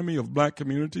economy of black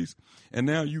communities. And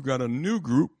now you got a new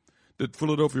group that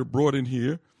Philadelphia brought in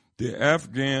here, the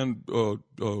Afghan,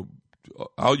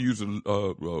 I'll use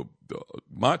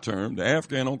my term, the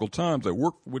Afghan Uncle Toms that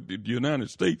work with the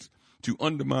United States to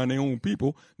undermine their own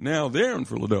people. Now they're in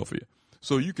Philadelphia.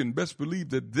 So you can best believe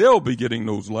that they'll be getting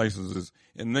those licenses.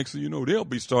 And next thing you know, they'll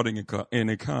be starting an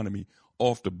economy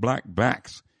off the black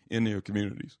backs in their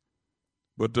communities.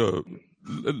 But we'll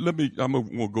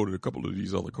go to a couple of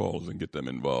these other callers and get them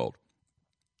involved.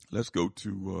 Let's go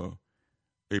to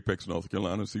Apex, North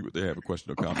Carolina, and see what they have a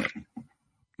question or comment.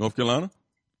 North Carolina?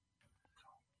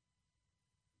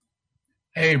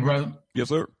 Hey, brother. Yes,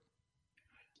 sir.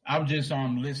 I'm just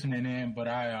listening in, but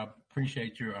I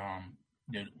appreciate your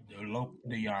the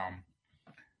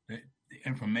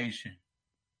information.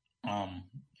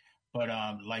 But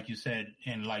like you said,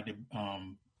 and like the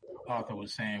author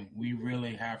was saying, we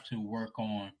really have to work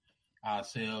on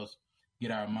ourselves,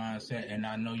 get our mindset. And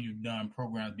I know you've done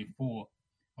programs before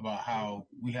about how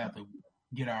we have to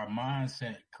get our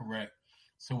mindset correct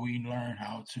so we learn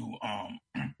how to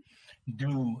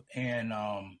do and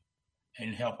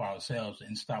help ourselves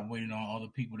and stop waiting on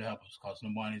other people to help us, because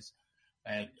nobody's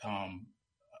at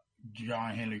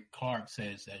John Henry Clark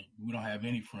says that we don't have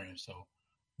any friends, so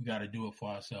we got to do it for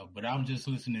ourselves. But I'm just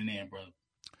listening in, brother.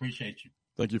 Appreciate you.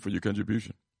 Thank you for your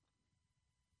contribution.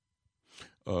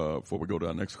 Before we go to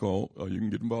our next call, you can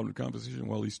get involved in the conversation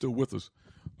while he's still with us.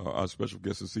 Our special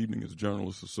guest this evening is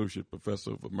Journalist Associate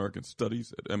Professor of American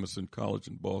Studies at Emerson College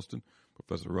in Boston,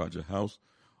 Professor Roger House.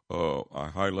 I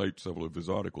highlight several of his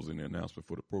articles in the announcement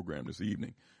for the program this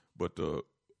evening. But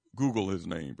Google his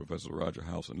name, Professor Roger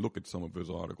House, and look at some of his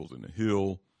articles in The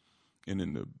Hill and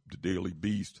in the Daily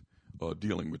Beast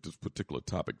dealing with this particular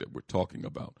topic that we're talking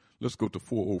about. Let's go to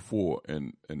 404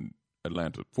 in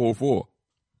Atlanta. 404.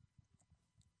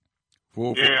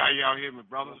 404. Yeah, how y'all hear me,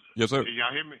 brother? Yes, sir. Can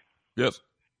y'all hear me? Yes.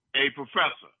 Hey,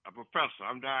 Professor.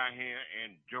 I'm down here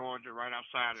in Georgia, right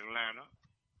outside Atlanta.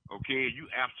 Okay, you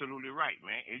absolutely right,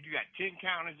 man. And you got 10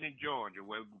 counties in Georgia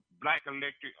where black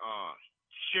elected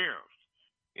sheriffs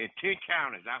in 10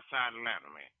 counties outside Atlanta,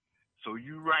 man. So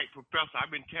you right, Professor. I've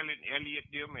been telling Elliot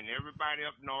them and everybody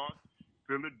up north,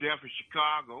 Philadelphia,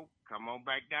 Chicago, come on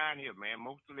back down here, man.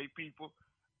 Most of the people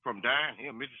from down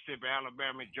here, Mississippi,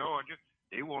 Alabama, and Georgia,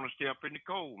 they want to stay up in the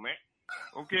cold, man.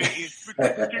 Okay, it's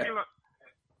particular.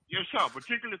 Yes, sir.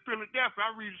 Particularly Philadelphia.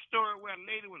 I read a story where a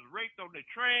lady was raped on the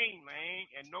train, man,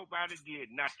 and nobody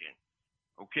did nothing.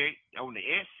 Okay? On the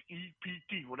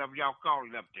SEPT, whatever y'all call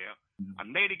it up there. A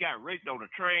lady got raped on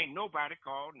the train. Nobody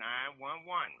called 911,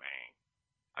 man.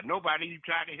 Nobody even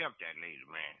tried to help that lady,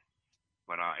 man.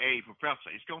 But, hey, Professor,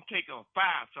 it's going to take a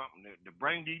fire something to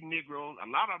bring these Negroes. A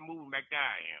lot of them moving back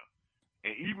down here.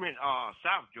 And even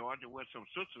South Georgia, where some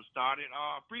sisters started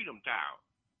Freedom Town,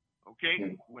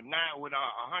 okay, with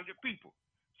 100 people.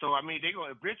 So, I mean, they're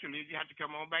going to eventually you have to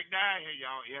come on back down here,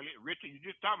 y'all. Elliot, Richard, you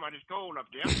just talking about it's cold up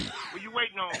there. What you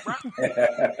waiting on, bro?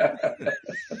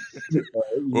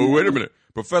 Well, wait a minute.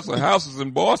 Professor House is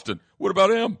in Boston. What about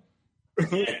him?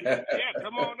 Yeah,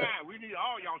 come on down. We need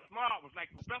all y'all smart ones. Like,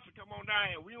 Professor, come on down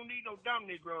here. We don't need no dumb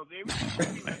Negroes.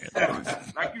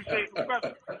 Like you said,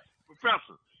 Professor,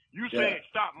 you said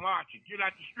stop marching. Get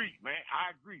out the street, man.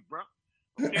 I agree, bro.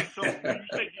 Okay, so when you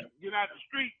say get out the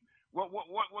street,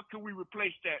 what can we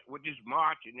replace that with this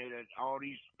marching that all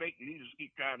these fake leaders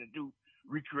keep trying to do,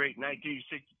 recreate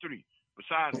 1963?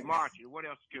 Besides marching, what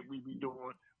else could we be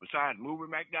doing besides moving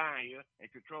back down here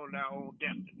and controlling our own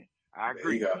destiny? I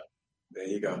agree. There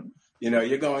you go. You know,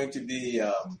 you're going to be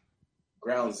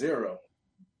ground zero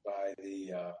by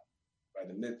the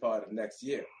mid part of next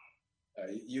year.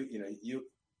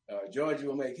 Georgia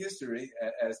will make history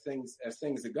as things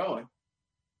are going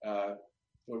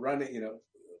for running.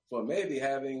 For maybe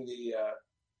having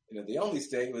the only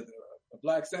state with a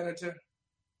black senator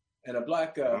and a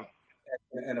black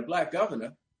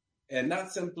governor, and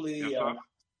not simply.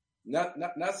 Not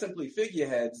simply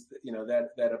figureheads,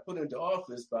 that are put into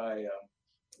office by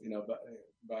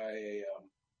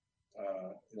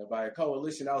a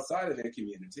coalition outside of their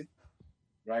community,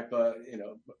 right? But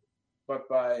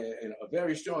by a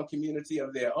very strong community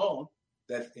of their own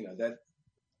that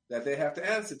they have to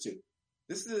answer to.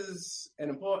 This is an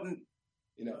important,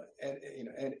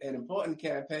 an important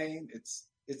campaign. It's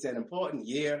an important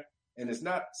year, and it's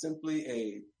not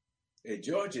simply a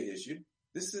Georgia issue.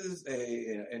 This is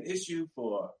an issue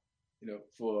for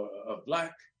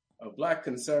black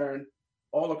concern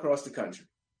all across the country,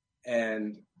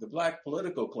 and the black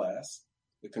political class,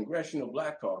 the Congressional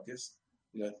Black Caucus,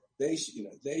 they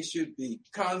should be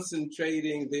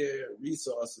concentrating their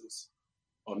resources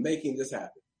on making this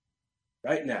happen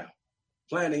right now,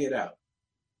 planning it out,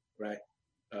 right,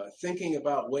 thinking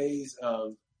about ways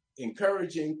of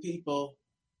encouraging people,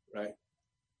 right,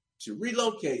 to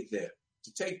relocate there,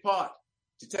 to take part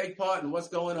in what's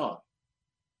going on,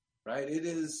 right? It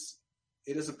is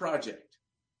a project,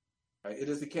 right? It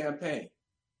is a campaign,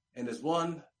 and it's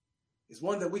one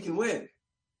that we can win.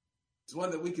 It's one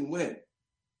that we can win,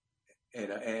 and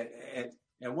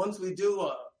once we do,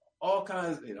 all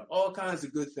kinds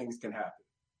of good things can happen,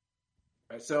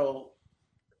 right? So,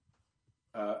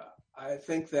 I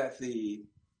think that the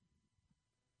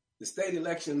state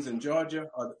elections in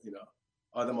Georgia are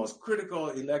the most critical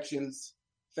elections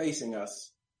facing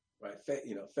us, right?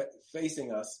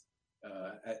 Facing us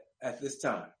at this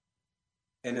time.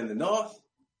 And in the North,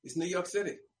 it's New York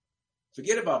City.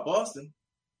 Forget about Boston.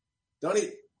 Don't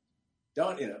even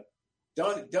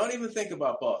think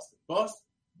about Boston.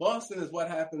 Boston is what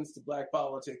happens to black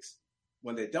politics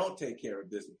when they don't take care of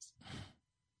business.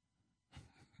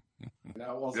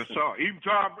 Yes, sir. Even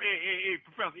Tom,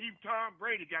 Professor, even Tom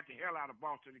Brady got the hell out of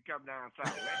Boston to come down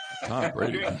south, man. Tom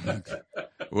Brady.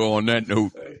 Well, on that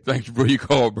note, thank you for your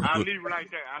call, bro. I'll leave it like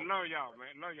that. I love y'all,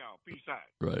 man. Love y'all. Peace out.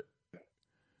 Right.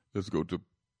 Let's go to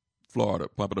Florida,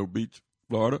 Pompano Beach,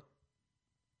 Florida.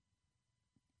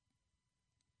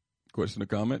 Question or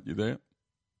comment? You there?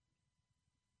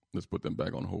 Let's put them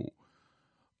back on hold.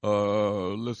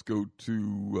 Let's go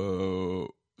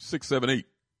to 678.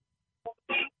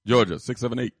 Georgia,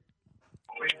 678.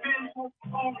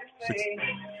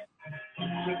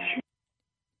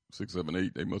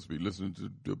 678. They must be listening to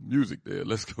the music there.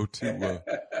 Let's go to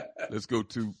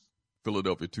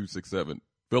Philadelphia 267.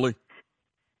 Philly.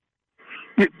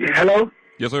 Hello.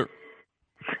 Yes, sir.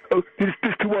 Oh, this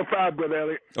 215, Brother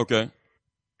Elliot. Okay.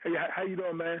 Hey, how you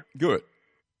doing, man? Good.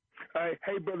 All right.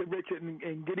 Hey, Brother Richard,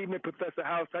 and good evening, Professor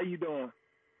House. How you doing?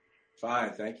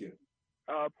 Fine, thank you.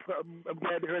 I'm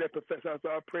glad to hear that, Professor House.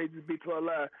 All praises be to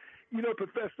Allah.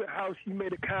 Professor House, you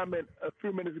made a comment a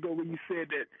few minutes ago when you said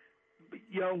that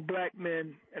young black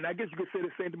men, and I guess you could say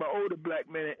the same to my older black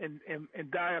men, in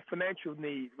dire financial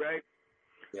need, right?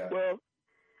 Yeah. Well,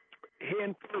 here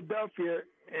in Philadelphia,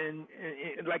 and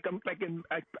I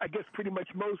guess pretty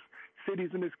much most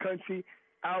cities in this country,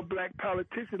 our black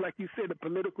politicians, like you said, the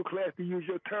political class, to use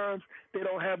your terms, they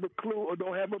don't have a clue or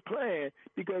don't have a plan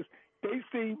because they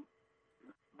see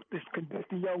this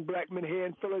conditioned young black men here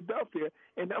in Philadelphia,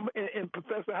 and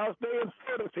Professor House, they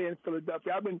insert us here in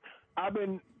Philadelphia. I've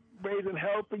been raising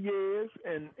hell for years,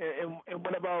 and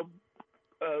one of our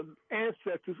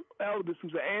ancestors, elders,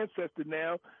 who's an ancestor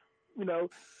now, a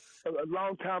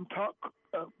long time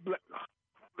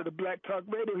of the Black Talk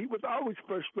Radio, he was always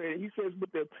frustrated. He says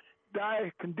with the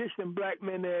dire condition black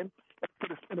men in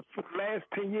the last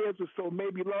 10 years or so,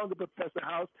 maybe longer, Professor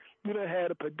House, you done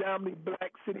had a predominantly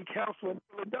black city council in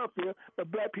Philadelphia,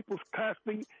 but black people's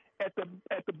constantly at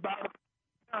the bottom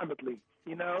economically,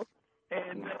 you know,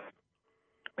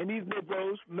 and these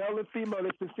Negroes, male and female,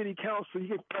 it's the city council.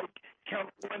 You can count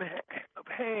one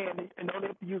hand and don't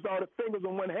have to use all the fingers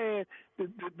on one hand to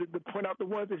point out the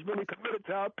ones that's really committed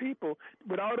to our people.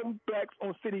 With all them blacks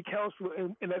on city council,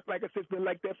 and that's, like I said, it's been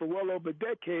like that for well over a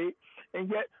decade, and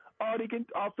yet all they can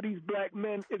offer these black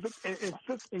men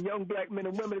and young black men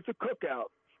and women is a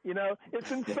cookout. You know,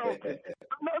 it's insulting.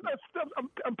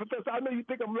 I'm Professor, I know you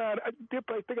think I'm lying. I did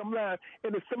think I'm lying.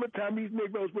 In the summertime, these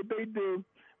Negroes, what they do,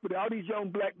 with all these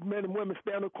young black men and women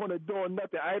stand on the corner doing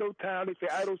nothing. Idle time, they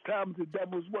say idle time is the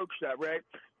devil's workshop, right?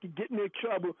 Getting in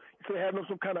trouble, instead of having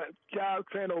some kind of job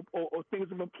training or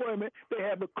things of employment, they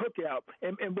have a cookout.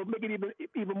 And we'll make it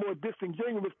even more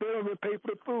disingenuous. They don't even pay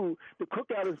for the food. The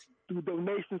cookout is through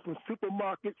donations from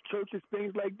supermarkets, churches,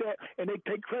 things like that, and they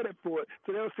take credit for it.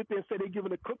 So they'll sit there and say they're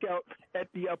giving a cookout at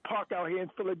the park out here in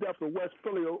Philadelphia, West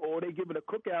Philly, or they're giving a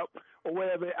cookout or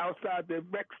whatever outside the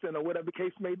rec center, or whatever the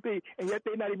case may be, and yet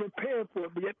they're not even paying for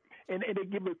it. But yet, and they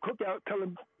give a cookout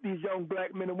telling these young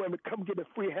black men and women, come get a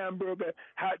free hamburger,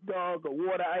 hot dog, or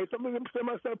water ice. I'm going to say to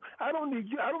myself, I don't need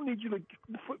you to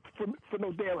for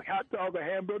no damn hot dog or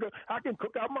hamburger. I can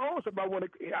cook out my own if I want to.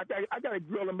 I got a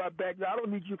grill in my backyard. I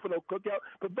don't need you for no cookout.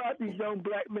 Provide these young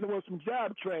black men and women some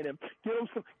job training. Give them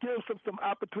some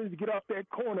opportunity to get off that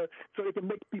corner so they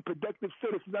can be productive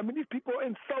citizens. I mean, these people are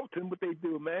insulting what they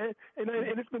do, man. And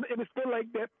it's been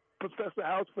like that, Professor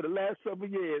House, for the last several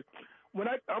years. When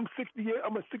I'm a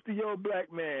 60-year-old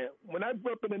black man. When I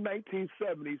grew up in the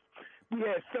 1970s, we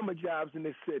had summer jobs in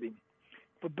this city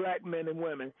for black men and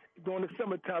women. During the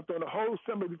summertime, during the whole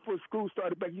summer before school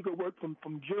started back, you could work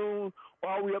from June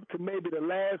all the way up to maybe the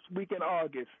last week in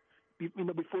August. You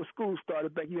know, before school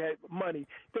started back, you had money.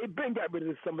 They been got rid of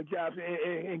the summer jobs,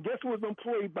 and guess who was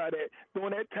employed by that?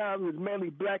 During that time, it was mainly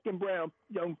black and brown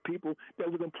young people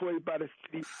that was employed by the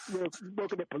city,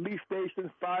 working at police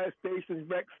stations, fire stations,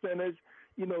 rec centers,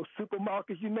 you know,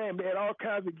 supermarkets, you name it. They had all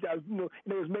kinds of jobs, you know,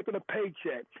 and they was making a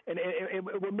paycheck. And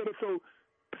what made it so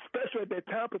special at that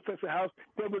time, Professor House,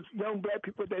 there was young black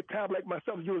people at that time, like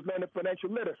myself, you was learning financial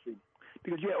literacy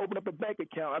because you had to open up a bank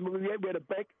account. I mean, we had a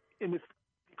bank in this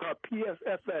called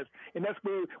PSFS, and that's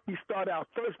where we started our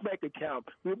first bank account.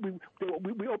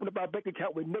 We opened up our bank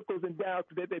account with nickels and dimes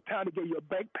because at that time they gave you a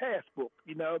bank passbook,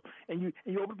 you know, and you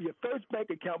opened up your first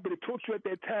bank account, but it taught you at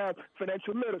that time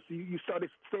financial literacy. You started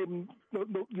saving,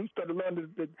 you started learning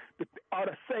the art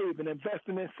of saving,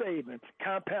 investing and saving,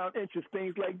 compound interest,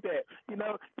 things like that. You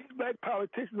know, these black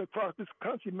politicians across this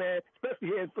country, man, especially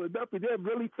here in Philadelphia, they have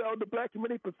really failed the black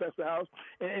community, Professor House.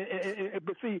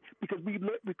 But see, because we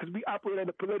operate in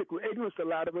a political ignorance, a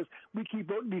lot of us, we keep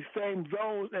voting these same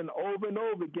zones and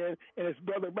over again. And as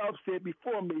Brother Ralph said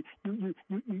before me,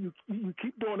 you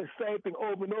keep doing the same thing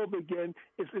over and over again.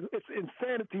 It's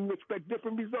insanity. We expect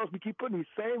different results. We keep putting these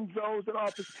same zones in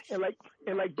office. And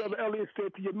like Brother Elliott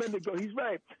said to you a minute ago, he's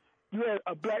right. You had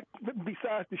a black,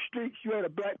 besides the streets, you had a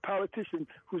black politician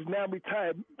who's now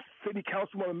retired, City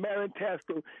Councilwoman Marion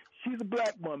Tasco. She's a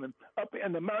black woman up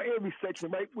in the Mount Airy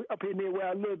section, right up here near where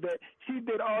I live at. She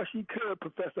did all she could,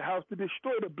 Professor House, to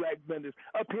destroy the black vendors.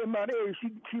 Up here in Mount Airy,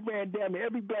 she ran down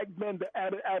every black vendor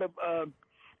out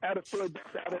of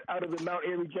Philadelphia, out of the Mount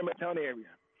Airy, Germantown area.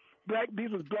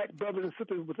 These was black brothers and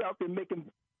sisters was out there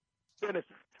making business,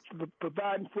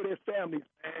 providing for their families,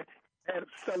 and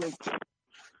selling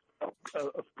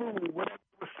food, whatever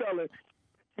they were selling.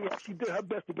 She did her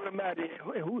best to get them out of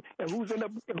there. And who's in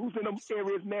them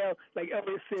areas now? Like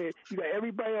Elliot said, you got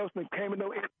everybody else that came in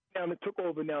those areas now and took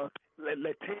over now.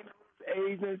 Latinos,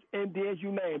 Asians, Indians,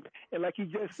 you name it. And like he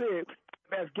just said,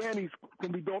 Afghanis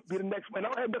can be the next one. I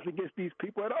don't have nothing against these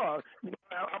people at all. You know,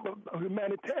 I'm a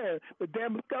humanitarian, but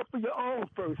damn, look out for your own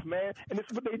first, man. And this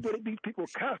is what they do. These people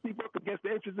constantly work against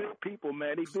the interests of the people,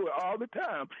 man. They do it all the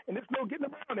time, and there's no getting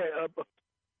around that.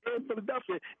 In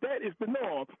Philadelphia, that is the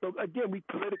norm. So again, we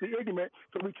politically ignorant,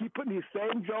 so we keep putting these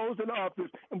same Jones in office,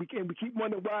 and we keep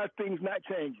wondering why things not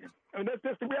changing. I mean,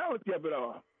 that's the reality of it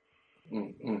all.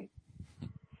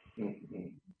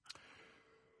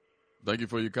 Thank you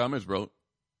for your comments, bro.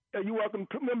 You're welcome.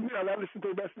 I'll listen to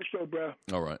the rest of the show, bro.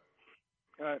 All right.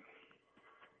 All right.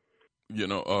 You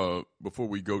know, before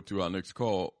we go to our next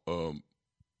call,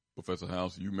 Professor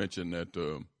House, you mentioned that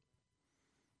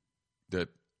that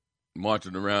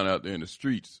marching around out there in the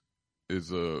streets is,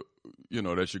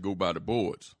 that should go by the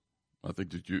boards. I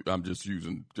think that I'm just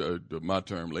using my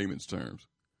term, layman's terms.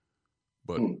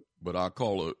 But our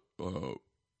caller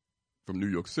from New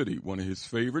York City, one of his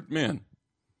favorite men,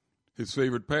 his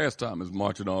favorite pastime is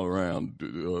marching all around.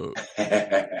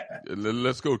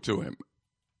 Let's go to him.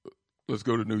 Let's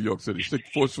go to New York City.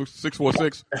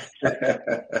 646.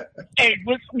 Hey,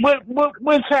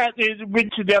 what's happening,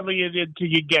 Richard Elliott, and to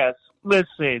your guests?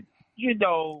 Listen, you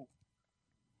know,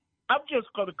 I'm just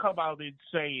going to come out and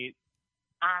say it.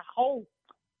 I hope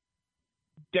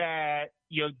that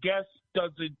your guest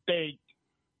doesn't think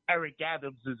Eric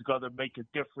Adams is going to make a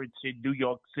difference in New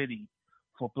York City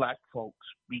for black folks,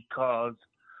 because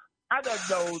I done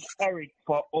known Eric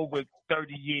for over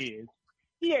 30 years.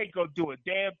 He ain't going to do a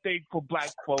damn thing for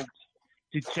black folks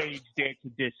to change their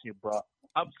condition, bro.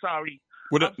 I'm sorry.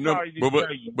 Sorry to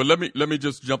tell you. But let me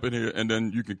just jump in here, and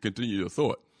then you can continue your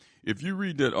thought. If you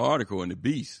read that article in the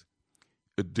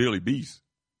Daily Beast,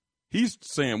 he's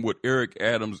saying what Eric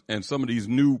Adams and some of these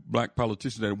new black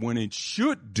politicians that went in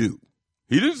should do.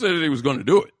 He didn't say that they was going to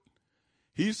do it.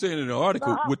 He's saying in the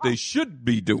article what they should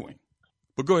be doing.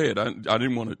 But go ahead. I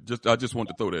didn't want to I just want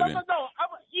to throw that in. No.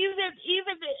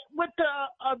 Even with the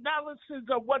analysis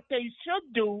of what they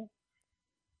should do,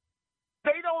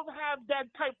 they don't have that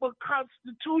type of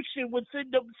constitution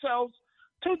within themselves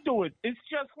to do it. It's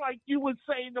just like you were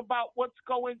saying about what's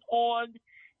going on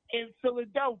in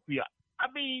Philadelphia. I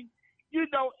mean, you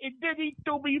know, and then he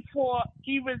threw me for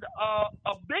even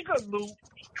a bigger loop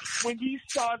when he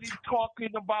started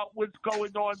talking about what's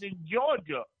going on in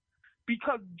Georgia.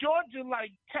 Because Georgia,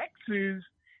 like Texas,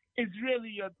 is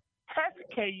really a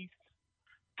test case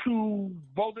to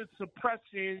voter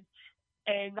suppression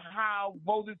and how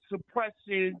voter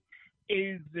suppression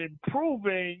is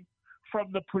improving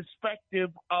from the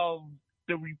perspective of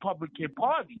the Republican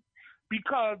Party.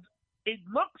 Because it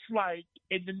looks like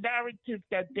in the narrative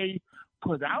that they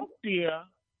put out there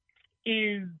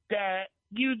is that,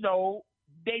 you know,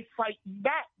 they fighting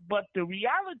back. But the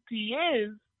reality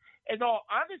is, in all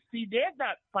honesty, they're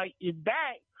not fighting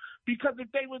back, because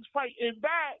if they was fighting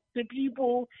back, the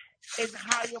people in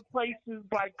higher places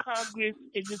like Congress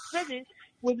and the Senate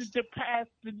would have passed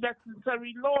the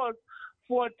necessary laws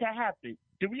for it to happen.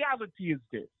 The reality is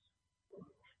this.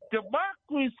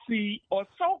 Democracy, or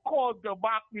so-called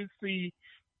democracy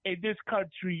in this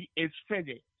country, is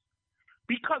finished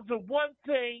because of one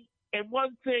thing, and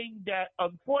one thing that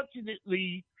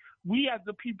unfortunately we as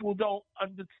the people don't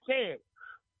understand.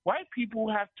 White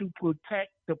people have to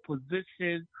protect the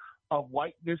position of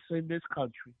whiteness in this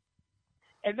country.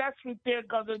 And that's what they're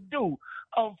going to do.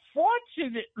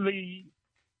 Unfortunately,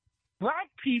 black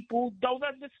people don't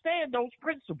understand those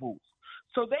principles.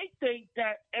 So they think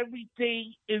that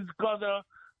everything is going to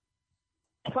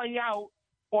play out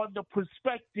on the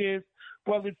perspective,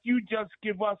 well, if you just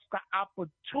give us the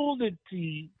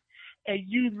opportunity and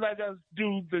you let us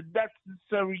do the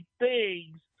necessary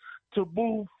things to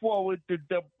move forward the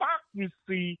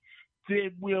democracy,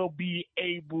 then we'll be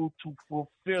able to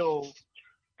fulfill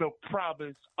the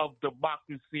promise of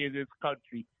democracy in this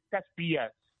country. That's BS.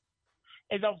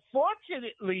 And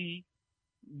unfortunately,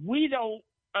 we don't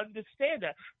understand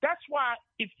that. That's why,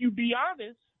 if you be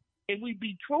honest and we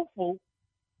be truthful,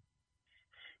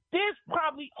 there's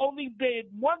probably only been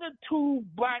one or two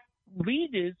black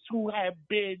leaders who have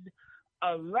been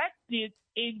elected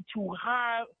into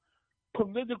high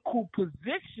political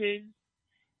positions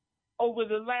over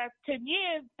the last 10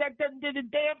 years that done did a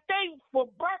damn thing for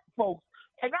black folks.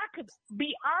 And I could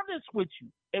be honest with you.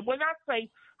 And when I say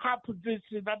high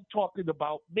positions, I'm talking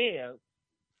about mayors.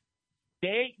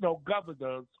 There ain't no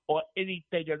governors or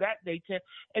anything of that nature.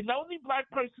 And the only black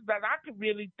person that I can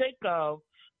really think of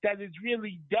that has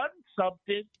really done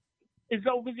something is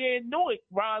over there in Newark,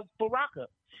 Ras Baraka.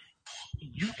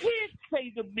 You can't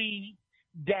say to me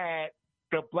that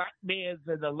the black mayors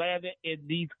in Atlanta and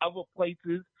these other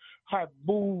places have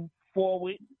moved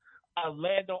forward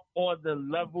Atlanta on the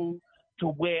level to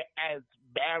where as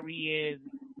Barry and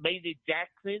Maynard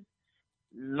Jackson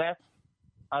left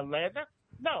Atlanta?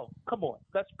 No, come on,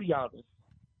 let's be honest.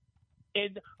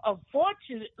 And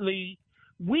unfortunately,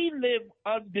 we live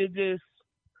under this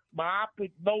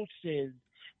myopic notion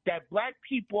that black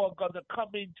people are going to come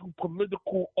into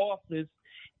political office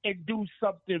and do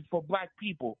something for black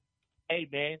people. Hey,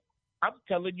 man, I'm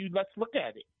telling you, let's look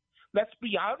at it. Let's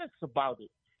be honest about it.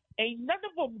 Ain't none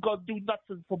of them going to do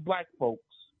nothing for black folks.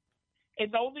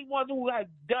 And the only one who has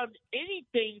done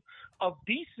anything of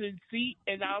decency,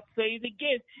 and I'll say it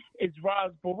again, is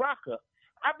Ras Baraka.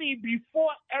 I mean,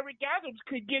 before Eric Adams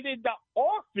could get into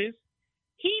office,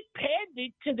 he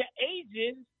pandered to the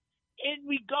Asians in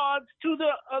regards to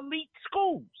the elite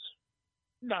schools.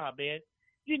 Nah, man.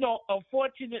 You know,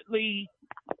 unfortunately,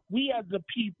 we as a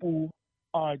people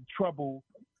are in trouble.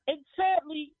 And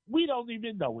sadly, we don't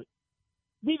even know it.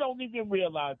 We don't even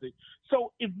realize it.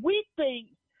 So if we think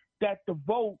that the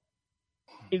vote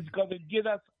is going to get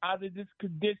us out of this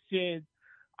condition,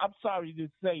 I'm sorry to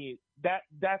say it,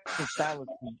 that's a fallacy.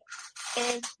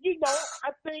 And,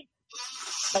 I think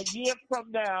a year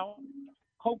from now,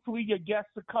 hopefully your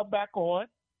guests will come back on,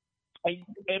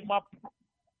 and my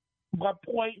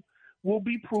point will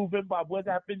be proven by what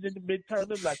happens in the midterm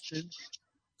elections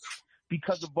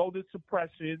because of voter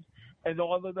suppression and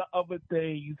all of the other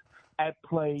things at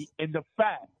play. And the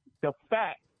fact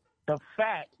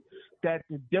that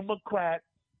the Democrats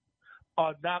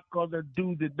are not going to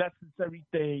do the necessary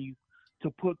things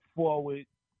to put forward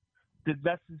the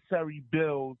necessary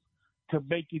bills to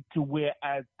make it to where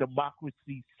as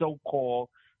democracy so-called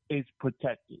is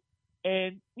protected.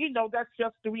 And, that's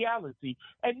just the reality.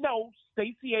 And no,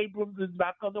 Stacey Abrams is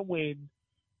not going to win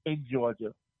in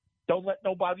Georgia. Don't let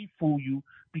nobody fool you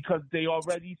because they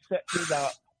already set it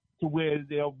up to where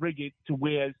they'll rig it to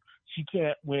where she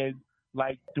can't win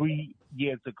like 3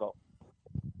 years ago.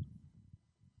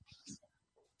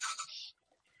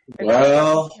 And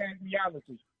that's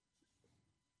reality.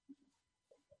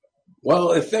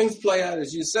 Well, if things play out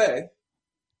as you say,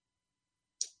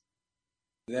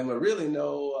 then we're really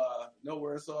no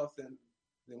worse off than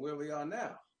where we are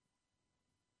now.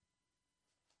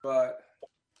 But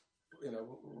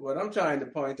what I'm trying to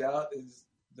point out is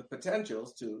the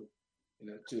potentials to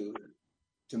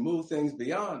move things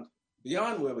beyond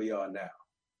where we are now,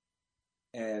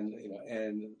 and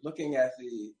looking at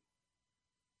the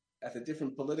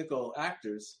different political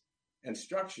actors and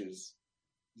structures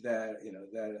that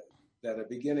are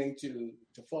beginning to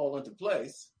fall into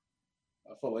place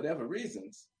for whatever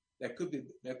reasons that could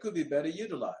be better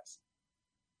utilized.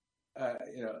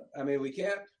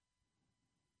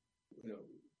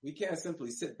 We can't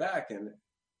simply sit back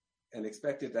and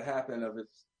expect it to happen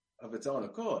of its own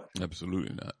accord.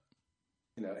 Absolutely not.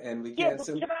 And we can't.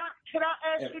 Can I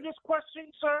ask you this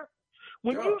question, sir?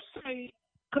 When Sure. you say,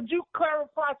 could you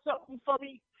clarify something for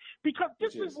me? Because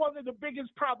this is one of the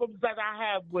biggest problems that I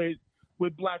have with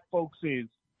black folks is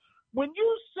when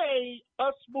you say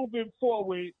us moving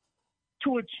forward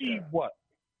to achieve what?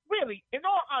 Really, in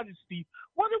all honesty,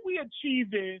 what are we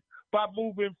achieving by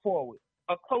moving forward?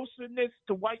 A closeness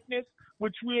to whiteness,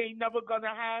 which we ain't never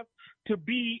gonna have, to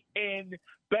be in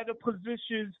better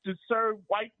positions to serve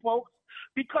white folks?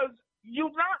 Because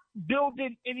you're not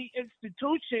building any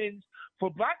institutions for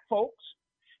black folks.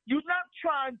 You're not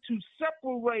trying to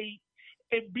separate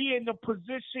and be in a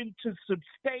position to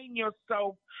sustain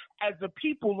yourself as a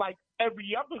people like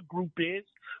every other group is.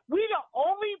 We're the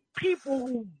only people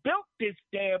who built this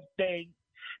damn thing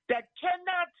that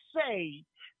cannot say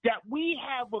that we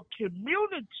have a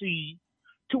community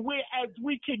to where as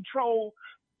we control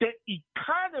the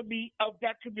economy of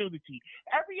that community.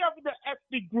 Every other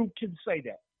ethnic group can say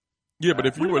that. Yeah, but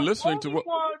if you were listening to what,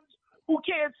 who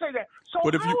can't say that. So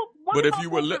wait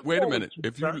a minute.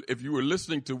 If you were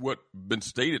listening to what been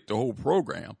stated the whole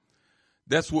program,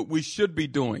 that's what we should be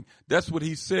doing. That's what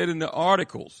he said in the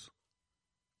articles.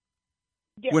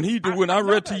 Yeah, when I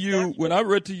read to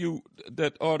you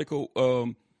that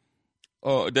article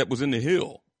that was in the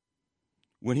Hill,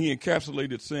 when he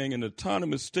encapsulated saying an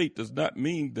autonomous state does not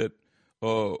mean that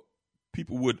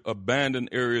people would abandon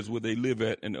areas where they live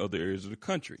at in other areas of the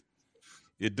country.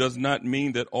 It does not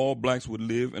mean that all blacks would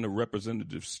live in a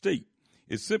representative state.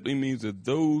 It simply means that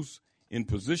those in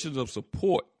positions of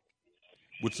support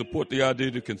would support the idea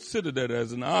to consider that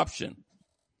as an option.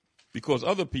 Because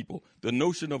other people, the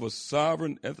notion of a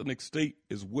sovereign ethnic state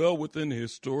is well within the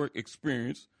historic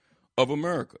experience of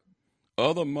America.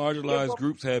 Other marginalized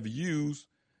groups have used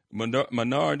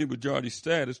minority-majority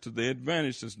status to their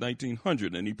advantage since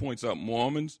 1900. And he points out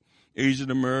Mormons,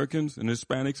 Asian Americans, and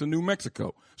Hispanics in New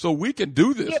Mexico. So we can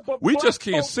do this. Yeah, we just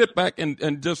can't sit back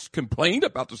and just complain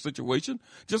about the situation.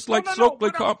 Just like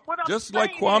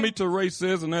Kwame Ture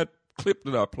says in that clip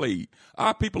that I played.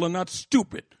 Our people are not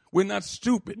stupid. We're not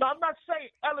stupid. No, I'm not saying,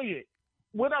 Elliot.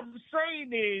 What I'm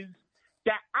saying is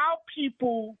that our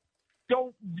people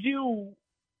don't view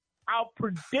our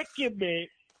predicament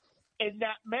in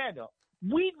that manner.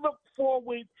 We look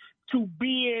forward to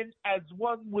being, as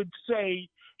one would say,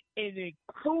 in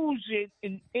inclusion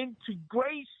and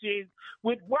integration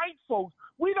with white folks.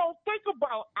 We don't think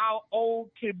about our own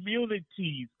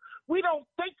communities. We don't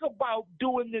think about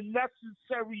doing the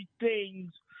necessary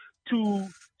things to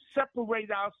separate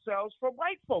ourselves from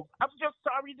white folks. I'm just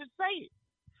sorry to say it.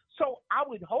 So I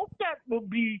would hope that will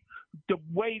be the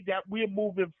way that we're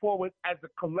moving forward as a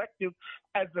collective,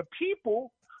 as a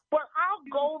people. But our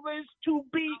goal is to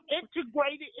be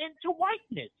integrated into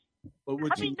whiteness.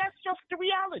 I mean, that's just the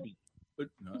reality. But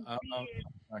no, I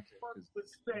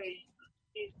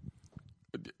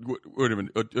Wait a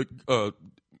minute.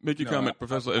 Make your comment,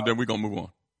 Professor, and then we're going to move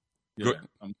on. Yeah,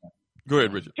 Go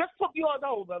ahead, Richard. Just put me on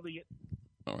hold, Elliot.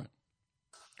 All right.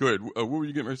 Go ahead. What were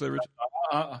you getting ready to say, Richard?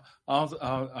 I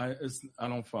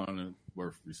don't find it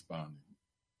worth responding.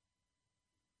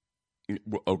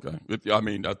 Well, okay.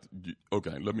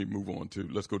 Okay, let me move on to,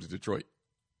 let's go to Detroit.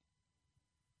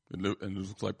 And it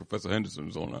looks like Professor Henderson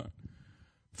is online.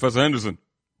 Professor Henderson.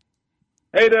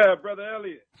 Hey there, Brother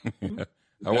Elliot.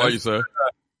 How are you, sir?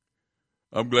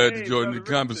 I'm glad to join Brother the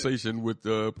conversation with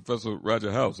Professor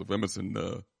Roger House of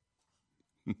Emerson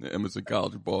Emerson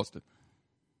College of Boston.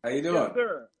 How you doing? Yes,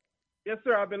 sir. Yes,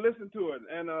 sir. I've been listening to it,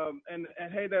 and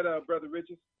hey, that Brother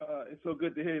Richard. It's so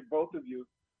good to hear both of you.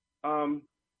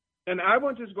 And I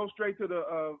want to just go straight to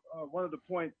the one of the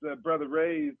points that Brother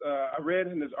raised. I read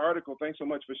in his article. Thanks so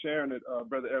much for sharing it,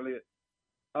 Brother Elliot.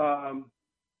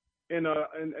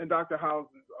 In Dr.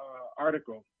 House's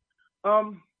article.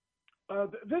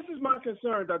 This is my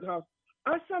concern, Dr. House.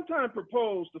 I sometimes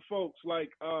propose to folks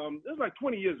this was like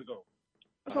 20 years ago.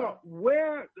 I thought,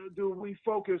 where do we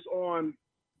focus on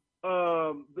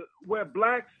where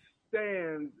blacks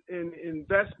stands in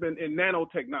investment in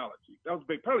nanotechnology? That was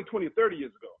big, probably 20 or 30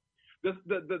 years ago.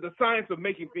 The science of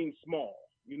making things small,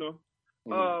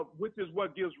 which is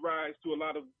what gives rise to a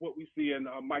lot of what we see in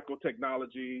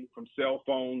microtechnology, from cell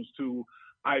phones to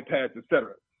iPads,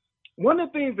 etc. One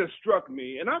of the things that struck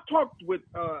me, and I've talked with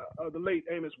the late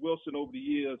Amos Wilson over the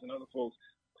years and other folks,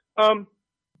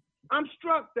 I'm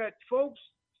struck that folks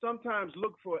sometimes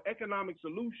look for economic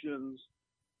solutions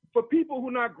for people who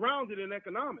are not grounded in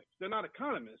economics. They're not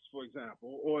economists, for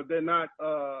example, or they're not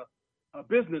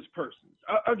business persons.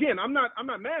 Again, I'm not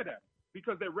mad at them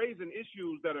because they're raising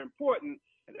issues that are important,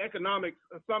 and economics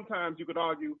sometimes you could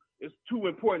argue is too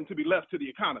important to be left to the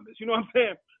economists. You know what I'm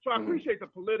saying? So I appreciate the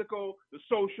political, the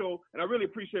social, and I really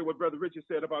appreciate what Brother Richard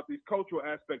said about these cultural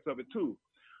aspects of it too.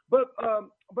 But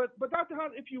Dr.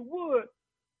 House, if you would,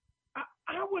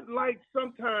 I would like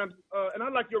sometimes, and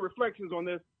I'd like your reflections on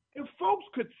this, if folks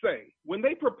could say, when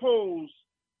they propose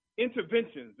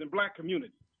interventions in black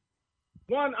communities,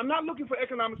 one, I'm not looking for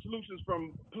economic solutions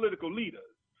from political leaders,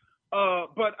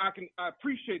 but I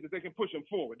appreciate that they can push them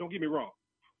forward. Don't get me wrong.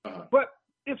 But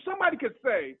if somebody could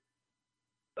say,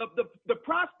 the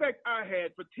prospect I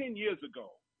had for 10 years ago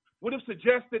would have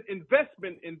suggested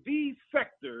investment in these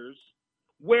sectors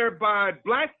whereby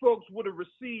black folks would have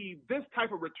received this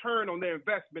type of return on their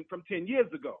investment from 10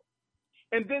 years ago.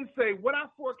 And then say, what I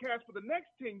forecast for the next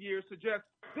 10 years suggests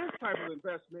this type of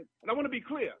investment. And I want to be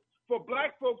clear, for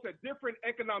black folks at different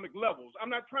economic levels, I'm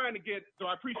not trying to so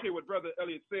I appreciate what Brother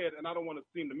Elliot said, and I don't want to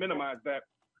seem to minimize that.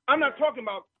 I'm not talking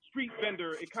about street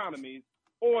vendor economies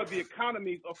or the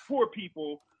economies of poor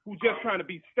people who just trying to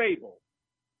be stable.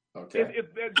 Okay.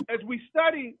 As we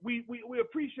study, we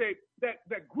appreciate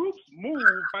that groups move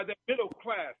by their middle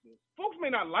classes. Folks may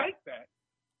not like that,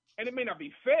 and it may not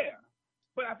be fair,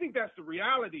 but I think that's the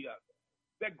reality of it,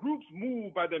 that groups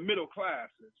move by their middle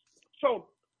classes. So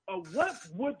what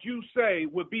would you say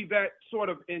would be that sort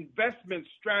of investment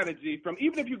strategy from,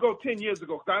 even if you go 10 years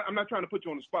ago, because I'm not trying to put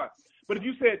you on the spot, but if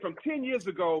you said from 10 years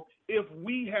ago, if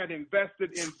we had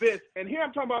invested in this, and here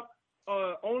I'm talking about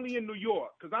only in New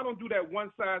York, because I don't do that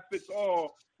one size fits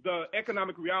all. The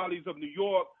economic realities of New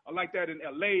York are like that in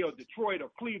LA or Detroit or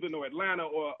Cleveland or Atlanta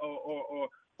or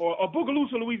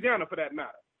Bogalusa, Louisiana, for that matter.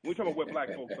 We're talking about where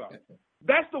black folks are.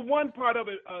 That's the one part of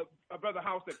it, Brother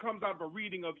House, that comes out of a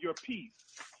reading of your piece.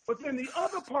 But then the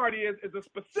other part is a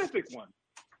specific one.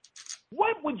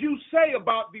 What would you say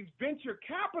about these venture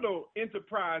capital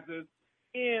enterprises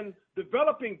in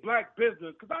developing black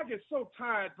business? Because I get so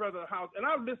tired, Brother House, and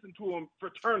I listen to them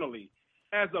fraternally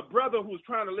as a brother who's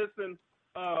trying to listen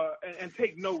and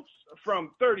take notes from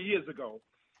 30 years ago.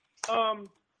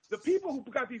 The people who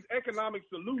got these economic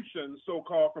solutions,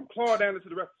 so-called, from Claude Anderson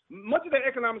to the rest, much of their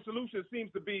economic solution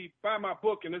seems to be buy my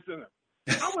book and this and that.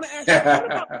 I want to ask you,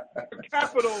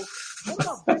 what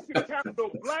about venture capital,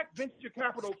 black venture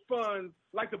capital funds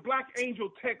like the Black Angel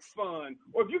Tech Fund,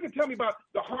 or if you can tell me about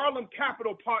the Harlem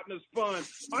Capital Partners Fund,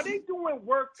 are they doing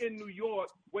work in New York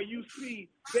where you see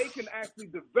they can actually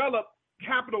develop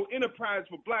capital enterprise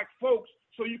for black folks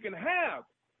so you can have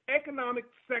economic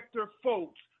sector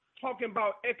folks talking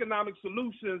about economic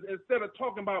solutions instead of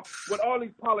talking about what all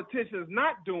these politicians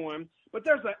not doing? But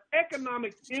there's an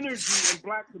economic energy in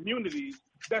black communities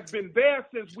that's been there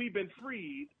since we've been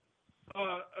freed,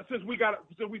 since we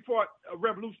fought a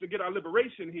revolution to get our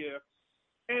liberation here.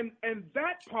 And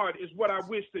that part is what I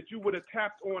wish that you would have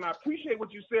tapped on. I appreciate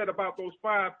what you said about those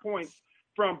 5 points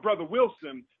from Brother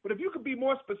Wilson. But if you could be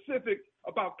more specific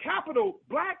about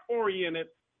Black-oriented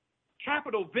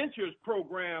capital ventures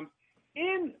programs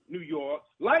in New York,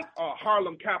 like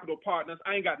Harlem Capital Partners.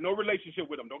 I ain't got no relationship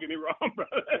with them. Don't get me wrong,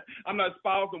 brother. I'm not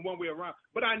espousing one way around.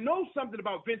 But I know something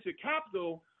about venture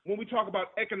capital when we talk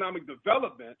about economic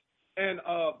development and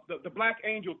the Black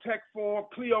Angel Tech Forum,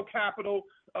 Clio Capital,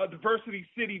 Diversity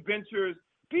City Ventures.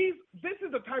 This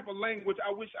is the type of language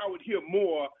I wish I would hear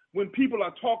more when people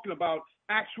are talking about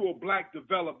actual Black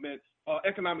development,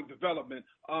 economic development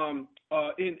in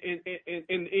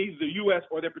either the U.S.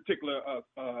 or their particular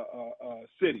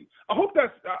city. I hope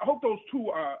those two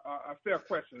are fair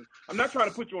questions. I'm not trying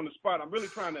to put you on the spot. I'm really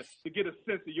trying to get a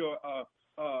sense of your.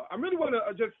 I really want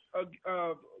to just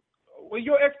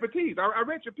your expertise. I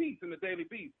read your piece in the Daily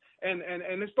Beast, and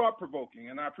it's thought provoking,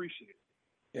 and I appreciate it.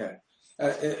 Yeah,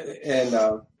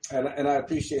 and I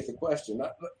appreciate the question.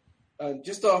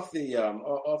 Just off the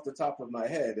top of my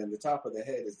head, and the top of the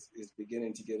head is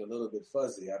beginning to get a little bit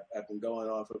fuzzy. I've been going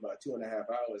on for about 2.5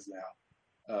 hours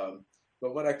now.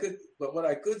 But what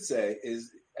I could say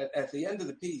is at the end of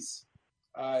the piece,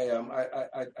 I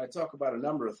talk about a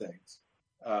number of things.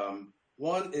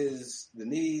 One is the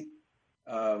need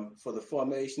for the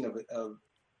formation of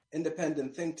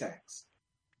independent think tanks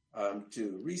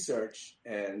to research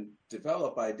and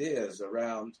develop ideas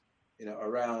around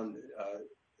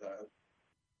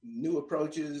new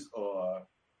approaches or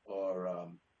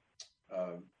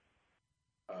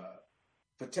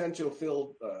potential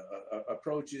field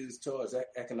approaches towards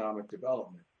economic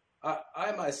development.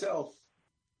 I myself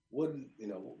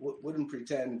wouldn't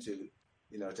pretend to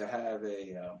have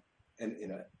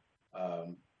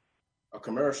a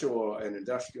commercial or an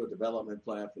industrial development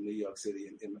plan for New York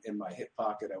City in my hip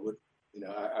pocket. I would,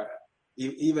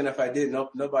 even if I did,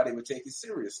 nobody would take it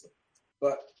seriously.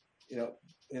 But if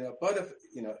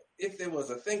there was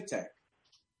a think tank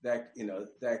that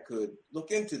could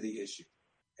look into the issue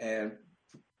and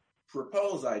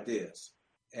propose ideas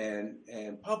and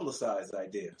publicize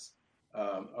ideas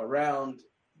around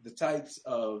the types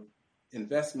of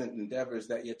investment endeavors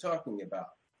that you're talking about,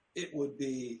 it would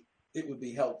be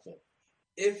helpful.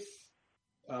 If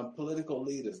political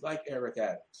leaders like Eric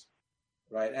Adams,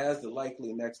 right, as the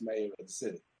likely next mayor of the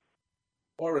city,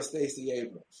 or a Stacey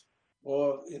Abrams,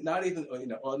 or not even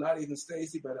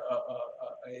Stacey, but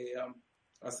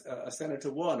a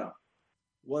Senator Warnock,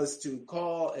 was to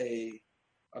call a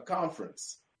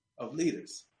conference of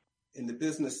leaders in the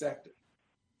business sector,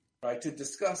 right, to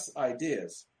discuss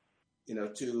ideas,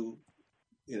 to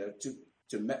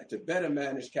better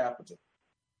manage capital,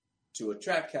 to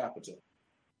attract capital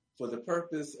for the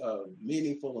purpose of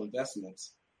meaningful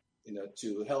investments,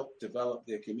 to help develop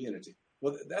their community.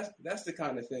 Well, that's the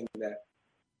kind of thing that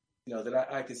that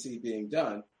I could see being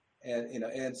done,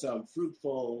 and some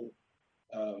fruitful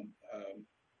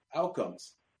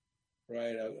outcomes,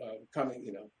 right,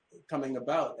 coming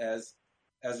about as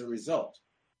a result.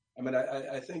 I mean,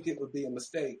 I think it would be a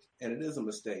mistake, and it is a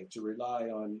mistake, to rely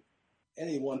on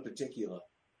any one particular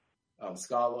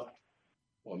scholar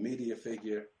or media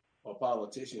figure or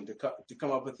politician to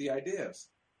come up with the ideas.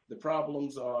 The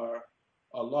problems are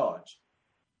large,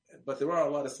 but there are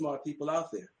a lot of smart people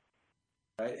out there,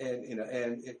 right?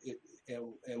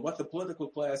 And what the political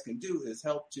class can do is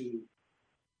help to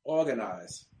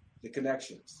organize the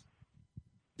connections,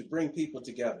 to bring people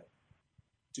together,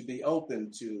 to be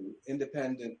open to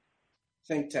independent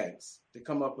think tanks, to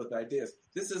come up with ideas.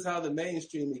 This is how the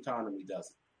mainstream economy does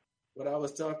it. When I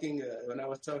was talking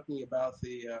about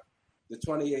the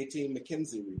 2018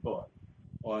 McKinsey report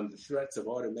on the threats of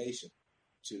automation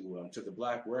to the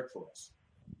Black workforce.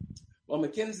 Well,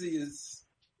 McKinsey is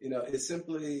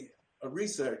simply a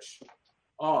research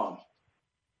arm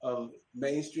of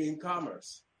mainstream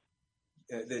commerce.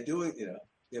 They're doing,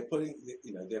 they're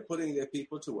putting their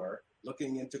people to work,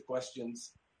 looking into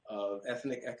questions of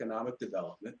ethnic economic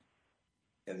development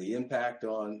and the impact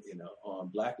on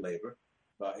Black labor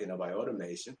by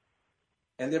automation,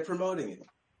 and they're promoting it,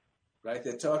 right?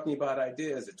 They're talking about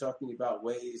ideas. They're talking about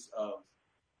ways of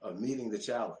meeting the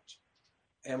challenge.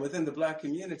 And within the Black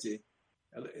community,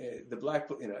 the Black,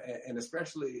 and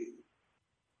especially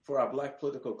for our Black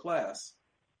political class,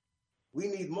 we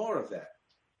need more of that.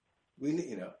 We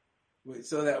need,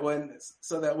 so that when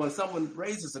someone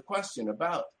raises a question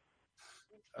about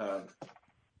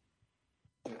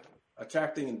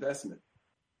attracting investment,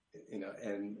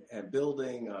 and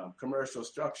building commercial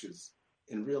structures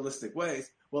in realistic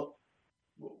ways, well,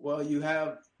 you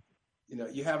have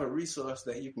a resource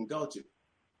that you can go to,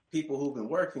 people who've been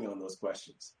working on those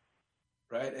questions,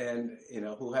 right, and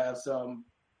who have some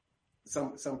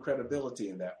credibility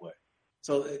in that way.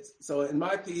 So in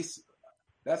my piece,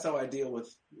 That's how I deal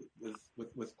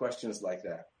with questions like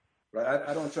that, right?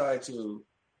 I don't try to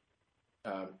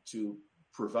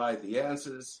provide the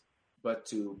answers, but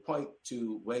to point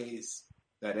to ways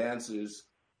that answers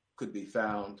could be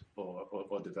found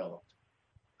or developed.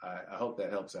 I hope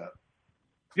that helps out.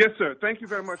 Yes, sir. Thank you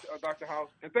very much, Dr. House,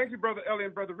 and thank you, Brother Elliot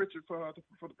and Brother Richard, for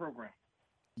the program.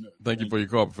 Thank you for your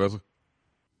call, Professor.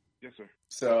 Yes, sir.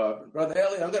 So, Brother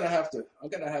Elliot, I'm gonna have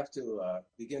to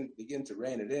begin to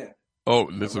rein it in. Oh,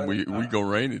 listen, we gonna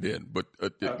rein it in, but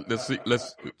let's see.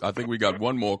 I think we got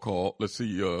one more call. Let's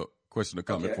see. Question or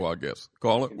comment for our guest.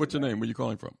 Caller, what's your name? Where you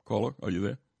calling from? Caller, are you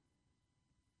there?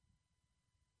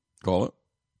 Caller,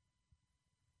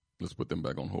 let's put them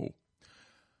back on hold.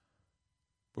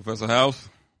 Professor House,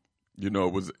 you know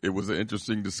it was an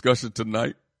interesting discussion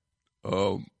tonight.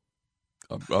 I'm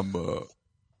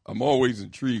always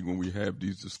intrigued when we have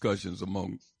these discussions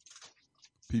among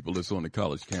people that's on the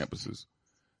college campuses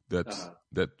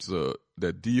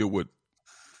that deal with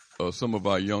some of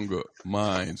our younger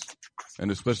minds, and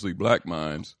especially black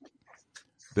minds,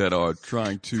 that are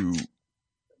trying to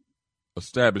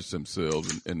establish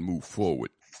themselves and move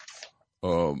forward.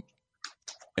 And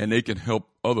they can help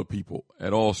other people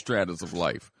at all stratas of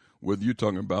life. Whether you're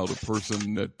talking about a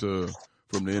person that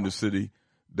from the inner city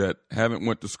that haven't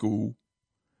went to school,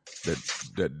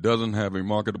 that doesn't have a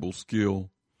marketable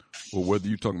skill, or whether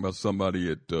you're talking about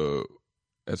somebody at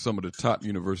some of the top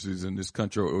universities in this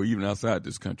country or even outside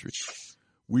this country.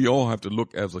 We all have to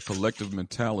look as a collective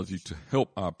mentality to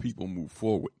help our people move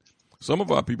forward. Some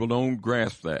of our people don't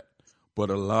grasp that, but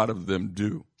a lot of them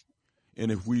do.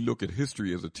 And if we look at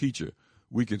history as a teacher,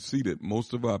 we can see that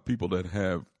most of our people that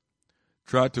have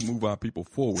tried to move our people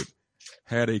forward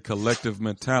had a collective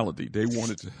mentality. They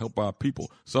wanted to help our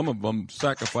people. Some of them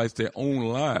sacrificed their own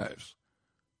lives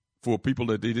for people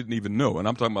that they didn't even know. And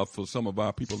I'm talking about for some of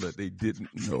our people that they didn't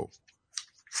know.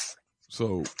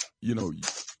 So, you know,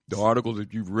 the articles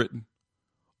that you've written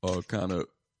kind of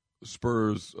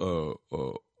spurs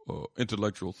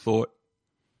intellectual thought.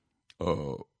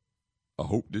 I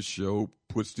hope this show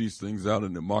puts these things out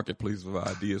in the marketplace of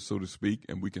ideas, so to speak,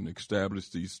 and we can establish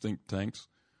these think tanks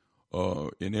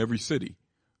in every city.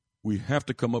 We have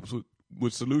to come up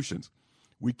with solutions.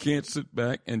 We can't sit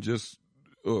back and just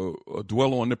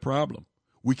dwell on the problem.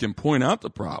 We can point out the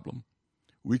problem.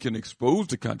 We can expose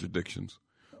the contradictions,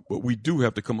 but we do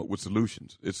have to come up with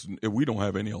solutions. We don't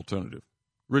have any alternative.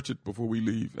 Richard, before we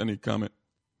leave, any comment?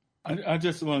 I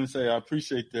just want to say I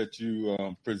appreciate that you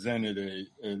presented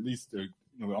at least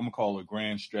I'm gonna call it a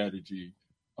grand strategy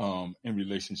in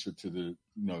relationship to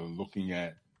looking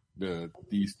at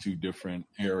these two different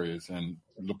areas and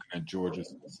looking at Georgia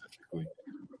specifically.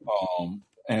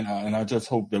 And I just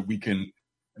hope that we can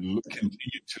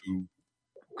continue to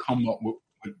come up with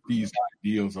these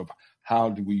ideals of how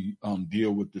do we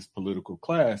deal with this political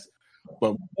class,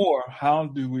 but more, how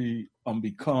do we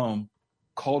become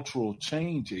cultural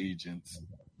change agents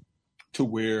to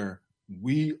where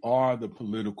we are the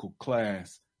political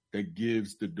class that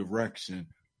gives the direction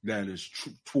that is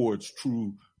towards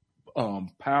true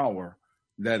power.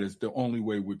 That is the only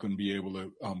way we're going to be able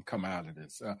to come out of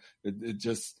this. It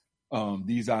just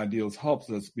these ideals helps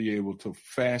us be able to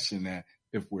fashion that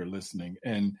if we're listening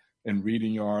and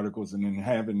reading your articles and then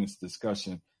having this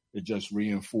discussion. It just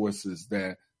reinforces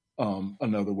that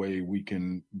another way we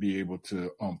can be able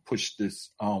to push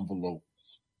this envelope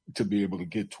to be able to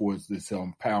get towards this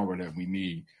power that we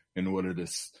need in order to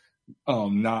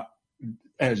not,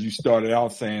 as you started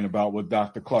out saying about what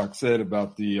Dr. Clark said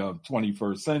about the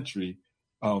 21st century,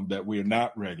 that we're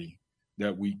not ready,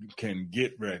 that we can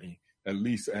get ready, at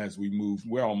least as we move.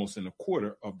 We're almost in a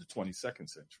quarter of the 22nd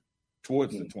century,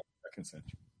 towards the 22nd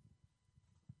century.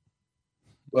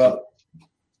 Well,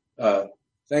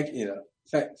 thank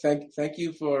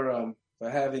you for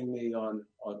having me on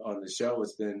the show.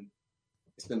 It's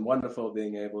been wonderful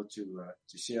being able to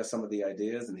share some of the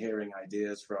ideas and hearing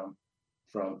ideas from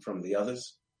the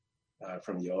others,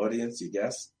 from your audience, your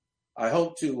guests. I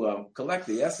hope to collect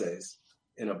the essays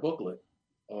in a booklet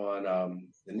on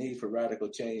the need for radical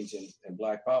change in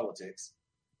Black politics,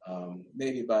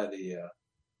 maybe by the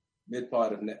mid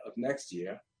part of next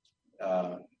year.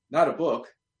 Not a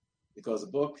book, because a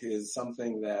book is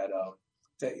something that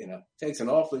takes an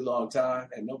awfully long time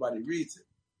and nobody reads it.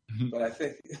 Mm-hmm.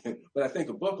 But I think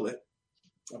a booklet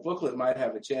might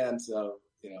have a chance of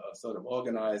sort of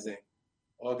organizing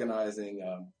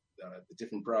the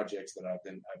different projects that I've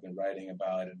been writing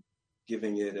about and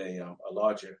giving it a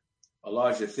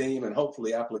larger theme and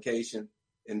hopefully application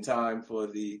in time for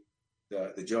the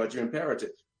Georgia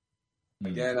imperative.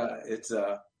 Mm-hmm. Again, it's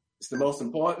the most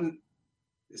important.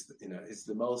 It's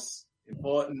the most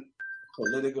important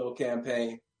political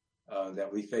campaign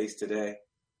that we face today,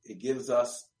 it gives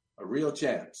us a real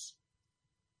chance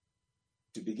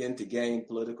to begin to gain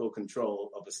political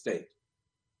control of a state.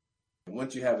 And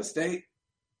once you have a state,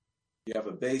 you have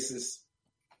a basis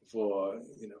for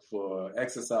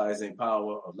exercising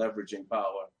power or leveraging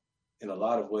power in a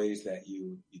lot of ways that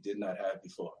you did not have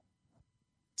before.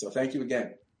 So thank you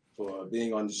again for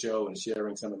being on the show and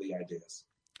sharing some of the ideas.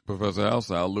 Professor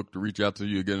House, I'll look to reach out to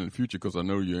you again in the future because I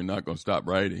know you're not going to stop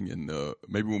writing. And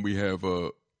maybe when we have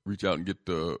reach out and get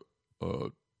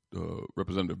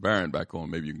Representative Barron back on,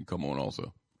 maybe you can come on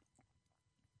also.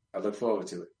 I look forward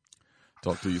to it.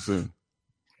 Talk to you soon.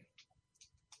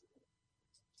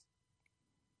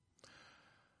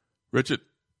 Richard?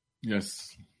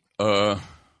 Yes. Before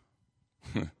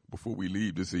we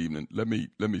leave this evening, let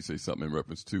me say something in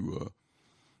reference to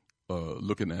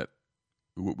looking at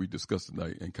what we discussed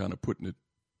tonight and kind of putting it,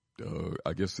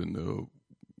 I guess, in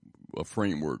a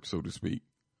framework, so to speak,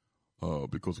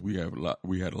 because we had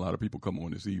a lot of people come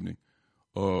on this evening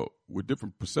with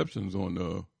different perceptions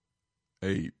on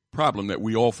a problem that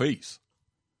we all face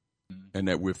and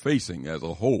that we're facing as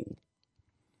a whole.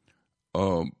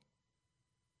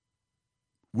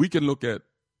 We can look at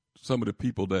some of the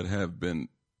people that have been,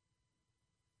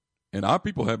 and our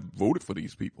people have voted for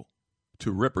these people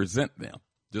to represent them.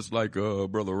 Just like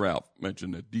Brother Ralph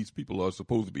mentioned that these people are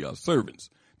supposed to be our servants.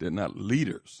 They're not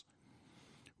leaders.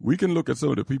 We can look at some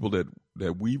of the people that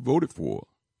we voted for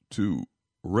to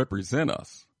represent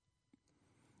us,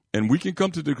 and we can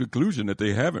come to the conclusion that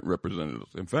they haven't represented us.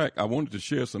 In fact, I wanted to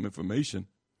share some information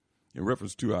in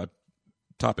reference to our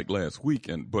topic last week,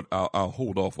 but I'll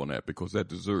hold off on that because that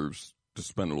deserves to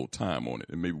spend a little time on it,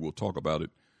 and maybe we'll talk about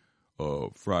it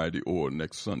Friday or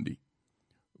next Sunday.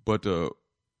 But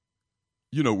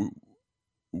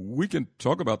we can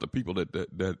talk about the people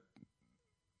that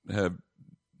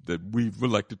we've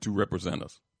elected to represent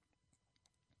us.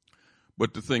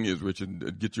 But the thing is,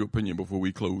 Richard, get your opinion before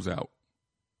we close out,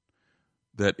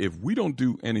 that if we don't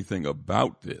do anything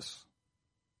about this,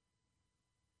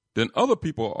 then other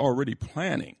people are already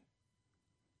planning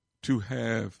to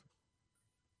have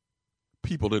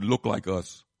people that look like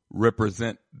us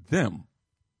represent them.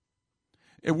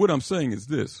 And what I'm saying is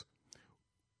this.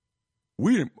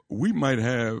 We might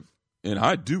have, and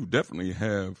I do definitely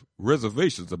have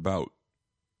reservations about,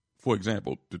 for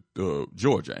example,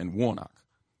 Georgia and Warnock.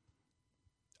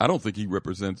 I don't think he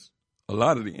represents a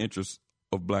lot of the interests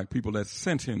of black people that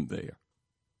sent him there.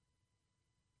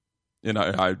 And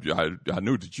I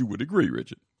know that you would agree,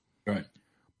 Richard. Right.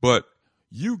 But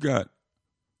you got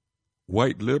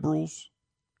white liberals,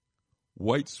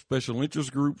 white special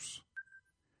interest groups,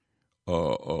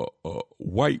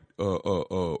 white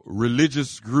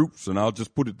religious groups, and I'll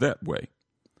just put it that way,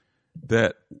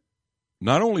 that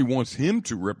not only wants him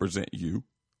to represent you,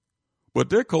 but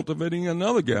they're cultivating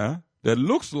another guy that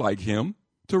looks like him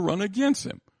to run against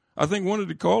him. I think one of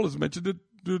the callers mentioned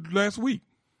it last week,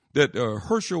 that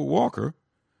Herschel Walker,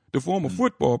 the former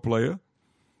football player,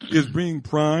 is being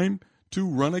primed to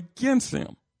run against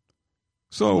him.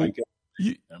 So Mike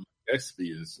Espy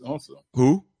is also.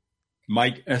 Who?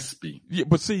 Mike Espy. Yeah,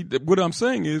 but see, what I'm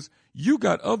saying is you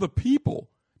got other people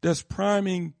that's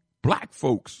priming black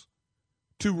folks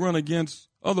to run against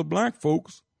other black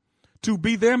folks to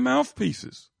be their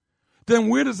mouthpieces. Then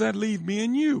where does that leave me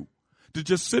and you? To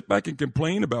just sit back and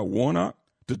complain about Warnock?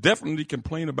 To definitely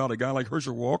complain about a guy like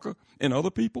Herschel Walker and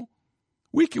other people?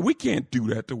 We can't do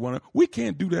that to one. We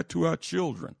can't do that to our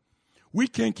children. We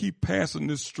can't keep passing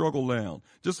this struggle down.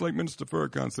 Just like Minister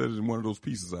Farrakhan said in one of those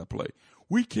pieces I play.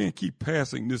 We can't keep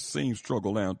passing this same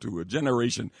struggle down to a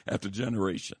generation after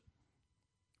generation.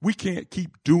 We can't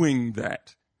keep doing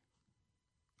that.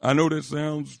 I know that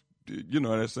sounds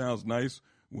nice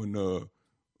when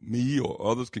me or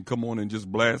others can come on and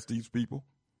just blast these people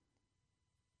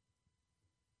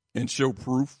and show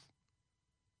proof.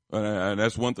 And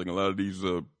that's one thing a lot of these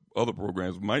other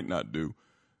programs might not do.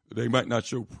 They might not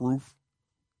show proof.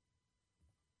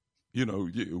 We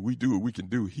do what we can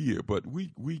do here, but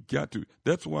we got to.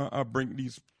 That's why I bring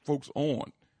these folks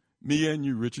on. Me and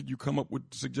you, Richard, you come up with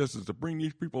suggestions to bring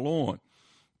these people on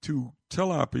to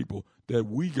tell our people that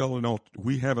we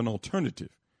have an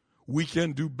alternative. We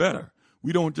can do better.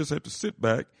 We don't just have to sit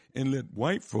back and let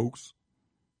white folks,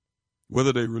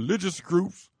 whether they're religious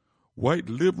groups, white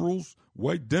liberals,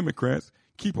 white Democrats,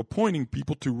 keep appointing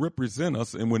people to represent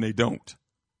us, and when they don't.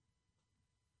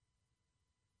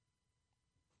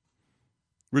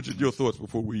 Richard, your thoughts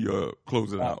before we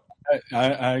close it out.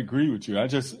 I agree with you. I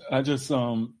just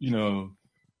to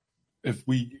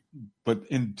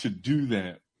do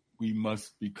that, we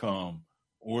must become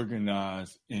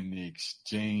organized in the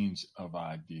exchange of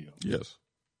ideals. Yes.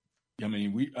 I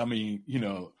mean,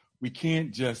 we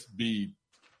can't just be,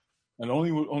 and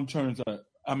only on terms of,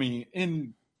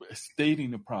 in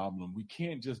stating the problem, we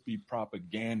can't just be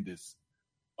propagandists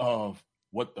of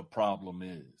what the problem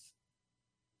is.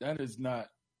 That is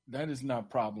not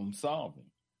problem solving.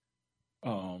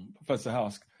 Professor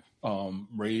House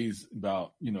raised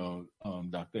about,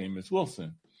 Dr. Amos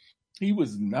Wilson. He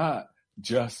was not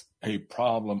just a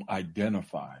problem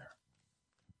identifier.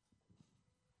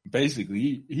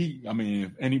 Basically,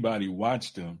 if anybody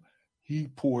watched him, he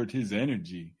poured his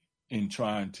energy in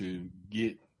trying to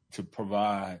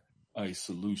provide a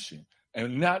solution.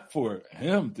 And not for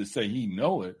him to say he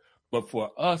know it, but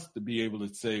for us to be able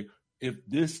to say, if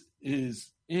this is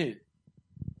it,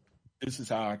 this is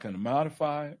how I can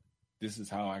modify it. This is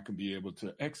how I can be able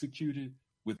to execute it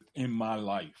within my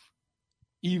life,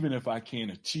 even if I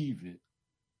can't achieve it,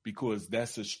 because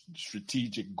that's a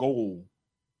strategic goal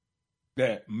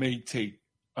that may take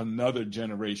another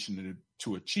generation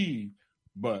to achieve,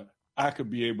 but I could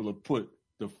be able to put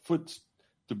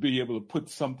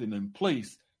something in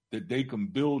place that they can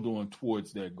build on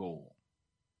towards that goal.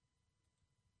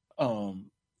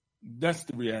 That's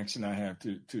the reaction I have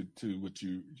to what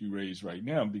you raised right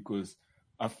now, because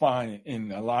I find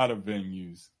in a lot of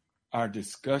venues, our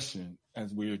discussion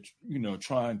as we're,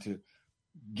 trying to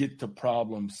get to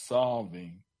problem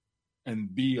solving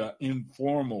and be an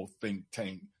informal think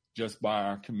tank just by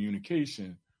our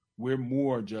communication, we're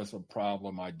more just a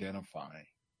problem identifying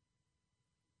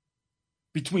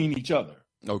between each other.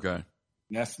 Okay.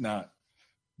 That's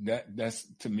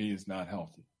to me is not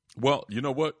healthy. Well, you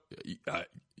know what?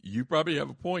 You probably have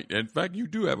a point. In fact, you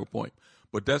do have a point.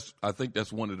 But I think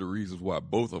that's one of the reasons why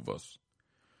both of us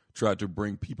try to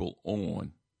bring people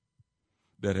on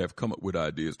that have come up with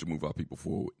ideas to move our people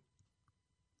forward,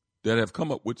 that have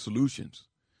come up with solutions.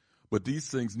 But these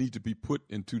things need to be put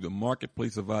into the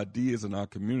marketplace of ideas in our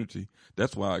community.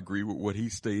 That's why I agree with what he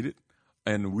stated.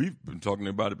 And we've been talking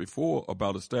about it before,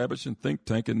 about establishing think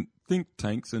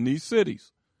tanks in these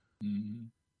cities. Mm-hmm.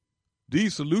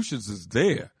 These solutions is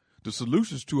there. The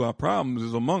solutions to our problems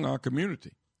is among our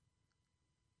community.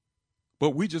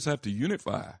 But we just have to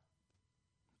unify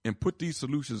and put these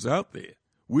solutions out there.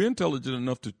 We're intelligent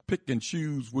enough to pick and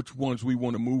choose which ones we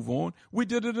want to move on. We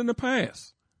did it in the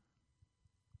past.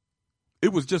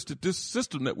 It was just that this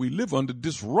system that we live under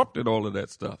disrupted all of that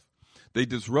stuff. They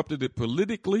disrupted it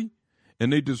politically,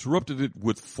 and they disrupted it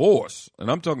with force.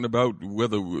 And I'm talking about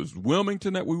whether it was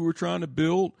Wilmington that we were trying to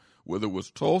build, whether it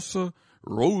was Tulsa,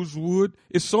 Rosewood.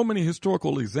 It's so many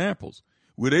historical examples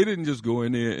where they didn't just go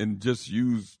in there and just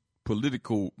use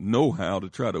political know-how to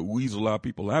try to weasel our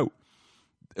people out.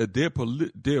 Their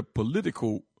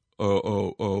political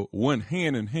went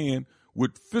hand in hand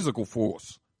with physical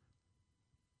force.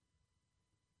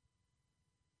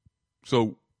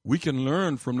 So we can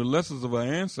learn from the lessons of our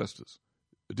ancestors.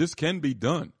 This can be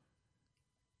done.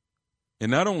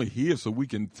 And not only here, so we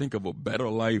can think of a better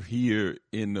life here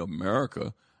in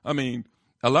America. I mean,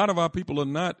 a lot of our people are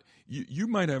not, you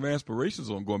might have aspirations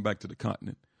on going back to the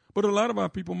continent, but a lot of our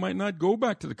people might not go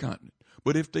back to the continent.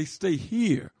 But if they stay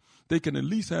here, they can at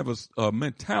least have a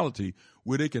mentality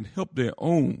where they can help their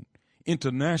own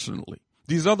internationally.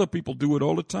 These other people do it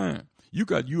all the time. You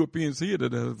got Europeans here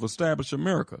that have established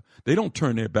America. They don't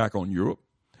turn their back on Europe.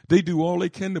 They do all they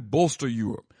can to bolster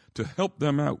Europe, to help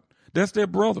them out. That's their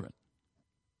brethren.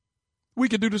 We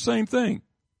could do the same thing.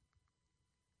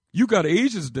 You got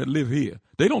Asians that live here.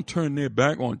 They don't turn their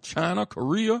back on China,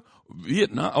 Korea,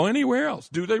 Vietnam, or anywhere else,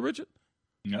 do they, Richard?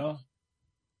 No.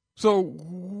 So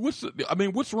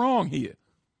what's wrong here?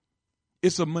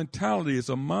 It's a mentality, it's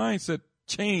a mindset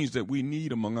change that we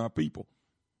need among our people.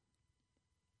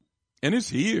 And it's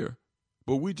here,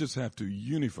 but we just have to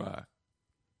unify.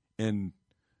 And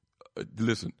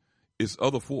listen, it's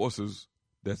other forces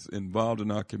that's involved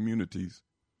in our communities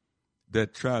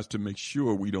that tries to make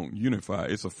sure we don't unify.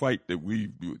 It's a fight that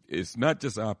it's not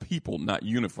just our people not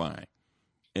unifying.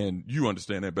 And you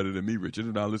understand that better than me, Richard,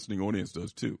 and our listening audience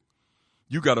does too.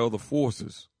 You got other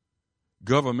forces,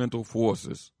 governmental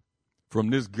forces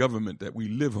from this government that we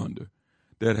live under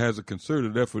that has a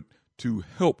concerted effort to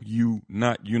help you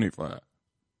not unify.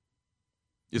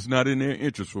 It's not in their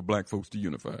interest for black folks to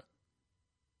unify.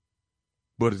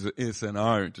 But it's in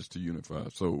our interest to unify.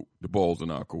 So the ball's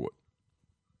in our court.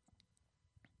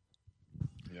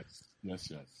 Yes.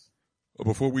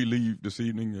 Before we leave this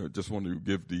evening, I just want to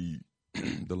give the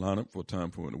lineup for Time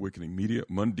for an Awakening Media,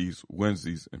 Mondays,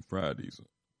 Wednesdays, and Fridays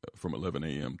from 11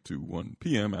 a.m. to 1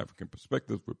 p.m. African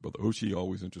Perspectives with Brother Oshi.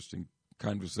 Always interesting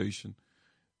conversation,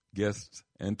 guests,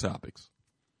 and topics.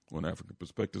 on African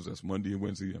Perspectives. That's Monday and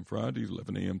Wednesday and Fridays,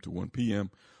 11 a.m. to 1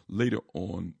 p.m. Later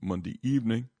on Monday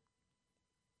evening,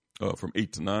 from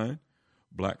 8 to 9,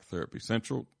 Black Therapy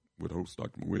Central with host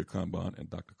Dr. Mawia Kamban and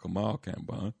Dr. Kamal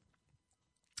Kamban.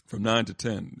 From 9 to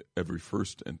 10, every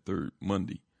first and third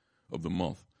Monday of the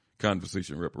month,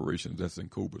 Conversation Reparations. That's in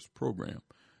Cobra's program.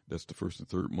 That's the first and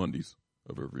third Mondays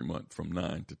of every month from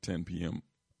 9 to 10 p.m.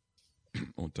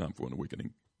 on Time for an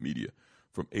Awakening Media.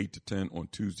 From 8 to 10 on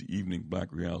Tuesday evening,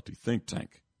 Black Reality Think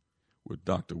Tank with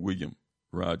Dr. William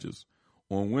Rogers.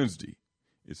 On Wednesday,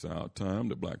 it's our time,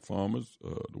 the Black Farmers,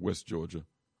 the West Georgia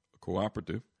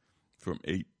Cooperative, from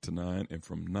 8 to 9, and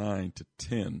from 9 to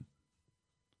 10,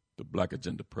 the Black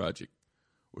Agenda Project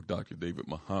with Dr. David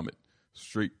Muhammad,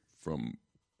 straight from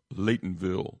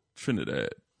Laytonville, Trinidad.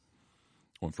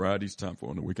 On Fridays, Time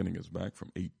for an Awakening is back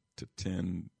from 8 to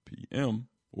 10 p.m.,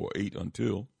 or 8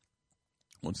 until.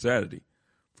 On Saturday,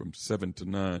 from 7 to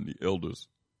 9, the Elders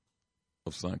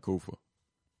of Sankofa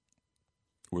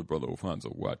with Brother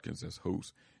Alfonso Watkins as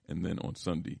host. And then on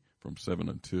Sunday, from 7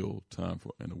 until, Time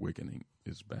for an Awakening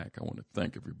is back. I want to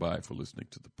thank everybody for listening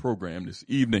to the program this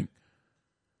evening.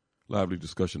 Lively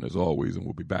discussion as always, and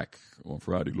we'll be back on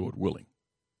Friday, Lord willing,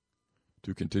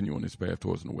 to continue on this path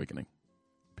towards an awakening.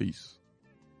 Peace.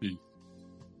 Peace.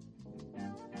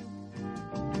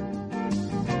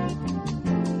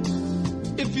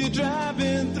 If you're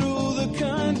driving through the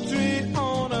country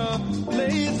on a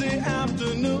lazy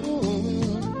afternoon,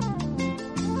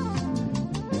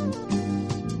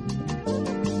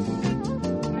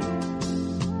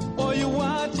 or you're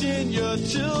watching your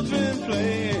children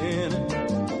playing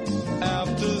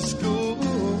after school,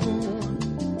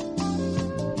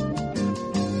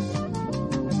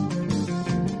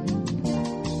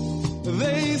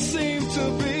 they seem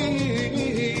to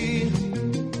be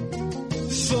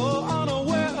so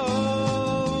unaware of,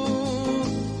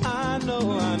 I know,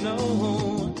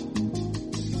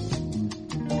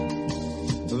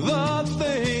 the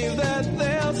things that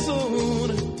they'll soon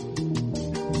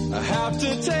have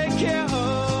to take care of.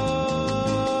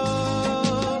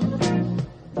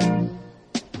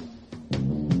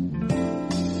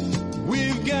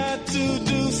 We've got to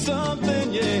do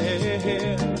something,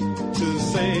 yeah, to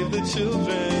save the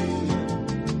children.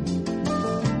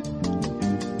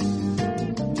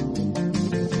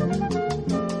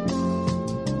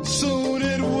 Soon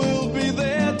it will be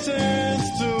their turns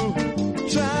to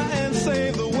try and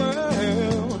save the world.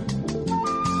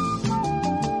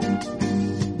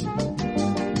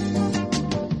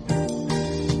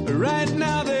 Right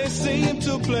now they seem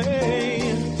to play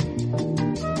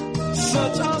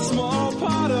such a small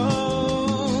part of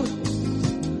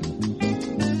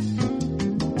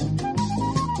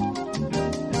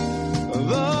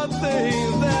the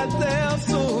things that they'll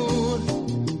soon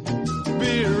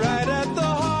be right at the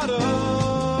heart of.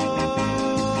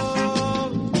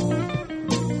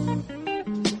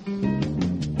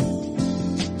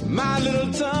 My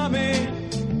little Tommy,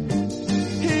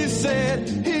 he said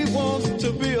he wants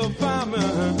to be a fireman.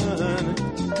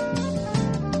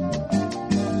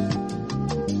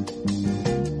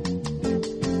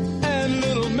 And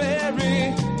little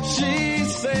Mary, she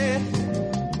said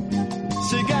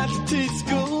she got to teach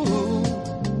school.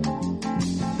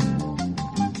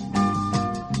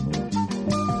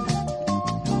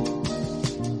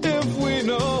 If we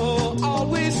know all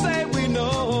we say we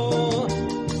know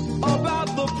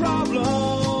about the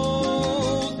problem,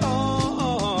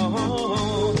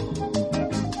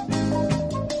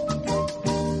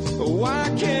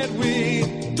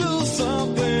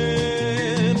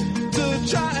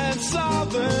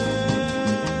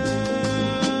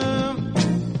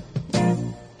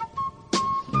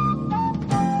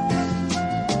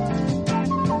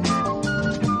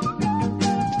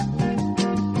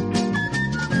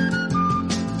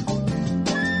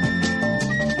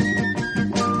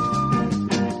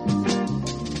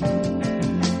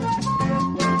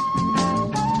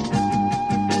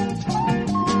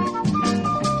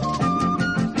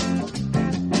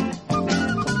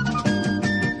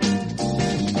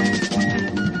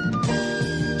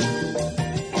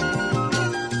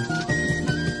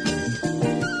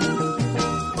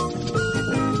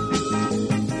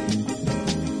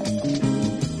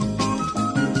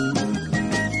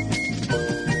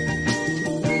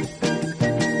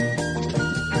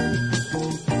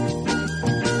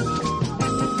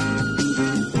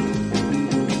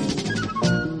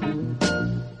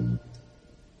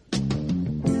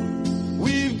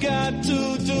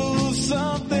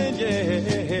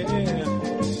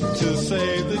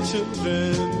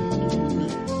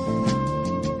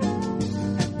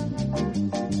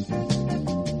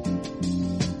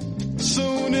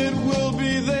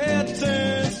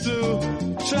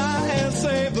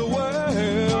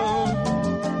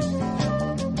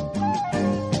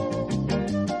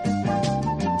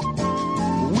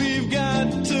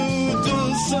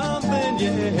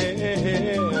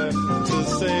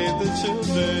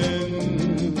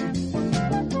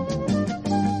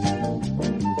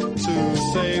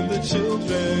 save the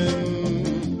children.